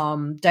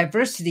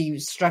diversity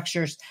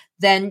structures,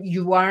 then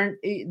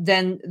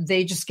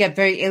they just get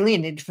very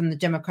alienated from the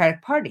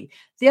Democratic Party.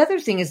 The other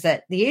thing is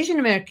that the Asian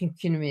American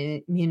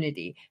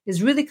community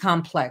is really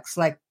complex.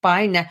 Like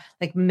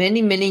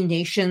many, many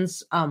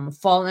nations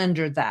fall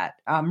under that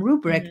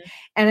rubric. Mm-hmm.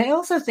 And I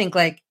also think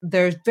like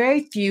there's very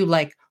few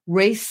like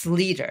race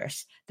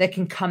leaders that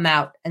can come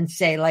out and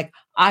say like,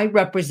 I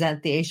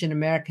represent the Asian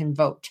American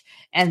vote.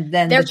 And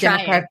then the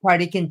Democratic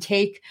Party can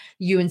take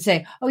you and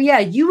say, oh yeah,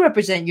 you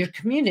represent your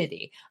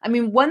community. I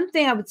mean, one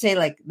thing I would say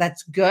like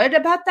that's good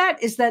about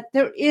that is that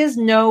there is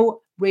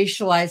no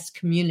racialized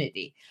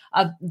community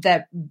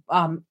that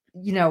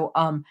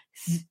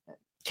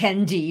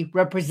Kendi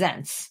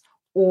represents,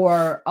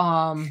 or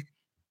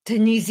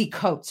Ta-Nehisi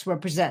Coates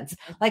represents.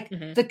 Like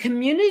the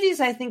communities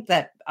I think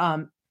that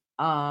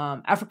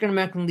African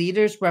American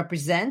leaders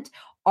represent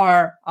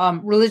are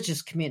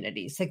religious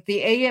communities, like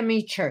the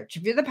AME Church.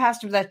 If you're the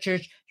pastor of that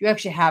church, you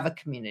actually have a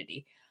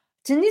community.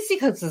 Ta-Nehisi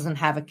Coates doesn't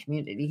have a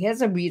community. He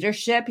has a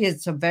readership. He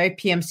has a very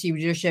PMC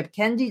readership.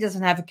 Kendi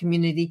doesn't have a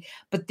community,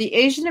 but the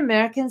Asian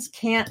Americans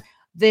can't.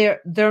 They're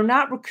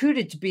not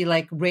recruited to be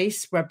like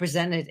race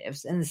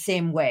representatives in the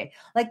same way.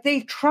 Like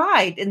they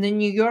tried in the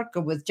New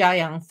Yorker with Jia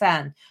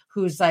Yang-fan,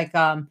 who's like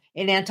an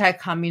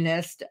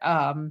anti-communist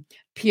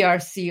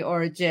PRC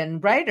origin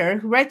writer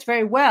who writes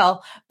very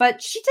well,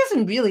 but she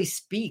doesn't really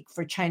speak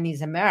for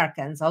Chinese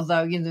Americans,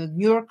 although, the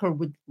New Yorker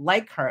would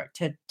like her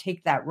to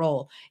take that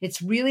role.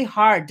 It's really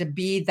hard to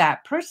be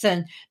that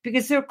person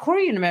because there are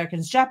Korean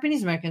Americans,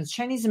 Japanese Americans,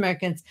 Chinese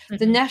Americans,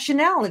 the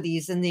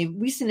nationalities and the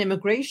recent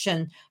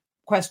immigration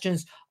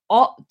questions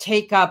all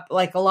take up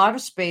like a lot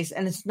of space,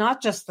 and it's not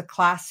just the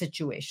class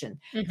situation.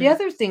 The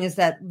other thing is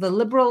that the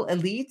liberal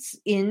elites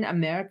in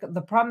America,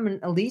 the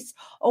prominent elites,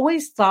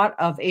 always thought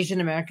of Asian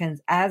Americans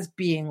as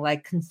being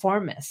like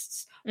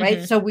conformists,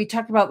 right? So we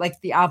talk about like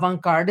the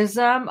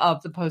avant-gardism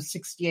of the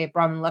post-68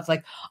 Brahmin left,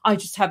 like, I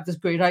just have this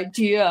great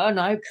idea and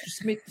I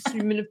just make this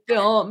 3-minute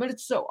film and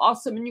it's so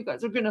awesome and you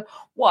guys are going to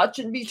watch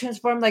and be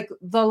transformed. Like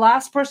the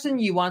last person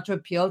you want to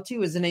appeal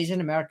to is an Asian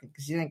American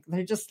because you think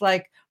they're just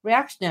like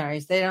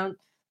reactionaries. They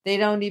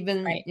don't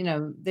even,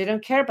 they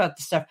don't care about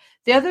the stuff.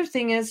 The other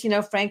thing is,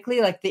 frankly,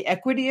 like the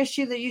equity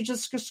issue that you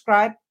just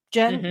described,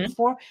 Jen,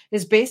 before,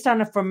 is based on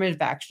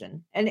affirmative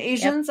action. And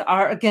Asians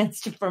are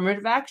against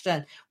affirmative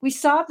action. We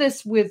saw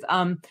this with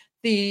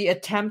the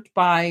attempt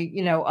by,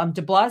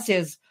 de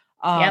Blasio's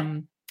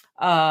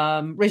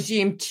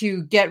regime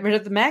to get rid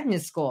of the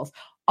magnet schools.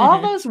 All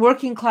those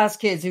working class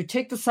kids who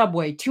take the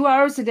subway 2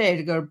 hours a day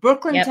to go to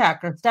Brooklyn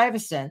Tech or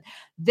Stuyvesant,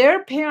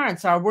 their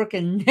parents are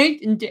working night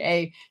and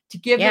day to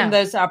give them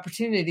those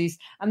opportunities.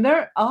 And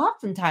they're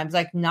oftentimes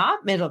like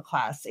not middle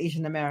class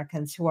Asian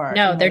Americans who are.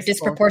 No, they're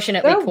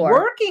disproportionately poor.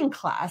 They're working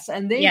class,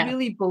 and they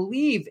really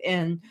believe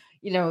in,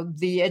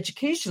 the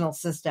educational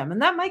system.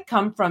 And that might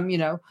come from,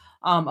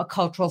 a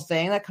cultural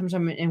thing, that comes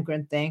from an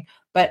immigrant thing.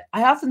 But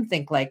I often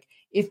think like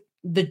if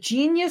the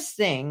genius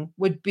thing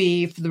would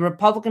be for the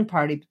Republican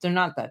Party, but they're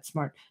not that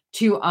smart,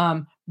 to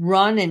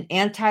run an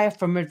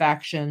anti-affirmative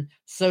action,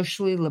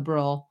 socially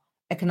liberal,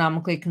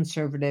 economically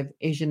conservative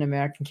Asian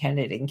American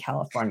candidate in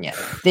California.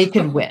 They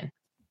could win.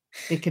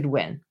 They could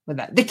win with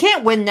that. They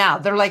can't win now.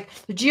 They're like,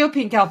 the GOP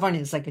in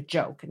California is like a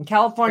joke. In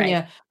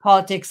California,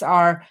 politics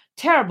are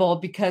terrible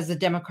because the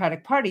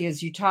Democratic Party,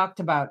 as you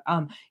talked about,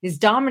 is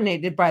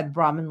dominated by the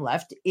Brahmin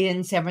left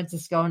in San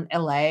Francisco and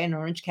LA and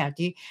Orange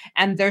County.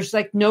 And there's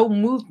like no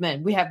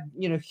movement. We have,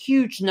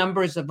 huge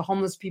numbers of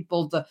homeless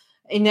people. The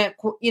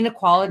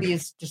inequality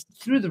is just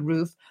through the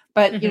roof.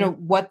 But,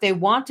 what they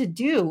want to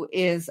do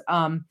is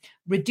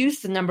reduce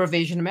the number of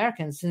Asian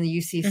Americans in the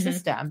UC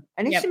system.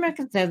 And Asian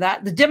Americans know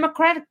that. The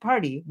Democratic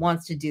Party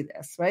wants to do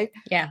this, right?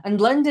 Yeah. And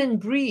London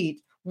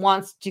Breed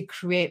wants to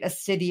create a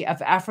city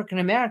of African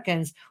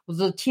Americans with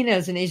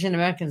Latinos and Asian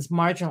Americans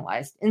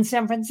marginalized in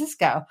San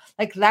Francisco.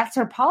 Like that's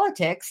her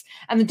politics.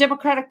 And the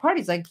Democratic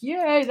Party is like,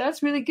 yay,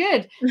 that's really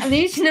good. And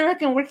the Asian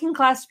American working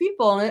class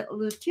people and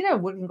Latino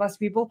working class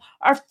people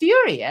are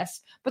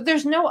furious, but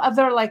there's no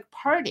other like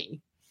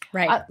party.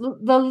 Right.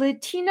 The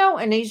Latino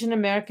and Asian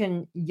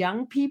American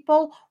young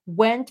people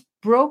went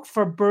broke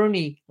for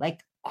Bernie like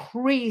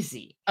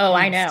crazy. Oh,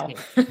 I know.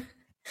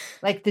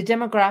 Like the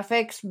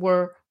demographics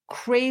were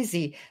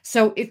crazy.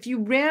 So if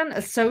you ran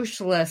a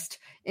socialist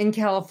in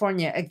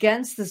California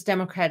against this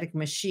democratic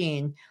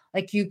machine,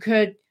 like you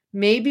could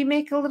maybe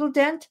make a little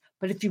dent.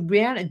 But if you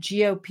ran a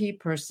GOP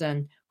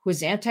person who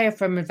is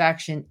anti-affirmative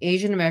action,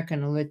 Asian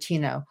American or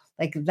Latino,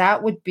 like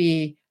that would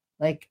be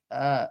like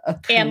a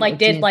coup. And like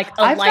did like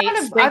a light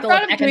sprinkle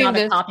of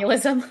economic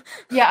populism.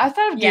 Yeah, I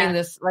thought of doing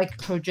this like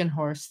Trojan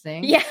horse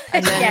thing. Yeah,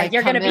 and then, like,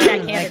 you're going to be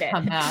that candidate.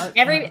 Come out.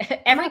 Every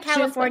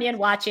Californian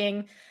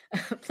watching,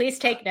 please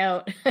take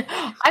note.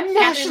 I'm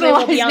nationalizing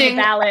will be on the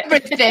ballot.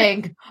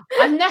 Everything.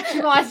 I'm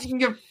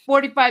nationalizing your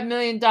 $45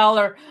 million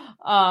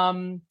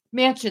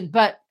mansion,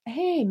 but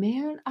hey,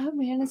 man, I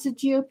ran as a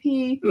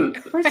GOP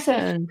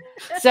person.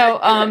 So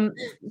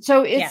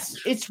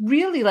it's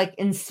really like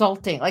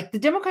insulting. Like the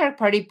Democratic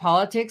Party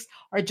politics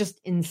are just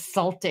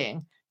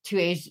insulting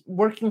to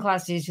working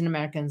class Asian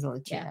Americans and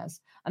Latinos. Yeah.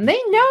 And they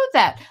know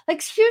that.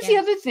 Like, here's the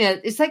other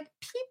thing. It's like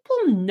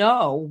people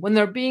know when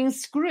they're being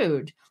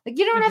screwed. Like,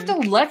 you don't have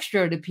to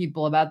lecture to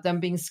people about them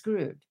being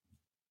screwed.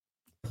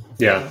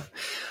 Yeah.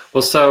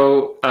 Well,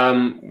 so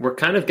we're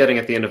kind of getting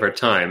at the end of our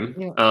time.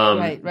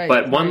 Right.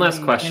 But one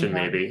last question,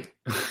 maybe.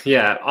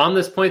 Yeah. On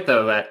this point,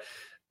 though, that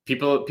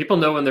people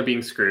know when they're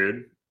being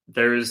screwed.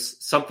 There's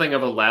something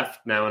of a left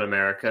now in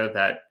America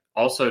that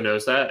also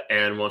knows that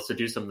and wants to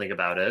do something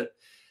about it.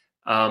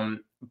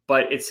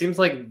 But it seems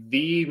like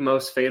the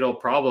most fatal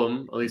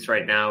problem, at least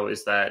right now,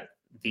 is that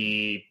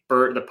the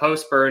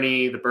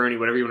post-Bernie, the Bernie,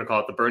 whatever you want to call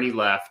it, the Bernie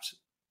left,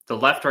 the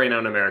left right now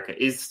in America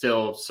is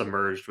still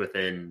submerged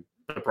within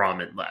the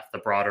Brahmin left, the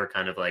broader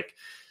kind of like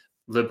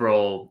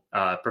liberal,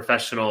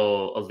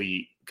 professional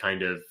elite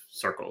kind of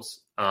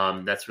circles.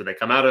 That's where they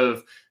come out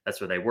of.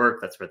 That's where they work.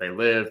 That's where they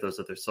live. Those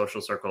are their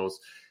social circles.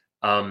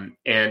 And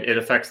it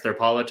affects their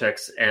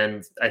politics.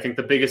 And I think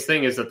the biggest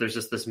thing is that there's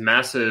just this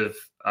massive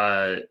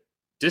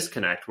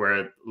disconnect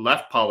where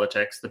left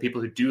politics, the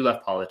people who do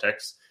left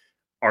politics,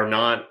 are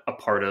not a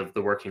part of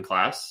the working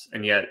class.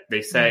 And yet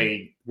they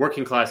say,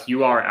 working class,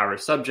 you are our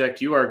subject.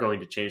 You are going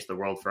to change the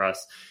world for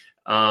us.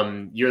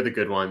 You're the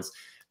good ones.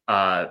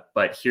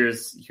 But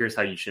here's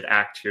how you should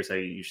act. Here's how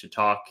you should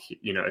talk.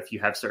 You know, if you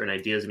have certain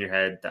ideas in your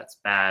head, that's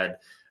bad.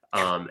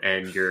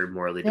 And you're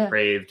morally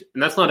depraved.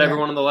 And that's not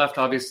everyone on the left,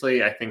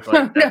 obviously. I think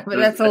like no, but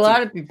that's a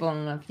lot of people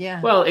on the left. Yeah.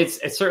 Well,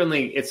 it's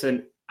certainly,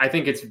 I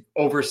think it's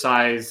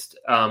oversized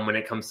when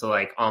it comes to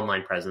like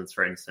online presence,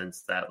 for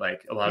instance, that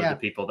like a lot of the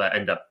people that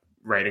end up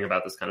writing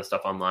about this kind of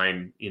stuff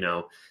online, you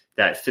know,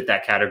 that fit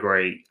that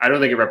category. I don't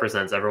think it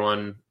represents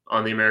everyone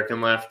on the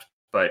American left,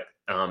 but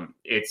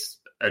it's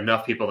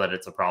enough people that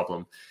it's a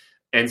problem.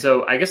 And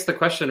so I guess the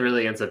question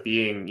really ends up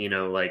being, you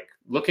know, like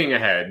looking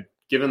ahead,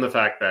 given the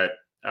fact that,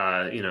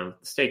 you know,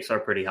 stakes are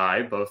pretty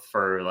high, both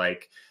for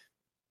like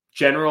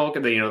general,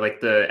 you know,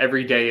 like the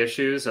everyday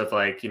issues of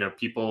like, you know,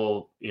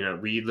 people, you know,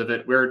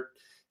 we're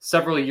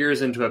several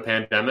years into a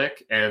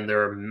pandemic and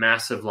there are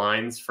massive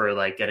lines for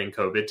like getting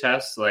COVID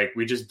tests. Like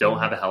we just don't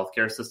have a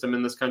healthcare system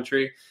in this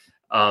country.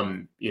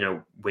 You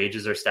know,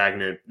 wages are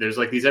stagnant. There's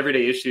like these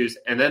everyday issues.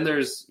 And then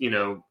there's, you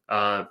know,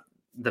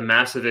 the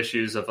massive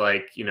issues of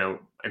like, you know,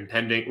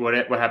 impending, what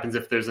happens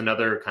if there's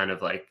another kind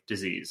of like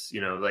disease,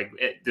 you know, like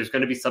there's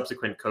going to be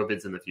subsequent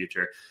COVIDs in the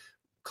future,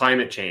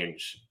 climate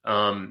change,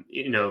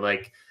 you know,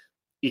 like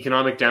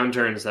economic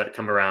downturns that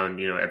come around,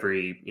 you know,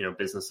 every, you know,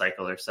 business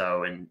cycle or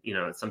so. And, you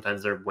know,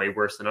 sometimes they're way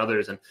worse than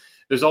others. And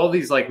there's all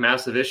these like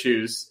massive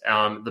issues.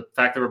 The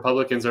fact that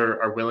Republicans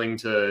are willing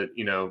to,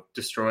 you know,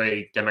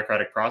 destroy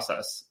democratic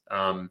process.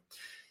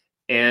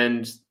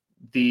 And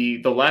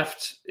the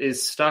left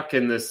is stuck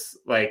in this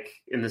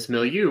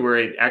milieu where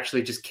it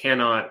actually just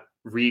cannot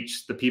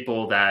reach the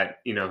people that,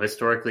 you know,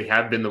 historically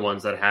have been the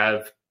ones that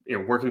have, you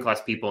know, working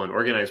class people and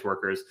organized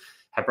workers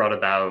have brought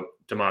about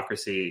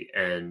democracy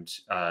and,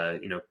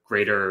 you know,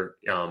 greater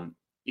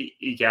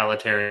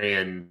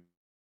egalitarian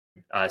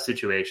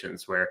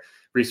situations where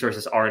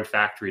resources are in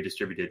fact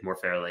redistributed more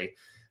fairly.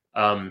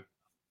 The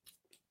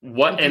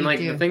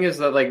thing is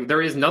that like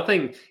there is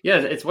nothing,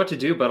 it's what to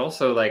do, but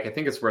also like I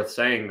think it's worth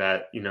saying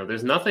that, you know,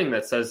 there's nothing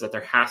that says that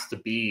there has to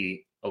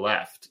be a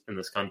left in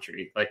this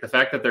country. Like the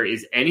fact that there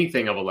is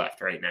anything of a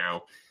left right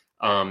now,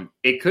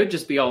 it could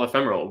just be all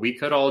ephemeral. We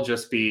could all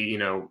just be, you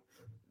know,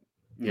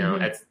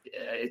 at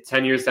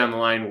 10 years down the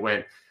line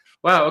went,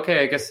 wow,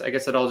 okay, I guess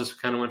it all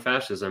just kind of went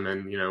fascism,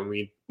 and you know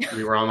we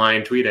were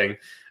online tweeting.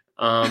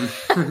 I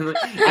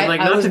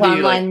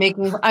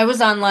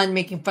was online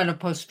making fun of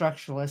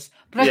post-structuralists,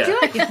 but I feel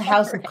like it's a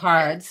house of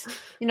cards.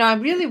 You know, I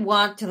really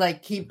want to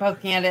like keep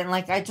poking at it, and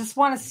like I just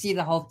want to see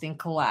the whole thing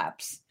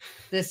collapse.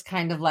 This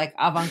kind of like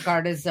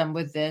avant-gardism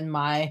within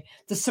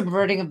the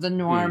subverting of the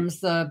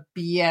norms, the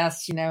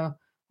BS, you know,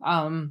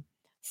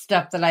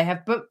 stuff that I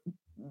have, but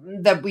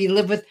that we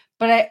live with.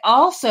 But I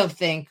also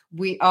think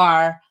we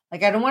are,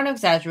 like, I don't want to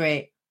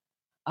exaggerate,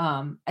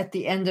 at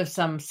the end of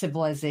some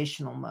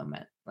civilizational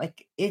moment.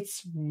 Like,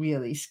 it's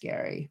really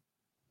scary.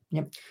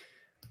 Yep.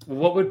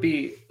 What would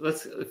be,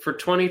 for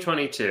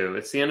 2022,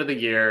 it's the end of the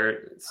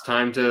year. It's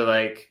time to,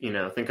 like, you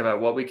know, think about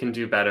what we can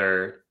do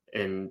better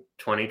in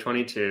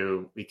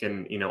 2022. We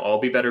can, you know, all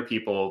be better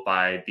people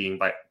by being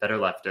better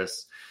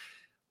leftists.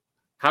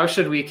 How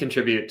should we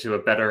contribute to a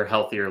better,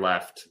 healthier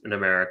left in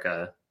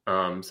America?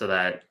 So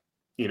that,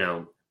 you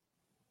know,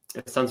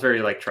 it sounds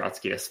very like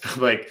Trotskyist, but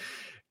like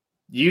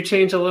you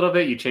change a little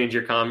bit, you change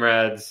your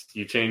comrades,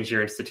 you change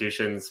your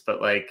institutions, but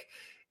like,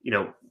 you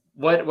know,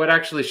 what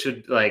actually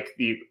should like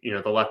the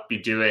left be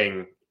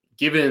doing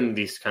given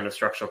these kind of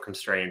structural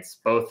constraints,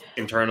 both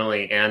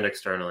internally and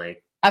externally?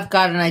 I've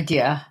got an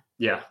idea.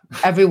 Yeah.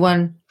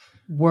 Everyone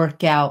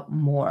work out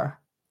more.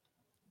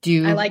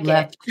 Do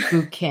left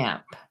boot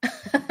camp.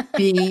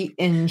 Be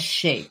in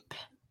shape.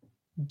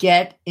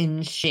 Get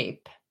in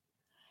shape.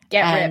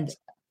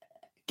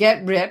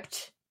 Get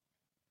ripped.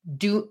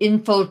 Do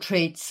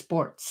infiltrate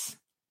sports.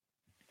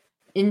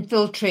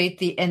 Infiltrate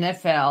the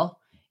NFL.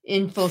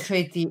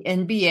 Infiltrate the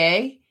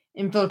NBA.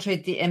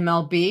 Infiltrate the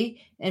MLB.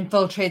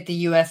 Infiltrate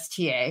the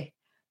USTA.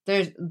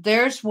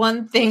 There's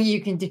one thing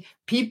you can do.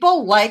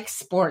 People like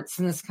sports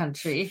in this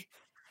country.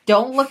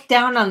 Don't look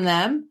down on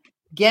them.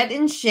 Get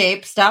in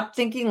shape. Stop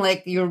thinking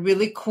like you're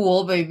really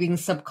cool by being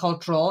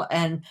subcultural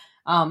and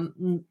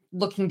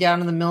looking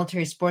down on the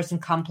military sports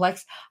and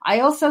complex.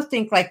 I also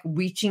think like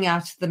reaching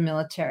out to the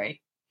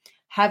military,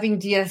 having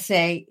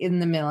DSA in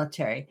the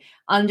military,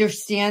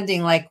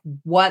 understanding like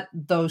what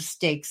those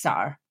stakes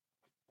are.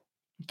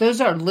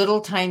 Those are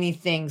little tiny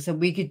things that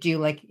we could do,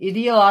 like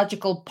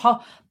ideological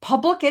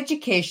public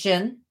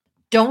education.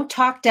 Don't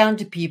talk down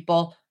to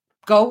people.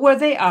 go where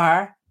they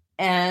are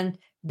and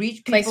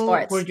reach Play people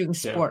sports. who are doing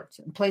sports,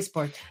 play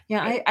sports.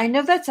 Yeah, I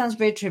know that sounds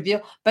very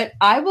trivial, but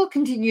I will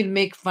continue to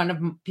make fun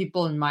of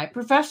people in my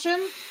profession.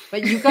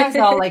 But you guys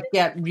all like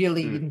get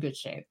really in good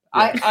shape.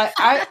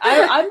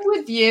 I'm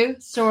with you,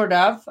 sort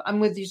of. I'm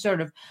with you,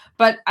 sort of.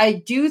 But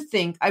I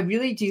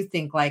really do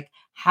think, like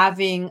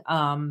having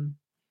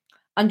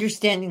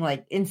understanding,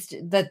 like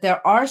that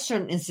there are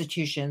certain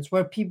institutions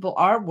where people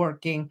are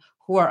working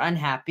who are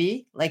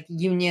unhappy, like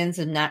unions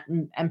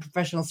and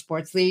professional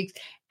sports leagues,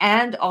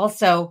 and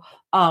also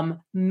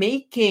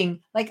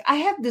making, like, I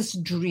have this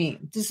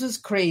dream. This is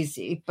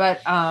crazy,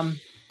 but I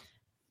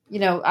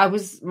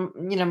was,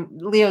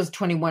 Leo's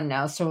 21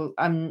 now, so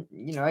I'm,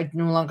 I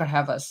no longer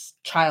have a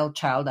child.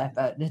 I have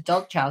an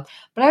adult child.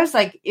 But I was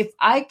like, if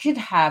I could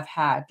have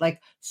had like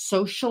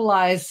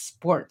socialized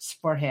sports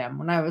for him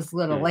when I was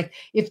little, like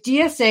if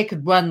DSA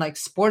could run like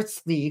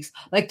sports leagues,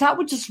 like that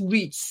would just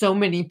reach so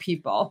many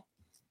people.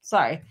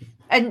 Sorry.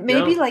 And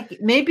maybe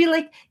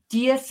like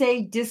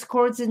DSA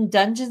Discords and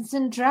Dungeons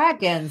and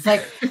Dragons,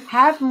 like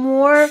have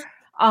more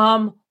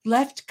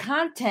left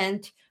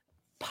content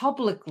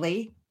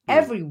publicly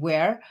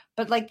everywhere,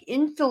 but like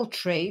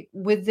infiltrate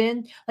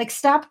within, like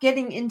stop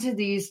getting into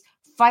these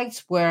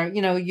fights where,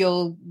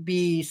 you'll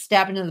be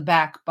stabbed in the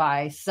back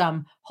by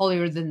some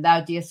holier than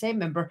thou DSA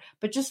member,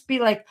 but just be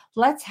like,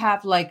 let's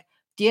have like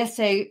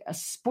DSA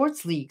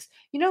sports leagues,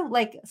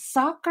 like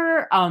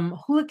soccer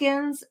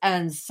hooligans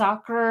and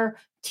soccer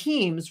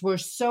teams were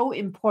so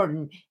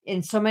important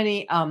in so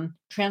many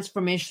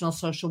transformational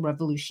social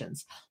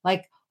revolutions.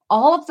 Like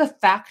all of the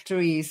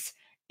factories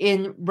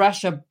in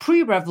Russia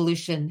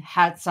pre-revolution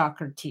had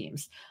soccer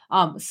teams.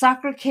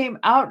 Soccer came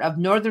out of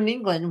Northern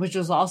England, which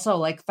was also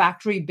like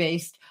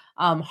factory-based,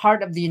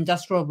 heart of the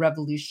Industrial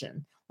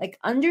Revolution. Like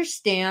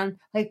understand,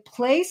 like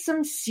play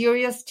some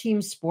serious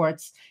team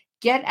sports,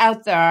 get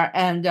out there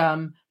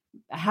and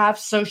have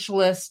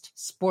socialist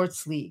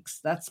sports leagues.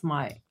 That's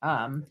my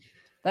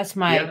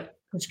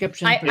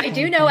prescription. I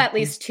do know at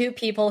least 2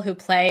 people who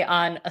play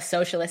on a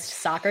socialist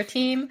soccer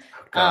team.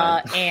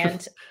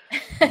 And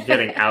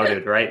getting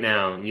outed right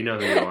now. You know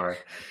who you are.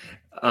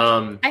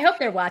 I hope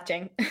they're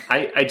watching.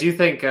 I do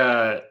think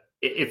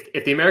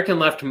if the American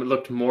left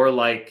looked more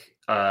like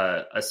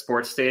a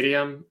sports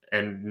stadium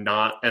and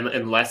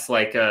less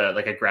like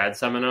a grad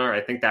seminar,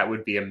 I think that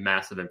would be a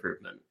massive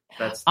improvement.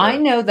 I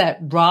know that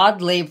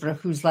Rod Laver,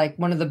 who's like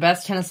one of the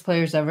best tennis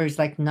players ever, he's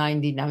like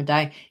 90 now,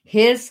 dying.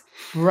 His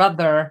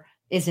brother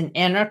is an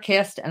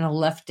anarchist and a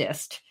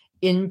leftist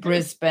in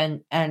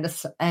Brisbane and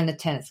a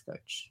tennis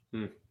coach.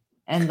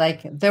 And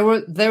like there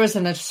was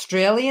an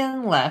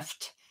Australian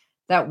left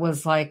that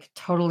was like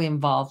totally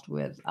involved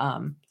with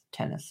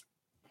tennis.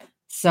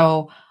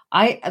 So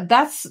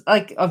that's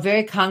like a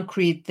very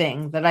concrete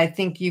thing that I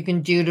think you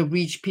can do to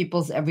reach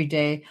people's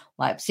everyday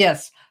lives.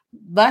 Yes.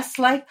 Let's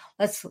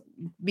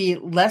be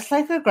less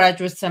like a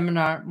graduate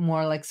seminar,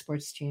 more like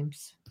sports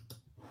teams.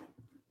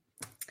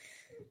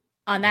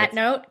 On that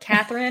note,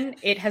 Catherine,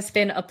 it has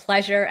been a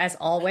pleasure as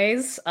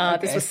always.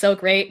 This was so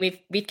great.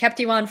 We've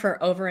kept you on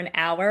for over an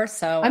hour,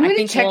 so I'm going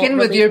to check in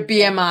with your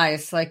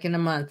BMIs like in a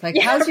month. Like,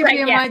 how's your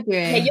BMI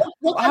doing? Yeah,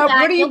 you'll come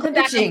back. What are you come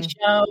back on the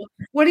show.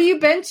 What are you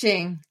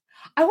benching?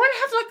 I want to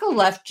have like a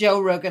left Joe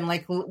Rogan,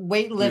 like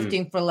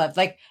weightlifting for left,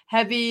 like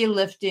heavy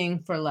lifting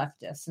for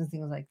leftists and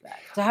things like that.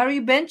 So how are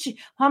you benching?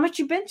 How much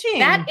you benching?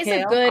 That is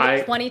a good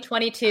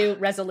 2022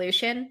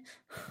 resolution.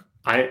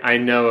 I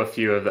know a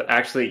few of them.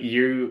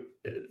 Actually,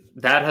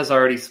 that has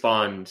already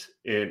spawned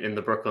in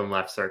the Brooklyn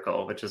left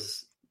circle, which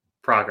is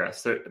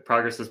progress.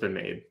 Progress has been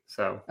made.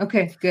 So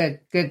okay,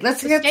 good.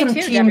 Let's get some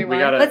team.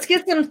 Let's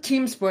get some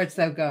team sports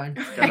though going.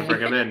 Gotta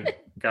bring them in.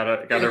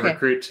 Gotta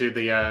recruit to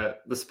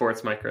the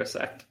sports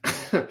microsect.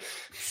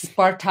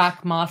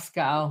 Spartak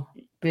Moscow,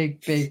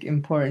 big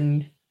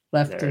important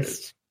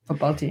leftist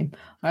football team.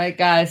 All right,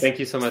 guys. Thank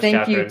you so much. Thank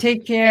Catherine. you.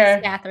 Take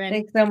care, Thanks, Catherine.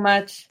 Thanks so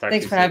much.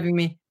 Thanks for having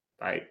me.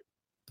 Bye.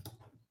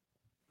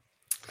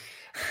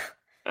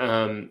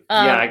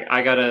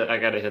 I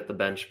gotta hit the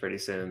bench pretty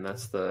soon.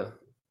 That's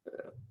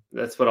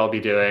what I'll be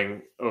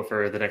doing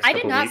over the next. I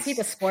did not weeks. see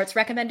the sports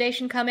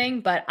recommendation coming,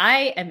 but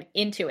I am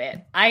into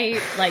it.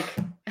 I like.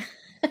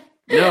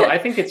 No, I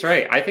think it's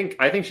right. I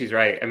think she's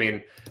right. I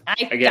mean,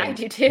 I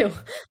do too.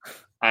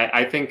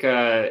 I think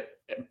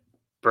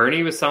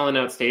Bernie was selling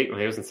out he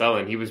wasn't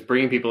selling. He was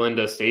bringing people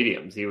into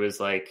stadiums. He was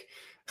like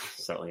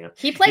selling out.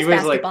 He plays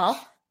basketball.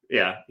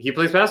 He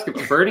plays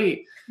basketball.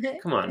 Bernie,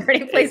 come on.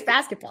 Bernie plays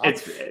basketball.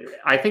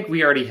 I think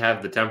we already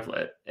have the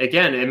template.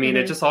 Again, I mean,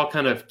 it just all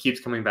kind of keeps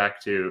coming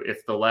back to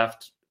if the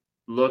left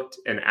looked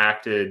and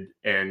acted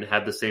and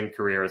had the same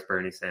career as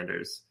Bernie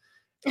Sanders.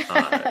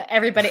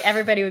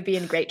 Everybody would be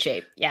in great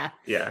shape. Yeah.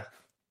 I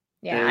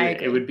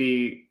agree. It would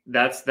be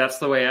that's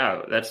the way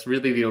out. That's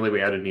really the only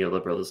way out of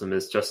neoliberalism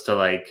is just to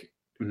like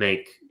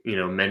make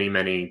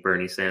many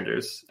Bernie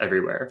Sanders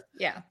everywhere.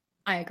 Yeah,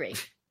 I agree.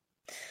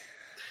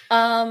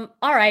 All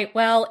right.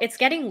 Well, it's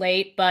getting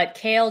late, but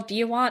Cale, do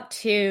you want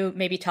to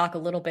maybe talk a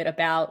little bit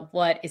about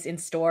what is in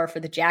store for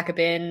the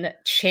Jacobin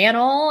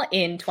channel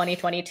in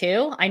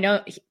 2022? I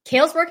know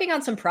Cale's working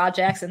on some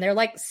projects and they're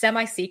like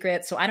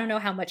semi-secret, so I don't know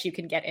how much you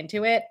can get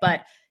into it,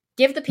 but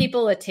give the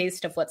people a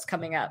taste of what's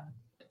coming up.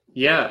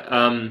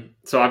 Yeah.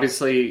 So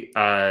obviously,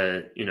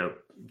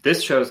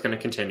 this show is going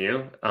to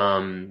continue.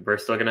 We're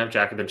still going to have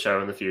Jacobin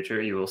show in the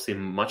future. You will see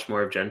much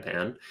more of Jen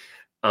Pan.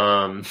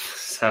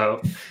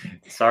 So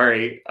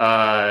sorry.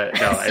 You're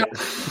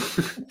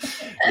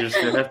just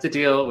gonna have to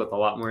deal with a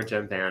lot more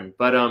Jen Pan.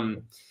 But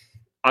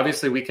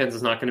obviously Weekends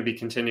is not going to be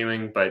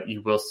continuing, but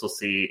you will still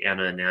see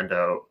Anna and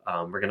Nando.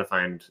 We're going to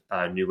find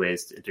new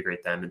ways to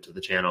integrate them into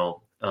the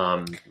channel.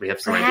 We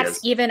have some perhaps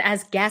ideas, even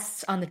as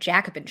guests on the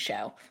Jacobin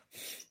show.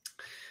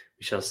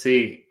 We shall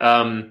see.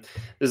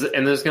 There's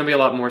going to be a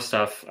lot more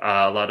stuff.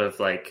 A lot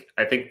of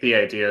I think the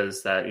idea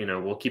is that,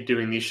 we'll keep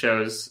doing these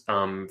shows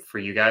for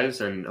you guys,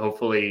 and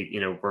hopefully,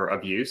 we're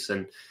of use.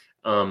 And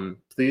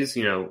please,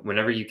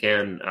 whenever you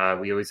can,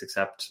 we always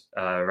accept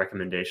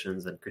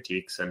recommendations and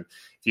critiques. And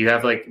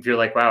if you're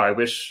like, wow, I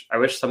wish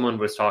someone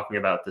was talking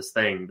about this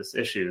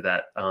issue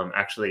that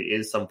actually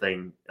is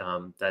something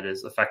that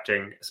is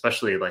affecting,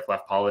 especially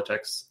left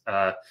politics.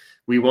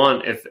 We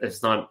want, if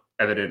it's not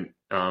evident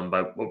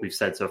by what we've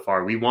said so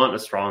far, we want a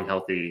strong,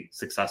 healthy,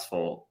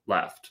 successful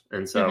left.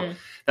 And so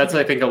that's,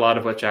 I think, a lot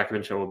of what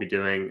Jacobin Show will be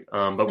doing.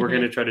 But we're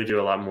going to try to do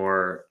a lot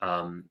more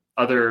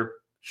other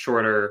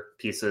shorter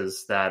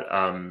pieces that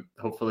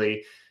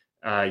hopefully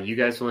you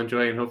guys will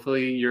enjoy, and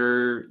hopefully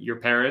your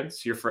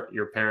parents,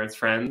 your parents'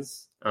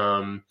 friends,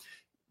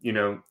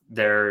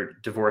 their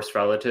divorced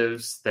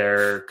relatives,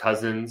 their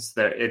cousins,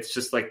 it's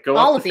just go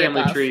all up the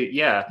family tree.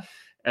 Yeah.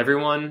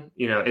 Everyone,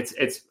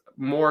 it's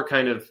more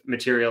kind of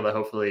material that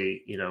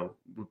hopefully,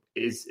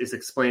 is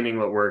explaining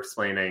what we're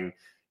explaining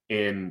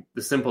in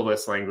the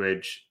simplest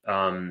language,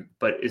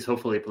 but is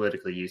hopefully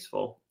politically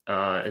useful.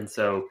 And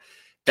so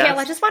Cale,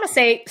 I just want to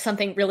say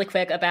something really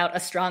quick about a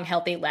strong,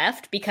 healthy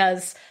left,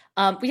 because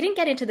we didn't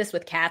get into this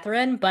with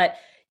Catherine, but,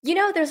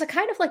 there's a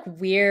kind of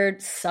weird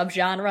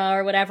subgenre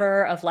or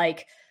whatever of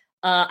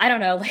I don't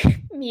know,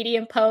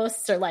 Medium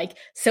posts or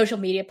social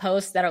media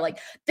posts that are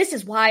this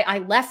is why I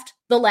left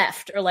the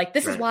left, or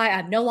this is why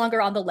I'm no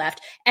longer on the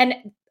left. And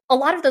a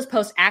lot of those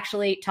posts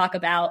actually talk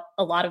about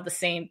a lot of the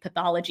same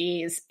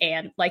pathologies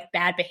and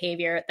bad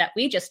behavior that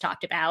we just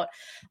talked about.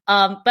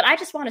 But I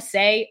just want to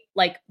say,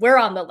 we're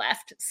on the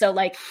left. So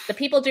the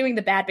people doing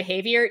the bad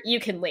behavior, you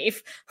can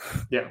leave.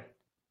 Yeah.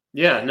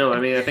 Yeah. No,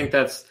 I mean, I think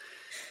that's,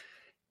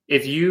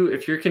 if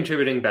you're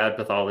contributing bad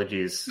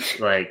pathologies,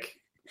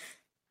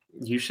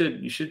 you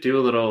should do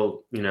a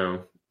little,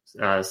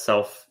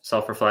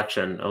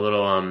 self-reflection, a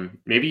little,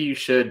 maybe you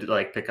should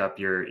like pick up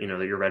your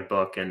red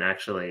book and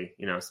actually,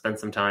 spend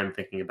some time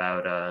thinking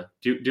about,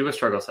 do a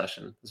struggle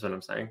session is what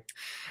I'm saying.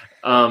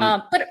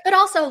 But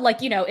also, like,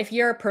 if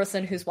you're a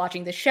person who's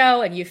watching the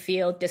show and you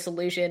feel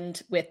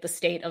disillusioned with the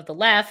state of the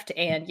left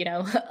and,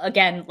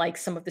 again, like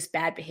some of this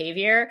bad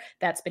behavior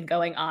that's been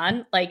going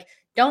on, like,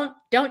 don't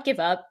give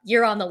up.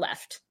 You're on the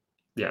left.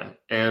 Yeah.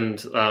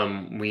 And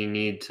we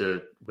need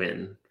to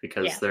win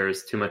because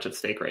there's too much at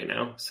stake right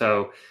now.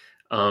 So,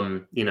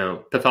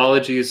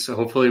 pathologies,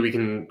 hopefully we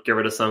can get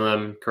rid of some of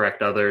them,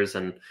 correct others,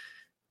 and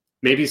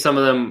maybe some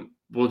of them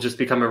will just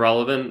become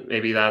irrelevant.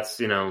 Maybe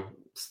that's,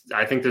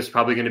 I think there's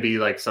probably going to be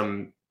like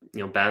some,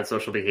 bad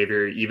social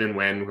behavior even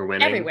when we're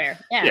winning. Everywhere.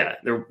 Yeah.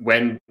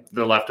 When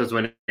the left was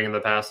winning in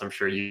the past, I'm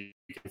sure you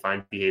can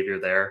find behavior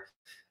there.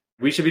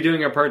 We should be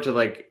doing our part to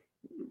like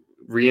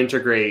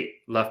reintegrate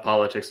left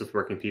politics with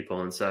working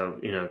people. And so,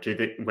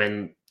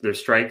 when there's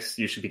strikes,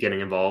 you should be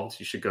getting involved.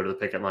 You should go to the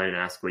picket line and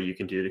ask what you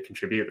can do to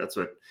contribute. That's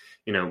what,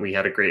 we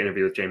had a great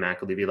interview with Jane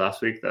McAlevey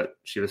last week that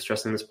she was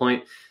stressing this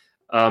point.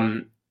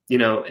 And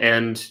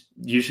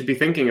you should be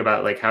thinking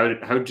about like, how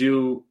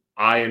do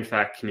I in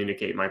fact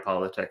communicate my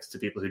politics to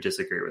people who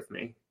disagree with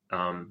me?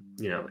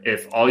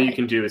 If all you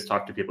can do is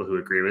talk to people who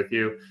agree with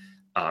you,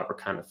 we're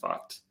kind of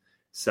fucked.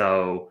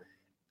 So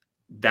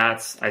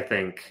that's, I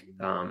think,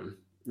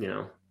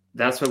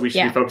 that's what we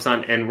should be focused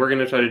on. And we're going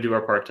to try to do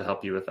our part to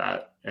help you with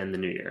that in the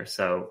new year.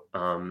 So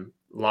a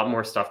lot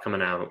more stuff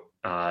coming out.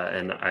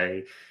 And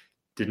I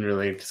didn't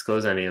really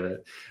disclose any of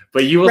it,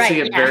 but you will see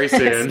it very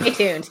soon. Stay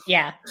tuned.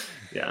 Yeah.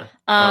 Yeah.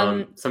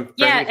 Some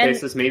friendly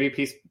faces, maybe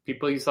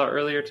people you saw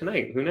earlier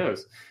tonight. Who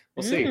knows?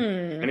 We'll see.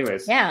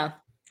 Anyways. Yeah.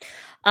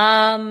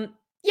 I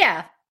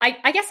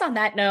guess on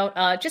that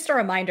note, just a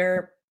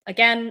reminder,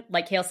 again,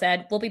 like Cale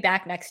said, we'll be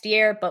back next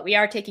year, but we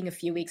are taking a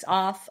few weeks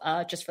off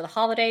just for the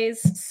holidays.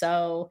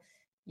 So,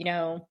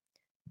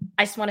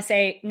 I just want to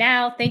say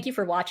now, thank you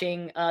for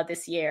watching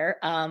this year.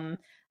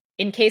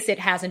 In case it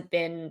hasn't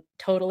been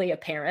totally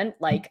apparent,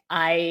 like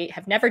I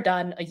have never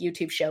done a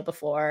YouTube show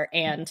before.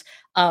 And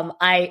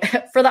I,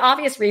 for the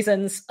obvious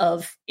reasons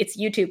of its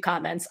YouTube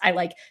comments,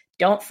 I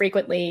don't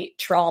frequently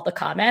trawl the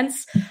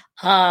comments.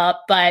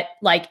 But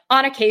like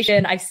on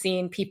occasion, I've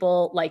seen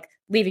people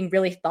leaving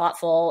really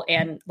thoughtful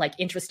and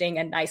interesting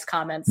and nice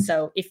comments.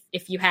 So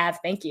if you have,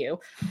 thank you.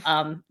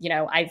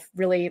 I've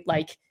really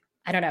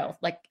I don't know,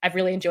 like I've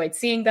really enjoyed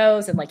seeing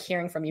those and like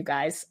hearing from you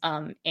guys.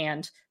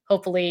 And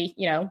hopefully,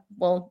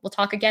 we'll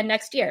talk again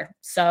next year.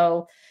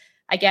 So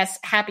I guess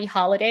happy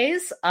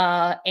holidays.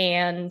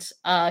 And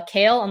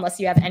Cale, unless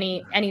you have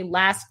any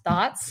last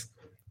thoughts.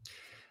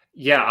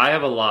 Yeah, I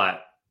have a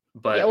lot,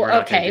 but we're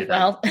not okay.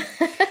 Well,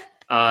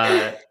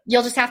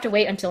 you'll just have to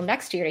wait until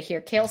next year to hear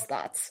Cale's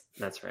thoughts.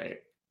 That's right.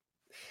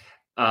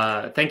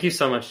 Thank you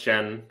so much,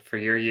 Jen, for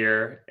your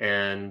year,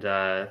 and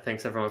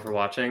thanks everyone for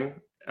watching.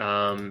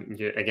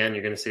 You're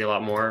going to see a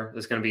lot more.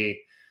 There's going to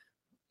be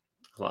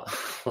a lot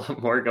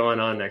more going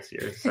on next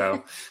year.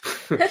 So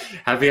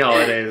happy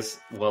holidays.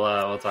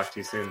 We'll talk to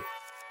you soon.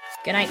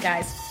 Good night,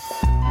 guys.